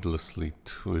needlessly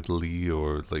twiddly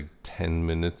or like 10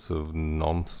 minutes of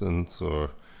nonsense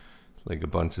or like a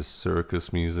bunch of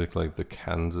circus music like the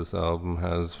Kansas album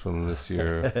has from this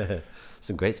year.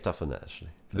 Some great stuff on that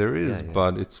actually. There is, Yeah.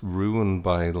 but it's ruined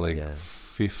by like Yeah.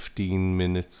 15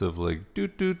 minutes of like do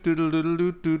do do do do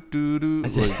do do do do.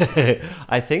 Like,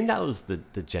 I think that was the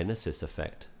Genesis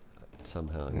effect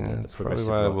somehow. you know, yeah, the that's probably progressive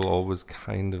why I rock. will always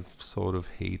kind of sort of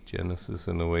hate Genesis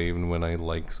in a way, even when I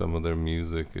like some of their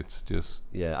music. It's just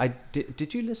Yeah, I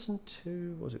did. You listen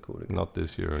to what was it called again? not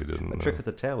this year. I didn't A know. Trick of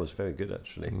the Tail was very good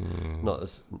actually. Mm. Not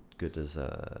as good as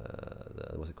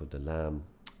what's it called? The Lamb,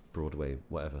 Broadway,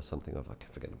 whatever, something of I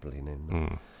can forget the bloody name. now.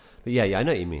 Mm. But yeah, I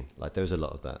know what you mean. Like there was a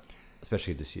lot of that,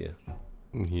 especially this year.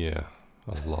 Yeah,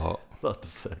 a lot. A lot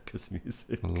of circus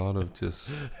music. A lot of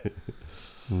just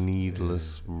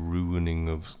needless ruining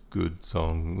of good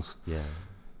songs. Yeah.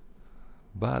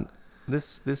 But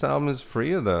this album is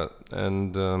free of that,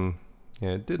 and yeah,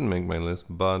 it didn't make my list,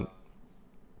 but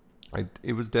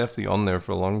it was definitely on there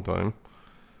for a long time,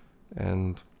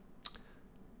 and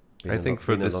I think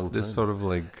for this sort of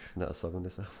like Isn't that a song on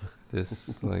this album?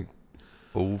 this like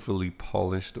overly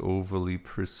polished, overly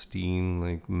pristine,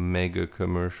 like mega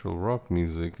commercial rock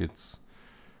music, it's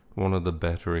one of the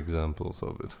better examples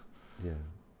of it. Yeah.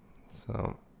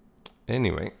 So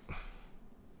anyway,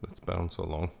 let's bounce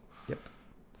along. Yep.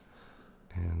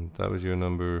 And that was your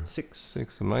number 6.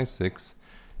 and my 6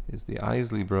 is the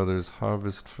Isley Brothers'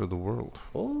 Harvest for the World.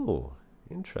 Oh,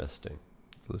 interesting.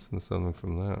 Let's listen to something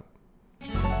from that.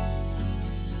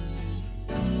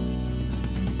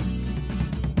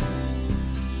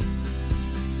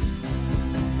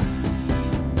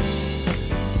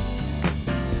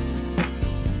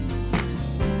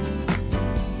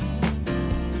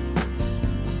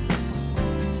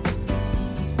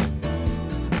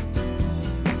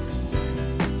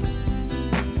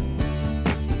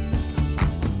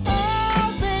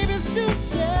 All babies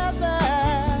together,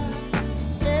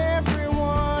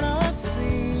 everyone a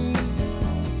see.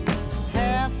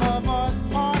 Half of us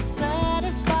are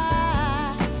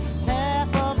satisfied,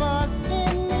 half of us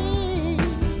in need.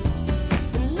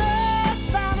 And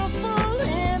love's bountiful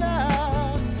in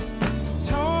us,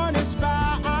 tarnished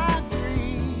by our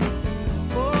greed.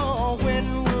 Oh,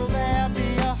 when will there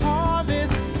be a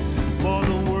harvest for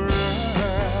the world?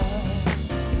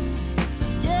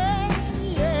 Yeah.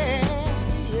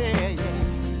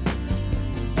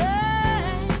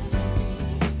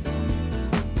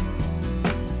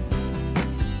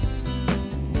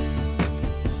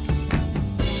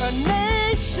 A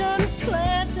nation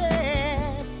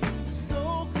planted,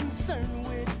 so concerned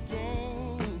with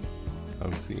gain.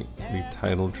 Obviously, the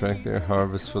title track there,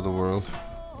 Harvest for the World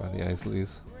by the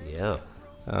Isleys. Yeah.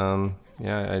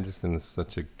 Yeah, I just think it's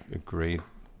such a great,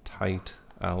 tight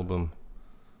album.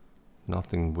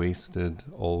 nothing wasted.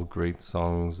 All great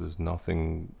songs. There's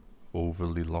nothing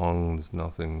overly long. There's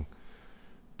nothing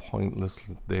pointless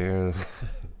there.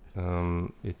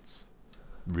 It's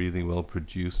really well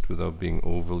produced without being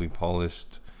overly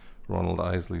polished. Ronald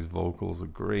Isley's vocals are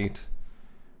great.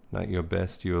 Not Your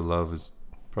Best, Your Love is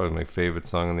probably my favorite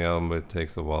song on the album, but it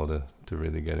takes a while to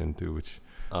really get into, which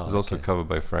was also covered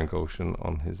by Frank Ocean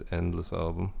on his Endless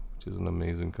album, which is an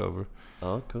amazing cover.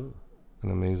 Oh, cool.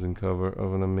 An amazing cover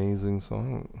of an amazing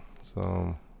song.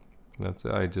 So that's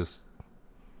it.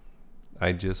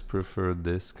 I just prefer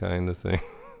this kind of thing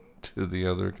to the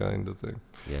other kind of thing.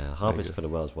 Yeah, Harvest for the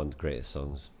Well is one of the greatest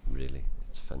songs, really.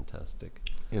 It's fantastic.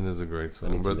 It is a great I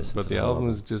song, need to but listen to the the album album.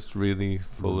 is just really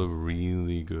full of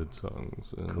really good songs.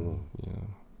 And Cool.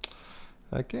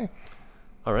 Yeah. Okay.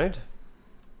 All right.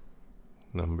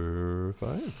 Number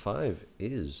 5. 5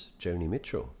 is Joni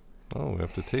Mitchell. Oh, we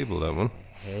have to table that one.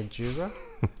 Hedgera?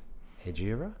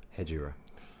 Hedgera? Hedgera.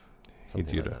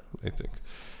 Something like Hijira, that. I think.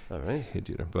 All right.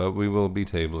 Hijira. But we will be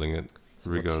tabling it So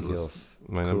what's regardless. your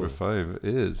My number cool. 5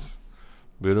 is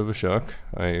bit of a shock,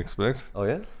 I expect. Oh,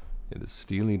 yeah? It is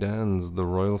Steely Dan's The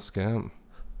Royal Scam.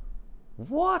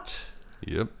 What?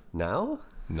 Yep. Now?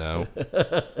 Now.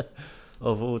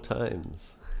 Of all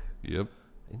times. Yep.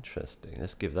 Interesting.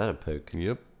 Let's give that a poke.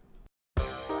 Yep.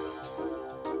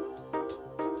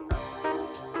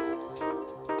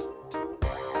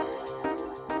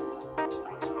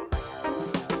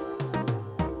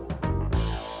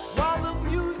 While the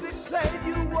music played,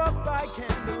 you walk by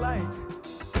candlelight.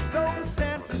 Those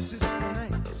San Francisco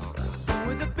nights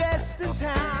were the best in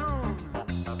town.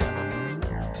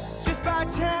 Just by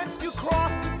chance, you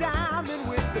crossed the diamond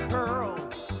with the pearl.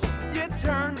 You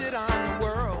turned it on the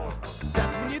world.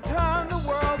 That's when you turned the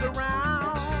world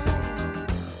around.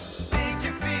 Think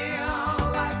you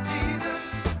feel like Jesus?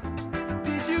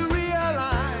 Did you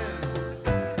realize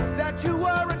that you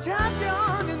were a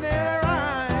champion in their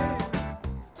eyes?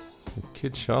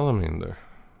 Kid Charlemagne there.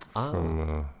 Ah,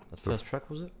 From that first track,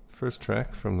 was it? first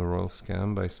track from The Royal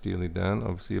Scam by Steely Dan.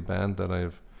 Obviously a band that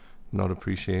I've not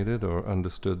appreciated or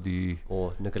understood the...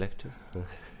 Or neglected?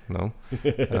 No.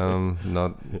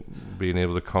 Not being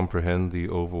able to comprehend the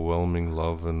overwhelming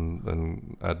love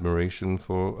and admiration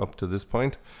for up to this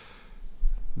point.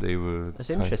 They were... That's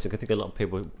interesting. I think a lot of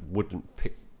people wouldn't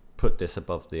put this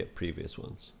above the previous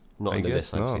ones. Not I on the guess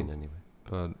list I've not. seen anyway.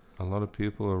 But a lot of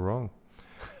people are wrong.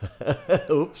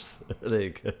 Oops. There you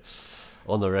go.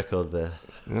 On the record there.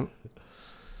 Yep.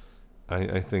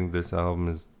 I think this album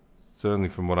is certainly,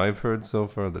 from what I've heard so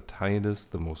far, the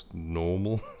tightest, the most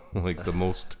normal, like the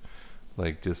most,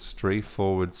 like just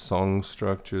straightforward song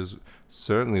structures.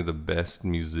 Certainly the best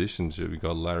musicianship. You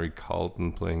got Larry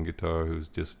Carlton playing guitar, who's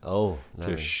just Oh,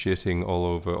 Larry. just shitting all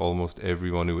over almost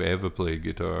everyone who ever played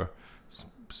guitar.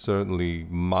 Certainly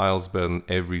miles better than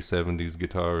every 70s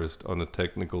guitarist on a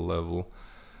technical level.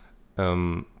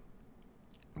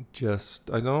 Just,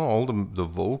 I don't know, all the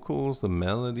vocals, the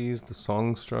melodies, the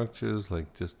song structures,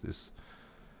 like just this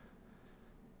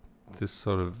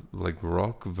sort of like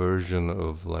rock version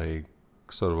of like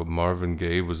sort of what Marvin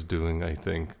Gaye was doing, I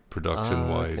think, production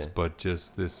wise, okay. but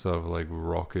just this sort of like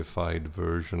rockified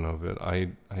version of it.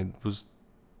 I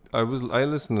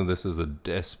listened to this as a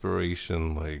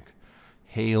desperation, like,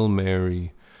 Hail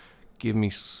Mary, give me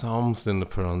something to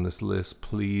put on this list,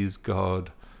 please,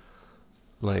 God.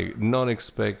 Like, not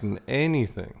expecting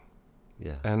anything.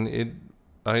 Yeah. And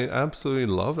I absolutely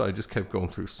loved it. I just kept going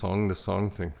through song to song,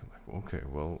 thinking, like, okay,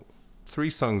 well, 3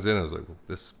 songs in, I was like, well,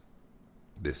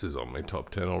 this is on my top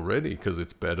 10 already, because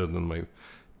it's better than my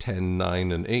 10,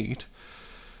 9, and 8,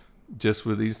 just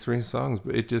with these 3 songs.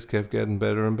 But it just kept getting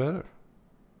better and better.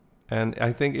 And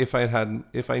I think if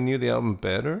I knew the album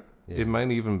better, it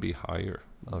might even be higher.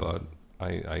 But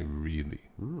I really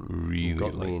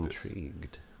got me like this.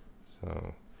 intrigued.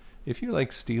 So, if you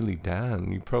like Steely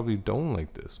Dan, you probably don't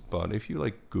like this. But if you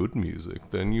like good music,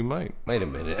 then you might. Wait a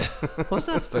minute. What's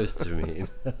that supposed to mean?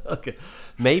 Okay.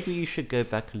 Maybe you should go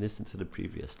back and listen to the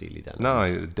previous Steely Dan. No,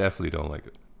 albums. I definitely don't like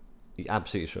it. You're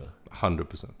absolutely sure?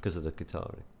 100%. Because of the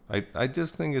guitaring. I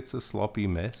just think it's a sloppy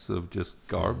mess of just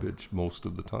garbage most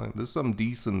of the time. There's some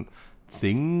decent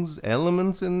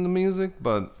elements in the music,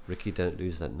 but Ricky, don't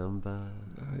lose that number.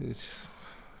 it's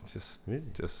just Really?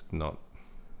 just not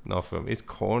for me. It's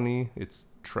corny. It's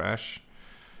trash.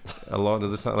 A lot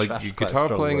of the time, like Trash, quite a guitar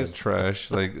strong playing word. is trash.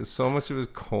 Like so much of it's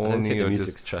I don't corny think the or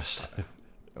music's just trash.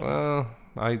 well.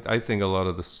 I think a lot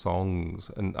of the songs,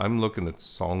 and I'm looking at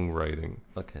songwriting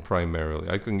Okay. primarily.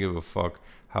 I couldn't give a fuck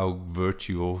how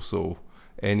virtuoso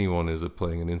anyone is at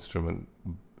playing an instrument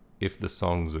if the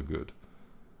songs are good.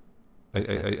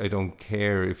 I don't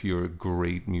care if you're a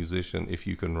great musician if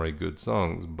you can write good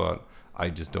songs, but I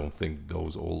just don't think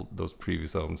those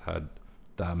previous albums had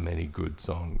that many good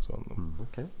songs on them.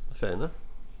 Okay, fair enough.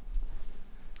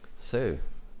 So,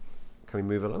 can we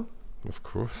move along? Of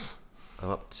course. I'm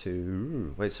up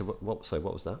to... Wait, so what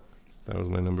was that? That was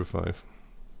my number 5.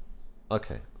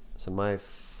 Okay, so my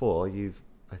 4,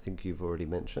 I think you've already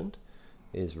mentioned,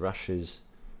 is Rush's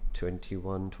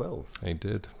 2112. I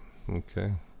did.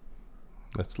 Okay.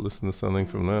 Let's listen to something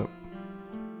from that.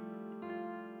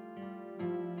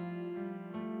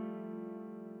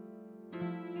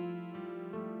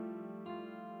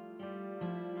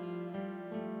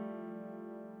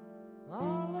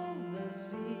 All of the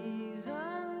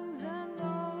seasons and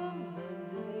all of the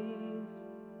days,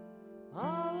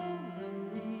 all of the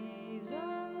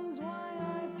reasons why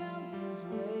I felt this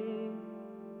way.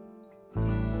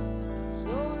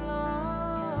 So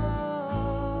long,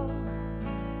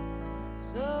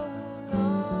 so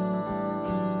long.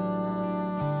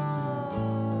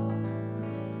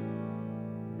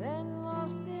 Then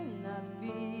lost in that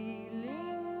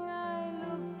feeling, I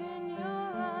looked in your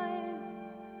eyes.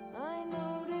 I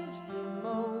noticed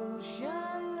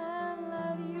emotion and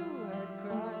that you had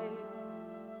cried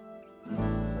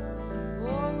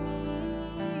for me.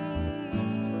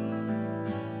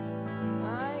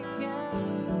 I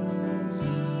can see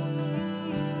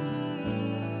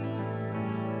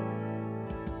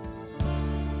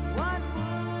what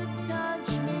would touch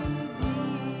me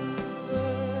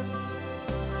deeper.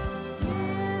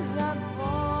 Tears that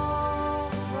fall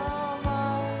from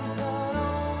eyes that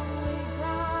only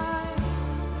cry.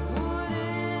 Would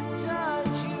it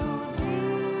touch you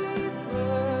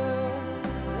deeper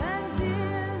than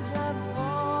tears that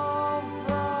fall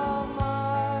from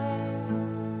eyes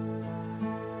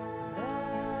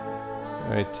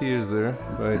All right, Tears there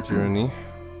by Journey.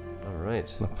 All right.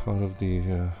 Not part of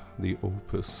the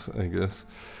opus, I guess.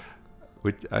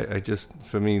 Which I just,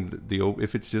 for me,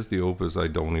 if it's just the opus, I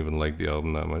don't even like the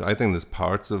album that much. I think there's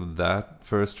parts of that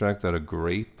first track that are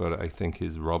great, but I think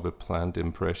his Robert Plant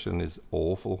impression is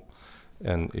awful,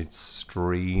 and it's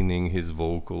straining his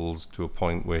vocals to a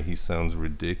point where he sounds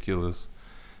ridiculous,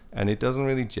 and it doesn't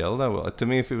really gel that well. To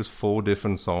me, if it was 4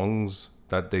 different songs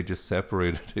that they just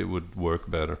separated, it would work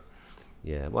better.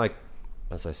 Yeah, well,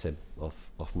 as I said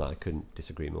off mic, I couldn't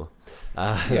disagree more.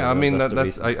 Yeah, I mean, the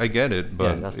that's reason. I get it,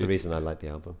 but Yeah, that's the reason I like the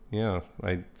album. Yeah,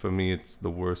 for me, it's the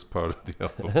worst part of the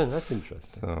album. That's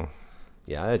interesting. So,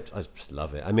 Yeah, I just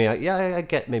love it. I mean, I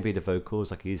get maybe the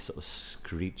vocals, like he's sort of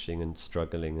screeching and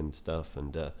struggling and stuff,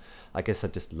 and I guess I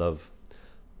just love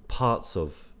parts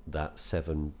of that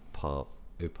 7-part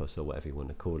opus or whatever you want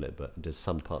to call it, but there's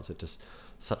some parts that just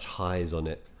such highs on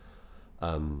it,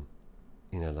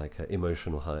 like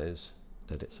emotional highs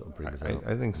that it sort of brings out.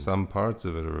 I think some parts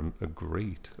of it are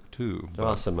great too. There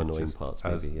are but some it's annoying just parts,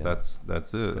 as- maybe, yeah.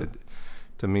 That's it. But-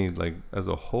 To me, like as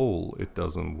a whole, it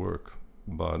doesn't work.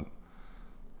 But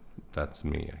that's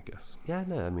me, I guess. Yeah,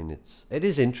 no, I mean it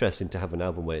is interesting to have an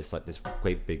album where it's like this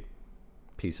great big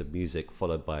piece of music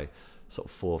followed by sort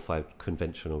of 4 or 5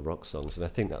 conventional rock songs, and I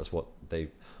think that's what the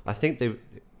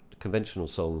conventional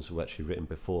songs were actually written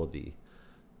before the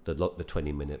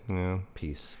 20-minute Yeah.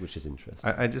 piece, which is interesting.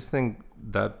 I just think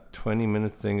that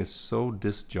 20-minute thing is so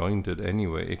disjointed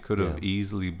anyway. It could have Yeah.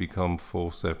 easily become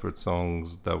 4 separate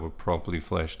songs that were properly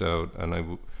fleshed out,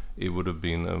 and it would have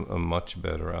been a much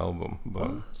better album.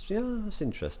 But That's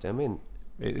interesting. I mean,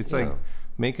 it's yeah. like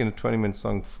making a 20-minute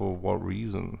song for what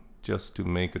reason? Just to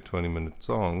make a 20-minute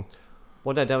song.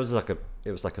 well, no, that was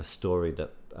like a story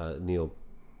that Neil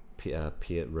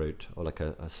Peart wrote, or like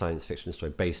a science fiction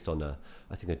story based on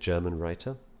I think a German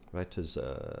writer's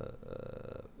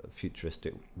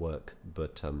futuristic work.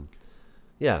 But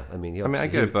yeah, I mean, I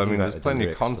get it, but he there's wrote the plenty of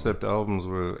lyrics for them. concept albums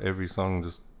where every song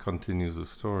just continues the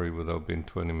story without being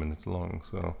 20 minutes long.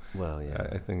 So Well, yeah.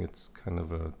 I think it's kind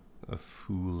of a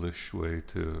foolish way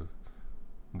to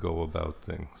go about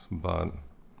things. But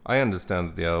I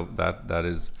understand that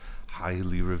is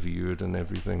highly revered and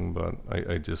everything, but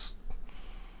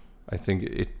I think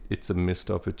it's a missed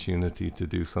opportunity to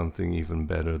do something even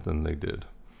better than they did.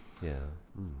 Yeah.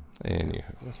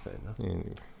 Anyhow. That's fair enough.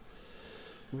 Anyway.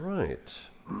 Right.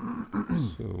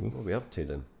 So What are we up to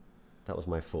then? That was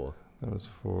my 4. that was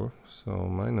 4. So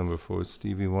my number 4 is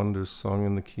Stevie Wonder's Song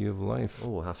in the Key of Life. Oh,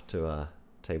 we'll have to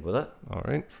table that All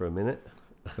right. for a minute.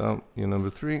 So your number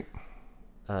 3,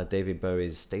 David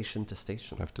Bowie's Station to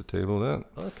Station. have to table that.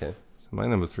 Okay. So my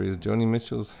number 3 is Joni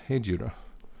Mitchell's Hey Judah.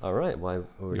 All right. Well,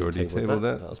 I already, You already tabled tabled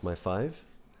that. that? That was my 5.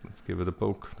 Let's give it a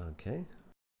poke. Okay.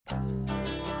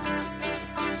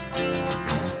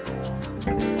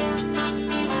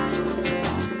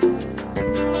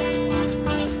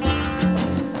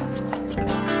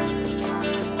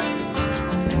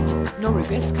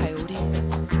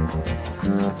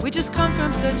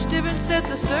 such different sets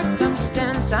of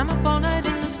circumstance. I'm up all night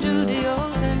in the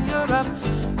studios and you're up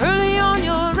early on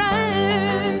your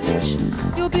ranch.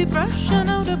 You'll be brushing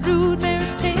out a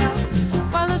broodmare's tail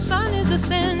while the sun is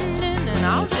ascending, and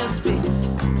I'll just be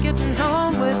getting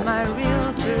home with my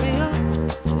reel-to-reel.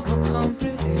 There's no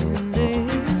comprehending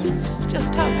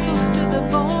just how close to the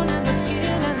bone and the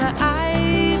skin and the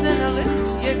eyes and the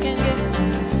lips you can get,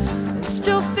 and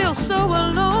still feel so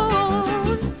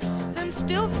alone and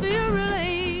still feel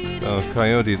related. So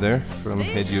Coyote there from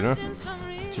Hedura,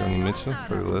 Joni Mitchell,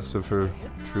 for the rest of her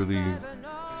truly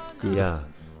good,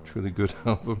 truly good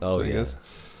albums, I guess.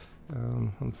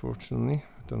 Unfortunately,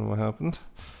 I don't know what happened,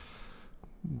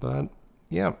 but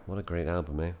yeah. What a great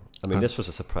album, eh? I mean, this was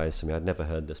a surprise to me. I'd never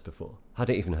heard this before. I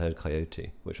hadn't even heard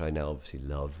Coyote, which I now obviously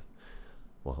love.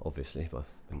 Well, obviously, but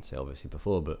I didn't say obviously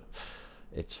before, but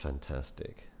it's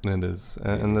fantastic. It is,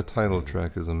 and the title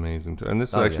track is amazing too. And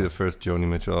this was actually the first Joni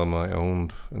Mitchell album I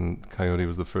owned, and Coyote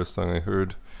was the first song I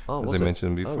heard, as I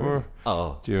mentioned before,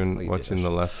 during watching The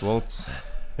Last Waltz.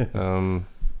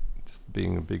 Just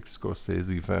being a big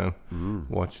Scorsese fan,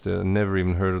 watched it. Never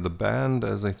even heard of the band,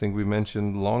 as I think we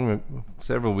mentioned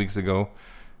several weeks ago.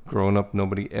 Growing up,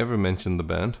 nobody ever mentioned the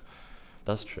band.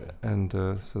 That's true. And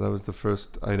so that was the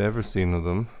first I'd ever seen of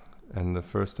them. And the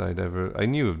first I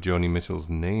knew of Joni Mitchell's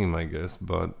name, I guess,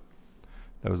 but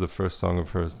that was the first song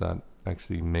of hers that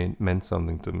actually meant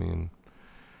something to me. And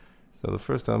so the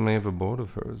first album I ever bought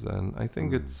of hers, and I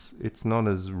think it's not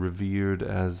as revered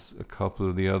as a couple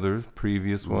of the other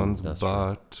previous ones,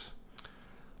 but true.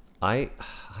 I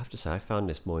have to say I found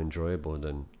this more enjoyable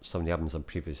than some of the albums I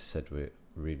previously said were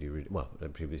really, really well. I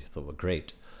previously thought were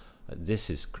great. This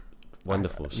is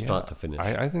wonderful, start to finish.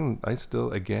 I think I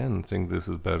still again think this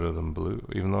is better than Blue,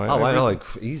 even though I know, like,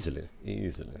 easily.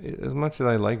 As much as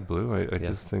I like Blue, I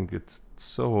just think it's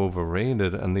so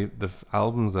overrated, and the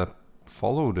albums that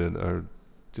followed it are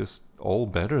just all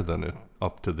better than it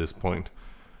up to this point.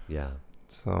 Yeah.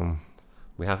 So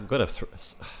we have got to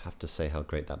have to say how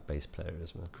great that bass player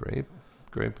is, man. Great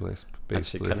bass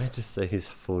Actually, player. can I just say his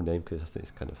full name, because I think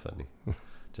it's kind of funny.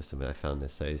 Just a minute, I found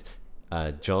this. So he's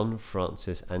John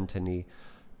Francis Anthony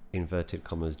inverted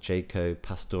commas Jaco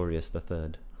Pastorius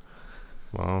III.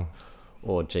 Wow.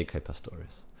 Or Jaco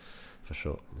Pastorius, for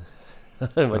short. I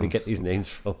don't know where you get these names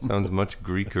from. Sounds much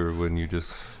Greeker when you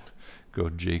just go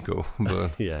Jaco,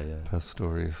 but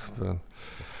Pastorius. But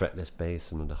fretless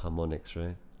bass and the harmonics,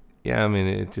 right? Yeah, I mean,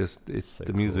 it's so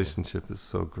the musicianship is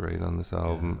so great on this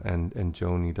album, and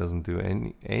Joni doesn't do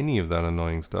any of that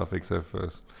annoying stuff except for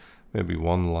maybe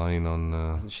one line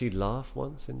on. Did she laugh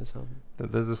once in this album?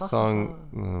 There's a song.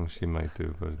 No, she might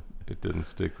do, but it didn't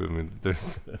stick with me.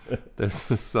 There's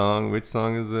a song. Which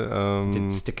song is it?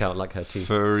 Didn't stick out like her teeth.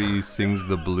 Furry sings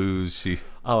the blues.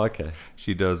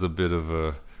 She does a bit of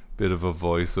a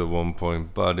voice at one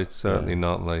point, but it's certainly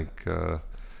not like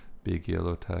Big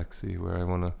Yellow Taxi, where I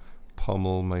want to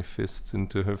pummel my fists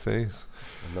into her face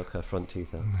and knock her front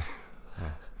teeth out.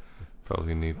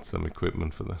 Probably need some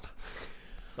equipment for that.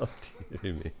 Oh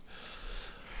dear me.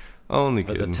 Only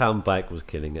but kidding. The town bike was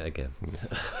killing it again.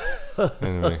 Yes.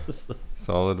 Anyway,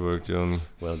 solid work, Joni.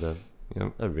 Well done.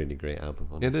 Yep. A really great album,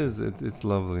 honestly. It is. It's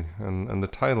lovely, and the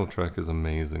title track is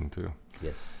amazing too.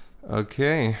 Yes.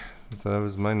 Okay, so that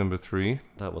was my number 3.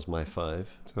 That was my 5.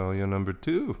 So your number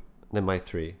 2. No, my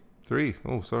 3. 3.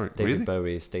 Oh, sorry. David really?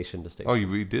 Bowie, Station to Station. Oh,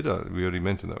 we did. We already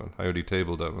mentioned that one. I already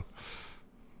tabled that one.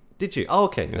 Did you? Oh,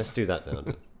 okay. Yes. Let's do that now.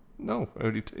 Then. No, I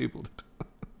already tabled it.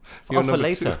 For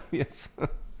later. 2. Yes.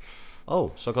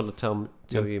 Oh, so I've got to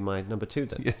tell you my number 2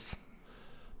 then. Yes.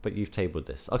 But you've tabled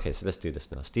this. Okay, so let's do this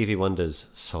now. Stevie Wonder's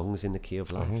Songs in the Key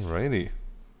of Life. Alrighty.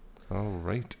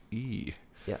 Alrighty.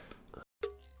 Yep.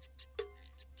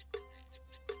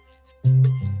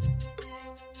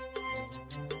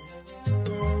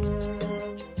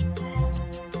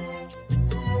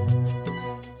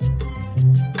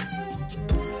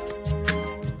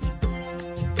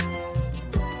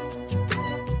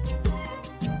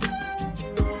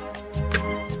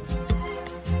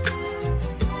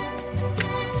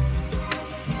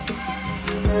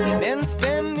 Been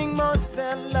spending most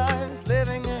their lives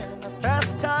living in a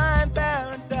pastime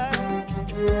paradise.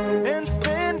 Been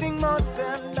spending most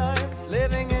their lives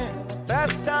living in a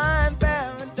pastime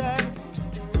paradise.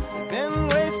 Been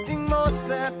wasting most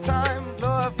their time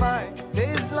glorifying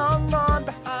days long gone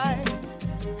behind.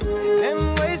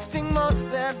 Been wasting most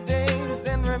their days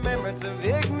in remembrance of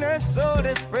ignorance, so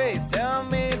dispraise. Tell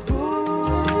me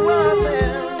who of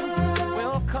them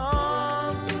will come.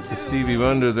 Stevie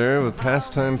Wonder there with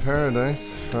Pastime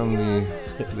Paradise from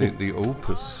the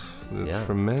opus, the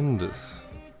tremendous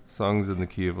Songs in the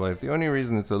Key of Life. The only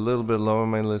reason it's a little bit low on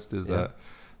my list is that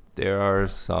there are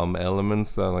some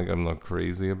elements that like I'm not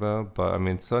crazy about, but I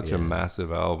mean, it's a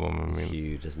massive album. It's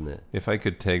huge, isn't it? If I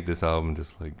could take this album,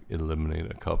 just like eliminate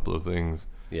a couple of things,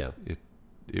 Yeah.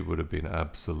 it would have been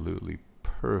absolutely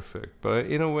perfect. But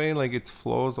in a way, like its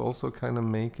flaws also kind of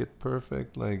make it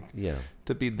perfect. Like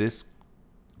to be this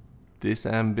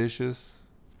ambitious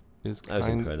is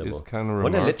incredible. Is kind of Weren't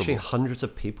remarkable. there literally hundreds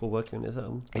of people working on this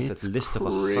album? It's a list of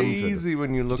crazy 100.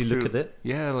 when you look Did you look through at it?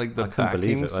 Yeah, like the I couldn't believe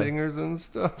backing it, right? singers and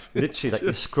stuff. Literally, like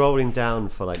you're scrolling down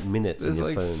for like minutes on There's your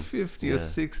like phone. 50 or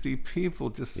 60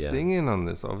 people just singing on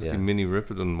this. Obviously, Yeah. Minnie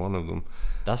Riperton, one of them.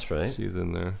 That's right. She's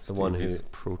in there. The one who Stevie's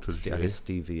protege. I guess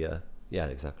Stevie. Yeah,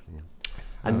 exactly. Yeah.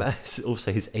 And it's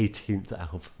also his 18th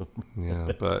album.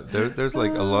 Yeah, but there's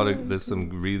like there's some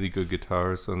really good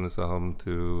guitarists on this album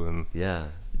too, and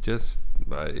just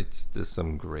there's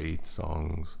some great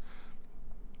songs.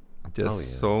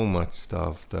 Just so much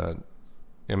stuff that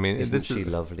I mean, Isn't She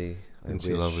Lovely? Isn't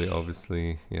She Lovely?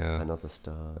 Obviously, yeah. Another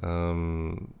Star.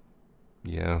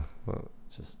 Yeah. Well,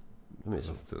 just what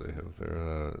else do they have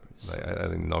there? I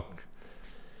think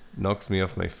Knocks Me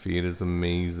Off My Feet is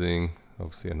amazing.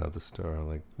 Obviously, Another Star,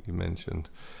 like you mentioned.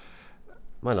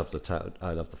 I love the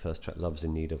first track, Love's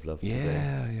in Need of Love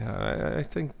Today. Yeah. I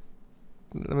think,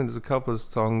 I mean, there's a couple of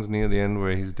songs near the end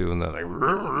where he's doing that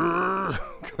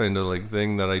like kind of like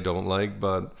thing that I don't like,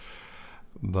 but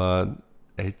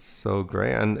it's so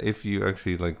great. And if you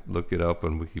actually like look it up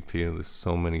on Wikipedia, there's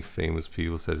so many famous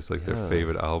people said it's like their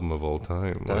favorite album of all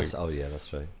time. That's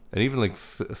right. And even like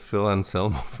Phil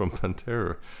Anselmo from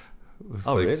Pantera was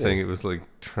like really? saying it was like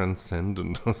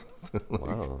transcendent or something.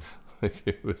 Wow. Like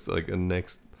it was like a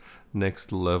next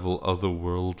level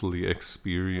otherworldly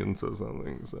experience or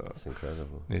something. So that's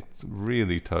incredible. It's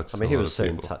really touched. I mean, he was so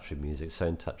in people. touch with music, so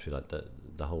in touch with like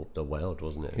the world,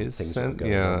 wasn't it? His Things that were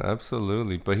going on.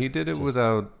 absolutely. But he did it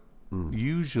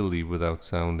usually without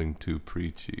sounding too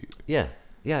preachy. Yeah,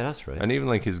 that's right. And even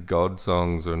like his God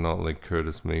songs are not like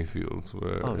Curtis Mayfield's,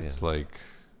 where it's like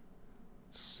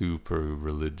super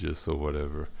religious or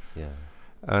whatever. Yeah.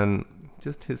 And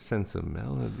just his sense of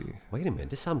melody. Wait a minute,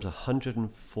 this album's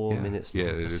 104 minutes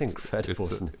long. That's incredible,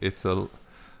 isn't it? It's a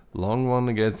long one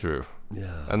to get through.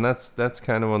 Yeah. And that's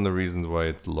kind of one of the reasons why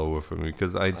it's lower for me,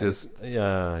 because I just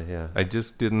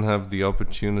didn't have the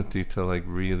opportunity to like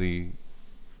really.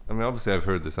 I mean, obviously I've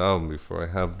heard this album before. I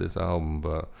have this album,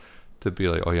 but to be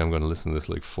like, oh yeah, I'm going to listen to this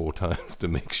like 4 times to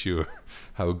make sure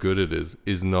how good it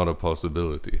is not a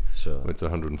possibility. Sure. It's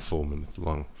 104 minutes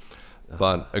long.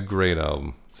 But a great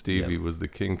album. Stevie was the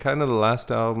king. Kind of the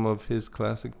last album of his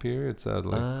classic period,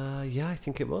 sadly. Yeah, I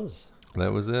think it was.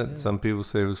 That was it. Yeah. Some people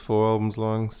say it was 4 albums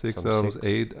long, 6 albums,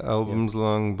 8 albums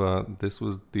long, but this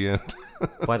was the end.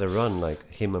 Quite a run, like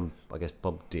him and, I guess,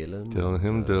 Bob Dylan.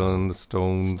 Dylan, the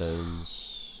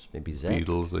Stones, maybe Zed.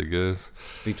 Beatles, I guess.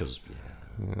 Beatles,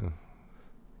 yeah.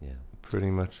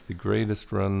 Pretty much the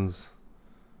greatest runs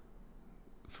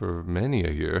for many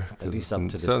a year. At least up to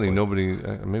this certainly point. nobody.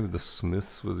 Maybe the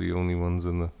Smiths were the only ones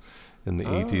in the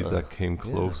 80s that came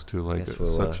close to like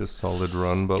such a solid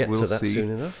run. But we'll see. Soon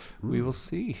enough. We will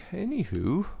see.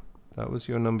 Anywho, that was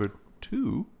your number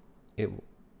 2. It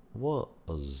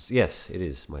was. Yes, it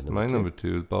is my number 2. My number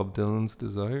 2 is Bob Dylan's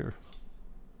Desire.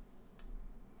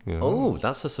 Yeah. Oh,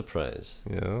 that's a surprise.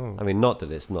 Yeah. I mean, not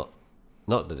that it's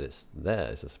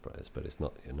there is a surprise, but it's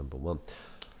not your number 1.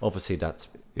 Obviously,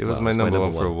 it was my number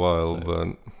 1 for a while, but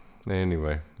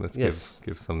anyway, let's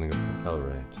give something a all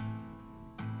right.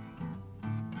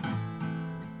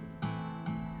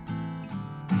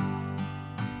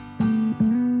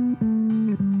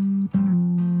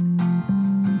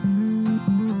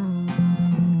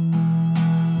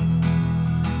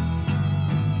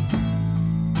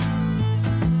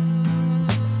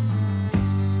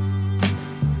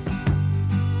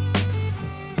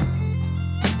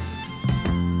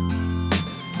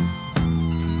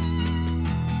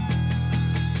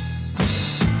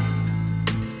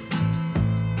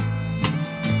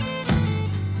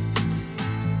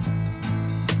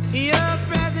 Your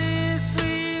breath is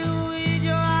sweet, with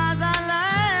your eyes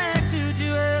I like 2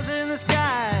 jewels in the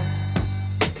sky.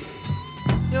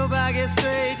 Your back is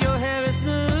straight, your hair is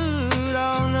smooth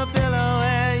on the pillow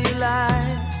where you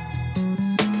lie.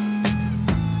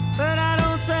 But I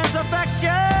don't sense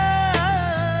affection,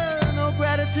 no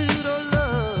gratitude or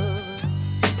love.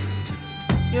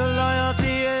 Your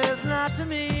loyalty is not to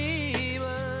me,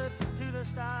 but to the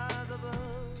stars above.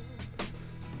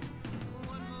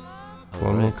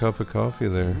 One more cup of coffee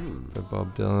there by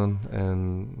Bob Dylan,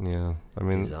 and I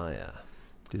mean Desire.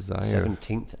 17th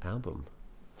 17th album.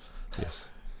 Yes.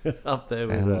 Up there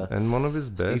with and one of his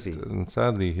best, Stevie. and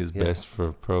sadly his Yeah. best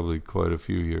for probably quite a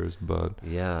few years. But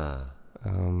yeah.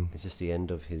 It's just the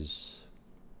end of his.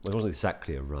 Well, it wasn't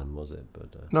exactly a run, was it?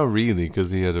 But not really,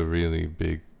 because he had a really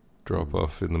big drop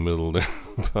off in the middle there.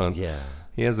 But yeah.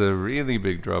 he has a really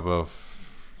big drop off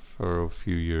for a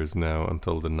few years now,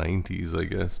 until the 90s, I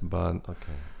guess. But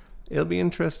Okay. it'll be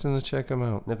interesting to check him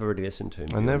out. Never really listened to him.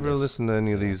 I beyond never this. listened to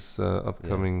any of Yeah. these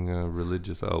upcoming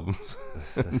religious albums.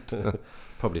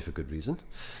 Probably for good reason.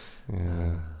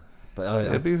 Yeah. But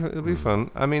I, It'll be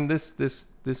fun. I mean, this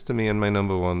to me and my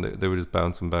number one, they were just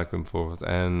bouncing back and forth,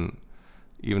 and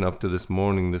even up to this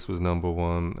morning, this was number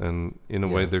one, and in a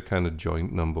way, Yeah. they're kind of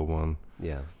joint number one.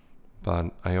 yeah.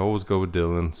 But I always go with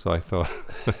Dylan, so I thought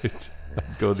I'd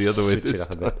go the other way Switch it this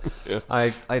up a time. bit. Yeah.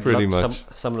 I Pretty love much.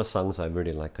 some of the songs I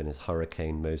really like on his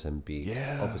Hurricane, Mozambique.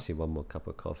 Yeah. Obviously, One More Cup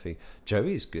of Coffee.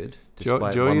 Joey's good. Jo-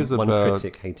 Despite Joey one, is one about-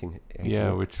 critic hating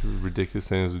Yeah, it. which is ridiculous,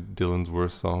 saying it's Dylan's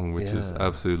worst song, which is Yeah.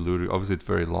 absolutely ludicrous. Obviously, it's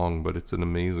very long, but it's an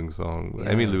amazing song.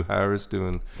 Emmylou Harris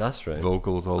doing That's right.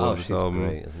 vocals all oh, over this she's album.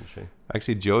 great, isn't she?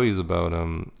 Actually, Joey's about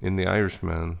in The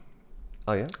Irishman,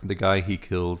 Oh yeah, the guy he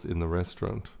kills in the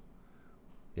restaurant.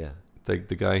 yeah, The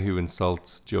guy who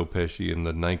insults Joe Pesci in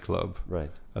the nightclub,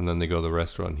 right. and then they go to the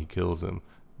restaurant and he kills him.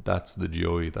 That's the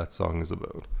Joey that song is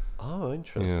about. Oh,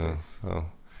 interesting. Yeah, so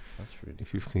That's really.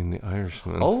 if you've seen The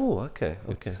Irishman, Oh, okay,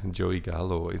 it's okay. Joey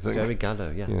Gallo, I think. Joey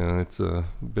Gallo, yeah. Yeah, it's a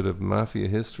bit of mafia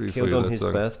history Killed for you. on That his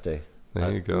song. birthday. There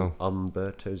at you go.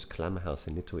 Umberto's Clam House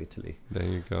in Little Italy, There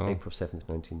you go. April 7th,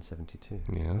 1972.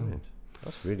 Yeah. Right.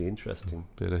 That's really interesting.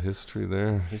 Bit of history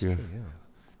there. History, yeah.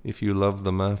 If you love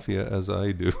the mafia as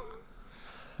I do.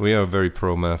 We are very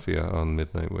pro mafia on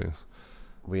Midnight Waves.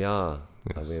 We are.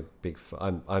 Yes. We're big.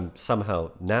 I'm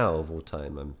somehow now of all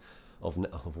time. Of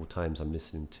all times I'm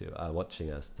listening to watching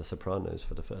The Sopranos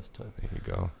for the first time, There you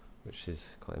go. which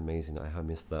is quite amazing. I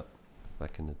missed that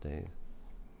back in the day.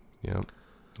 Yeah.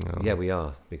 Yeah, we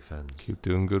are big fans. Keep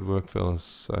doing good work,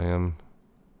 fellas. I am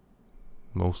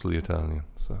mostly Italian,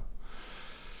 so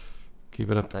keep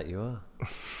it up. That you are.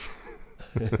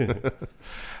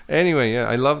 Anyway, yeah,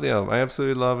 I love the album. I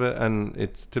absolutely love it, and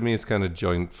it's to me, it's kind of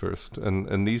joint first.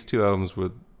 And these two albums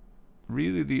were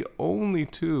really the only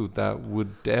two that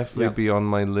would definitely Yeah. be on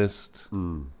my list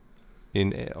Mm.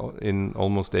 in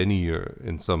almost any year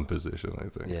in some position. I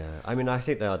think. Yeah, I mean, I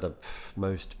think they are the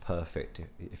most perfect,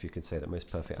 if you could say that, most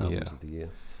perfect albums Yeah. of the year.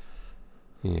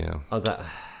 Yeah. Oh, that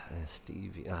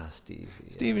Stevie. Stevie.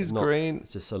 Stevie's Not- great.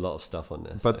 It's just a lot of stuff on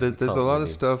there. But so you there's a can't lot really- of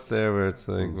stuff there where it's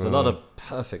like There's a lot of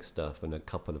perfect stuff and a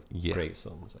couple of Yeah. great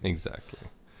songs. exactly.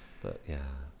 But yeah.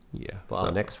 Yeah. But so-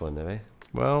 our next one, eh?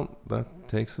 well, that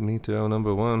takes me to our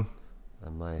number one.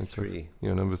 And my Okay. 3.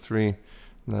 Your number 3,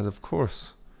 and that of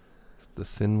course is the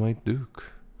Thin White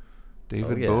Duke,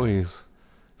 David yeah. Bowie's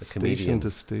The Station comedian.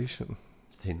 to Station.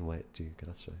 Thin White Duke,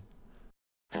 that's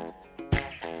right.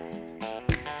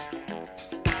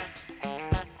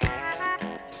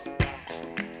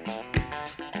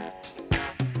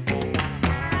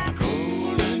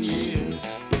 Golden years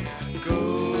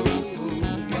go,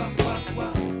 wah, wah,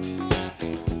 wah.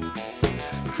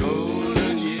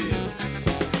 Golden years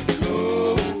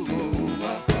go,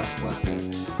 wah, wah, wah.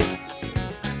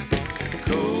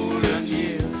 Golden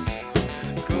years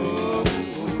go,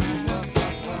 wah,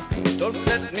 wah, wah. Don't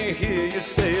let me hear you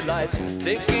say life's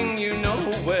taking you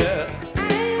nowhere.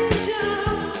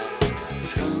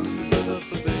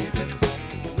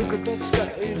 Look at that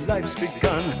sky, life's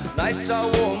begun. Nights are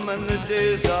warm and the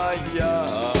days are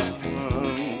young.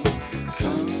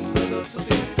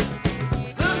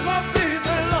 There's my feet,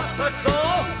 they lost, that's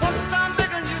all. Once I'm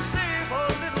begging you, save a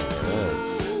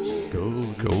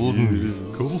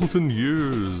little. Golden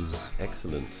years.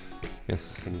 Excellent.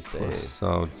 Yes, Can you of say? course.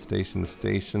 So Station to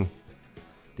Station.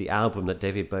 The album that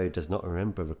David Bowie does not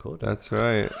remember recording. That's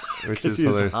right. Which is He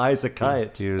was hilarious. high as a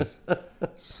kite. He was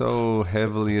so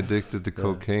heavily addicted to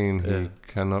cocaine, yeah. he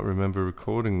cannot remember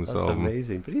recording this That's album.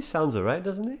 amazing. But he sounds alright,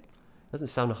 doesn't he? Doesn't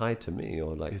sound high to me,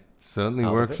 or like It certainly Out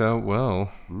of worked it. out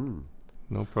well. mm.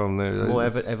 No problem there. more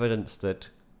It's- evidence that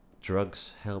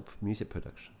drugs help music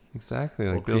production. Exactly,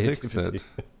 Or like Bill Hicks said. creativity.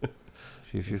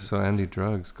 If you're so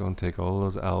anti-drugs, go and take all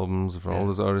those albums from all Yeah.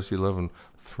 those artists you love and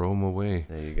throw them away.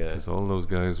 There you go. Because all those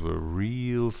guys were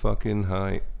real fucking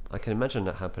high. I can imagine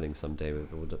that happening someday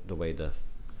with all the way the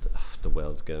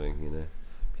world's going. You know,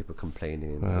 people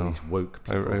complaining. And Well, these woke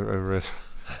I people. read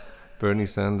Bernie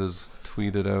Sanders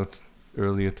tweeted out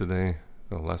earlier today,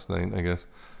 well, last night, I guess,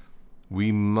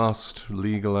 we must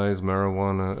legalize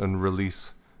marijuana and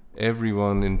release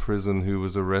everyone in prison who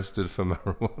was arrested for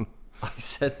marijuana. I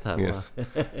said that. Yes.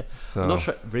 Wow. So, I'm not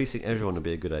sure releasing everyone would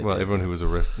be a good idea. well, everyone who was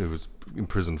arrested, who was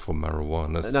imprisoned for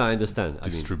marijuana No, I understand.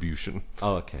 distribution,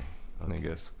 Oh, okay. I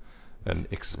guess, and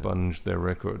expunged their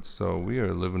records. So we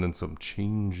are living in some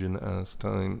changing ass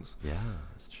times. Yeah,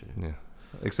 that's true. Yeah,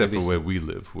 except Maybe for where we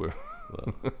live, where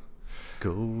Well,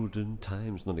 golden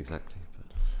times, not exactly,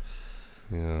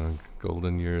 but yeah,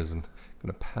 golden years and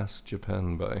gonna pass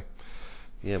Japan by.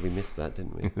 yeah, we missed that,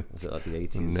 didn't we? Was it like the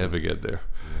 80s? Never get there,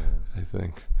 Yeah. I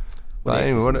think. Well, But the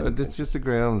anyway, 80s and it's just a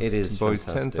great album. It is Boy's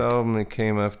fantastic. 10th album. It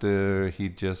came after he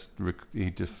just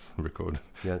recorded.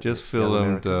 Yeah, Just Young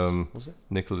filmed Americans, was it?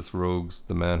 Nicholas Rogue's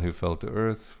The Man Who Fell to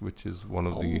Earth, which is one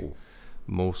of the Oh,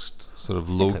 most sort of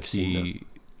think I've seen low-key,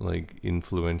 like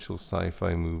influential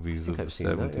sci-fi I movies think of I've the seen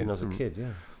that 70s. when I was a kid,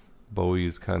 yeah. Bowie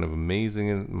is kind of amazing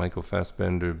in it. Michael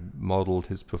Fassbender modeled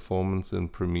his performance in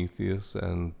Prometheus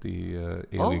and the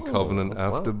Alien Covenant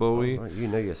after wow. Bowie. Oh, right, you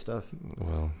know your stuff.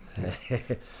 Well,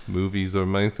 movies are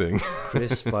my thing.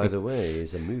 Chris, by the way,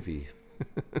 is a movie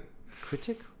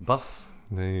critic, buff,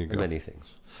 There you and go. many things.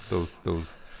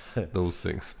 Those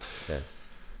things. Yes.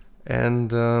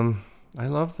 And I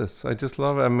love this. I just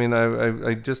love it. I mean,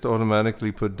 I just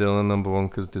automatically put Dylan number one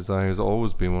because Desire has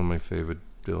always been one of my favorite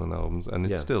Dylan albums, and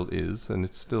it Yeah. still is, and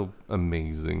it's still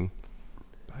amazing.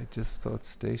 I just thought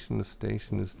Station to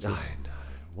Station is just. I know.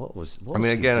 What was I mean, he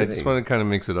again, I doing? just want to kind of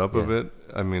mix it up a Yeah. bit.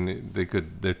 I mean,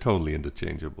 they're totally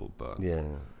interchangeable, but Yeah.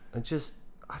 And just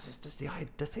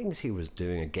the things he was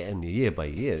doing again year by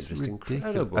year, it's just ridiculous.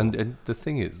 incredible. And the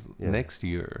thing is, Yeah. next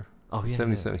year, Oh, yeah,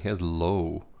 77, he has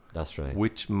Low, That's right.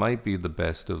 which might be the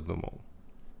best of them all.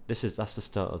 That's the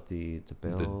start of the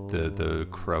Bell The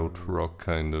krautrock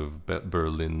kind of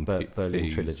Berlin Berlin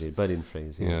phase. trilogy, Berlin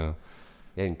phase. Yeah. Yeah.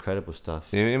 Yeah, incredible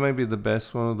stuff. It might be the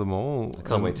best one of them all. I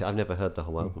can't wait to. I've never heard the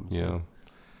whole album. So Yeah.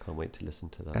 can't wait to listen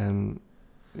to that. And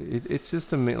it's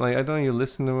just amazing. Like, I don't know, you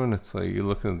listen to it and it's like, you're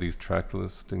looking at these track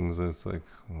listings and it's like,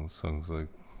 oh, the song's like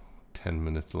 10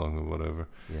 minutes long or whatever.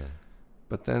 Yeah.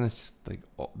 But then it's just like,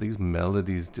 these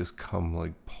melodies just come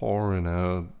like pouring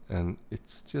out and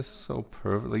it's just so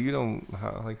perfect. Like, you don't,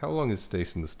 how long is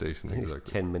Station to Station I think it's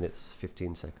exactly? 10 minutes,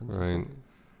 15 seconds. Or Right. something.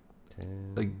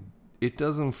 10. Like, it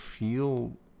doesn't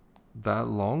feel that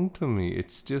long to me.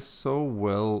 It's just so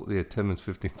well. Yeah, 10 minutes,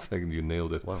 15 seconds. You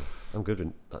nailed it. Wow, I'm good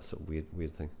with that sort of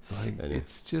weird thing. Like, Anyway.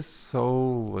 it's just so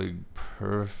like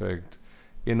perfect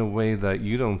in a way that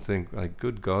you don't think like,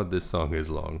 good God, this song is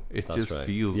long. It That's just right.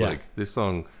 feels Yeah. like this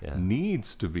song Yeah.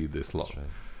 needs to be this long. That's right.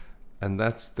 And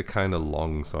that's the kind of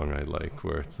long song I like,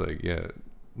 where it's like, yeah,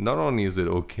 not only is it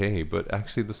okay, but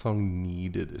actually the song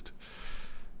needed it.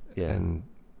 Yeah. And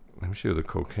I'm sure the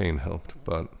cocaine helped,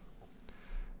 but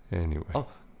anyway. Oh,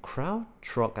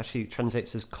 krautrock actually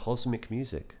translates as cosmic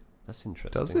music. That's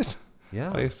interesting. Does it?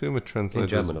 Yeah. I assume it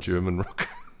translates German, as obviously. German rock.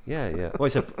 Yeah. Well,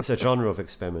 it's a genre of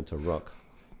experimental rock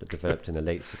that developed in the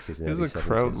late 60s and early Isn't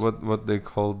 70s. kraut what they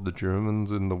called the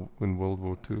Germans in World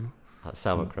War II?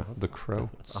 Sauerkraut. The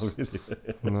krauts. Oh, really?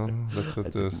 No, that's what I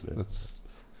this. didn't know. That's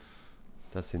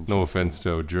That's interesting. no offense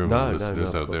to our German No,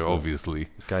 listeners of out there. course not. Obviously,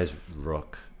 Guys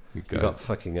rock. you You got guys.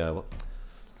 fucking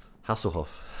Hasselhoff.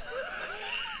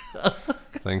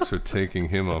 Thanks for taking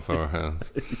him off our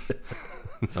hands.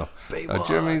 No,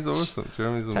 Germany's awesome.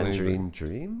 Germany's amazing. Tangerine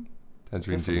Dream,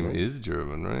 Tangerine Dream Definitely. is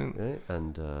German, right? right?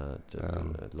 And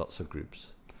lots of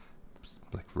groups. It's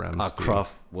like Rammstein.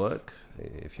 Kraftwerk,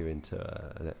 if you're into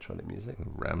electronic music.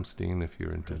 Rammstein, if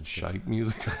you're into shite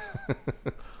music.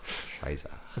 Scheiße.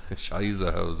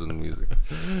 Scheisehausen music.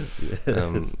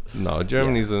 No,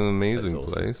 Germany's an amazing That's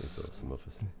awesome. place. That's awesome,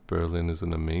 obviously. Berlin is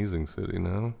an amazing city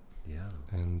now. Yeah.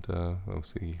 And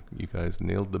obviously, you guys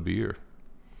nailed the beer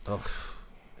Oh,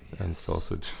 and yes.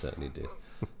 sausage. Certainly did.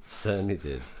 Certainly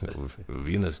did.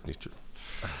 Wiener Schnitzel.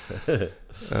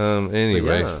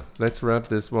 Anyway, yeah. let's wrap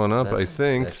this one up, I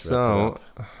think. let's wrap So,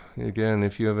 it again,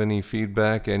 if you have any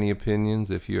feedback, any opinions,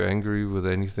 if you're angry with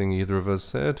anything either of us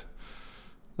said,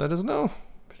 let us know.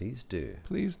 Please do.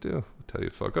 Please do. We'll tell you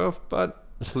to fuck off, but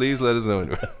please let us know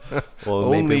anyway. Or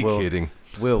Only maybe we'll, kidding.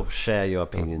 We'll share your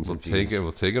opinions. We'll and take it. views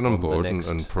We'll take it on on the board next-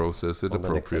 and process it on the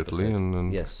next appropriately, episode.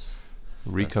 and Yes.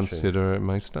 reconsider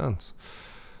my stance.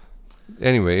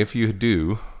 Anyway, if you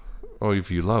do, or if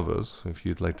you love us, if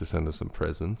you'd like to send us some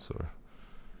presents or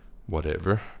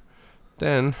whatever,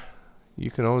 then you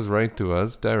can always write to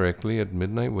us directly at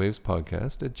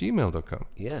midnightwavespodcast@gmail.com.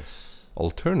 Yes.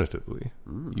 Alternatively,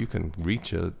 you can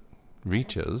reach out to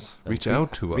Reach us,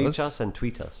 us and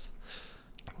tweet us.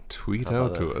 tweet How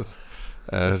out about to that? us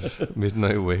at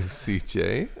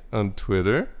midnightwavecj on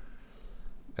Twitter,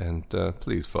 and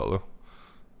please follow.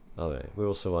 All right. We're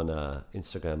also on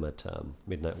Instagram at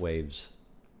Midnight Waves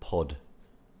Pod,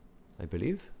 I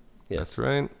believe. Yes. That's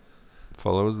right.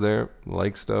 Follow us there.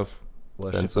 Like stuff.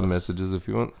 Worship Send some us. messages if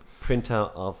you want. Print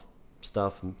out our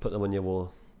stuff and put them on your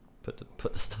wall. Put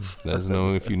the stuff. Let us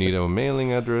know if you need our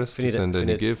mailing address to send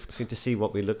any If gifts. you need to see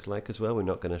what we look like as well, we're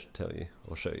not going to tell you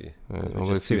or show you. Well, We're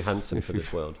just if too you- handsome if for you-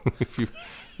 this world.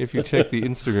 if you check the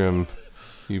Instagram,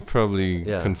 you probably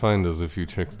Yeah. can find us if you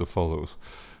check the follows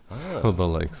or the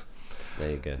likes. There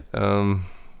you go.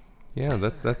 Yeah,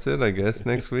 that's it, I guess.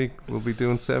 Next week we'll be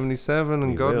doing 77,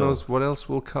 and We God will. knows what else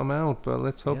will come out. But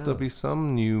let's hope Yeah. there'll be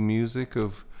some new music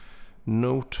of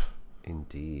note.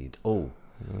 Indeed. Oh.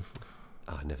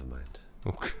 Never mind.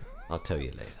 Okay. I'll tell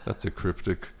you later. That's a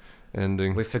cryptic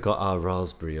ending. We forgot our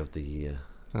raspberry of the year.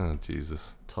 Oh,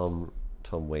 Jesus. Tom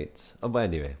Waits. Oh, but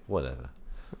anyway, whatever.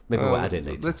 Maybe we'll add it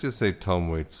later. Let's just say Tom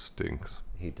Waits stinks.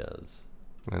 He does.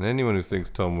 And anyone who thinks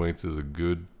Tom Waits is a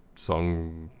good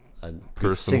song, And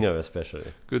good Person. singer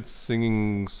especially. good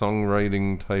singing,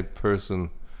 songwriting type person,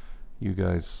 you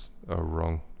guys are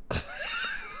wrong.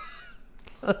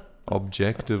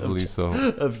 Objectively so.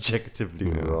 Objectively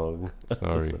Yeah. wrong.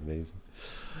 Sorry. That's amazing.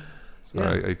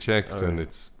 Sorry, I checked and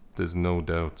Alright. there's no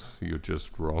doubt you're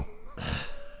just wrong.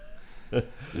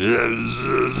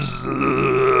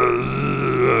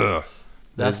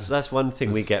 That's one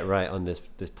thing we get right on this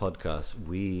podcast.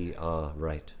 We are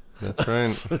right. That's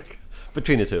right.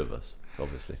 Between the two of us,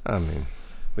 obviously. I mean,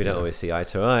 We don't always see eye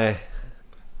to eye,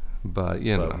 but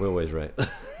you but know, we're always right.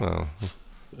 well,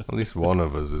 at least one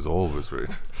of us is always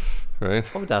right, right?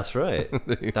 Oh, that's right.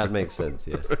 There you That makes sense,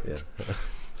 yeah. Yeah,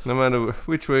 No matter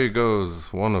which way it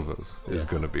goes, one of us is Yes.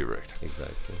 going to be right.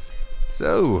 exactly.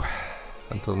 So,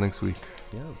 until next week,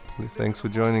 Yeah. thanks for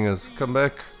joining us. Come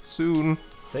back soon.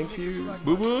 Thank you.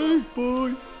 Bye bye.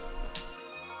 Bye.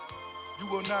 You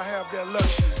will not have that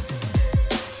luxury.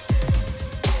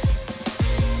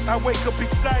 I wake up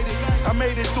excited, I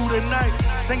made it through the night.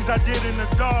 Things I did in the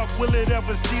dark, will it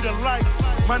ever see the light?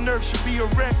 My nerves should be a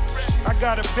wreck. I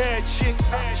got a bad chick,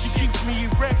 she keeps me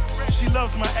erect. She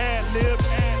loves my ad libs.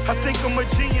 I think I'm a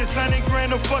genius, 100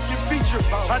 grand a fucking feature.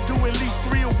 I do at least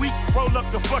 3 a week, roll up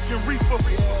the fucking reefer.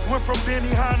 Went from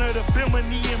Benihana to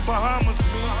Bimini in Bahamas.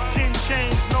 10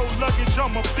 chains, no luggage,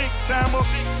 I'm a big timer.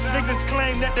 Niggas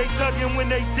claim that they thuggin' when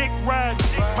they dick ride.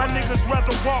 My niggas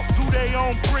rather walk, do they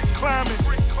own brick climbing.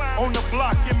 On the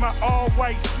block in my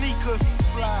all-white sneakers.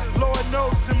 Lord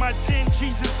knows in my 10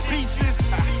 Jesus pieces.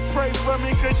 Pray for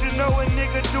me cause you know a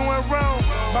nigga doing wrong.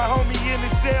 My homie in the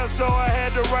cell so I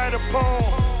had to write a poem.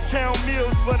 Count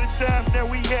meals for the time that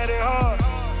we had it hard.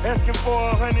 Asking for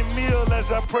 100 mil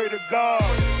as I pray to God.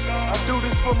 I do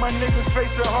this for my niggas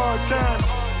facing hard times.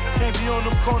 Can't be on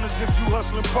them corners if you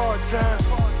hustling part-time.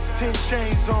 10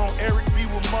 chains on, Eric B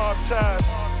with mob ties.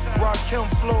 Rakim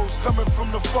flows coming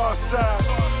from the far side.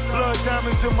 Blood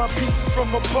diamonds in my pieces from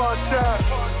apartheid.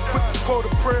 Quick to quote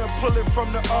a prayer, pull it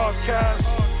from the archives.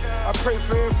 I pray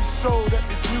for every soul that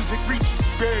this music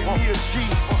reaches. Bury me a G,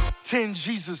 10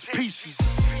 Jesus pieces.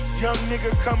 Young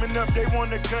nigga coming up, they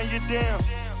wanna gun you down.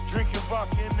 Drinking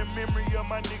vodka in the memory of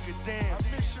my nigga damn.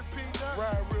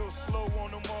 Ride real slow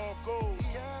on them all goals.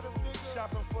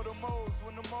 Shopping for the moles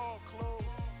when them all close.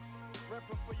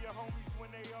 Repping for your homies when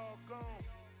they all gone.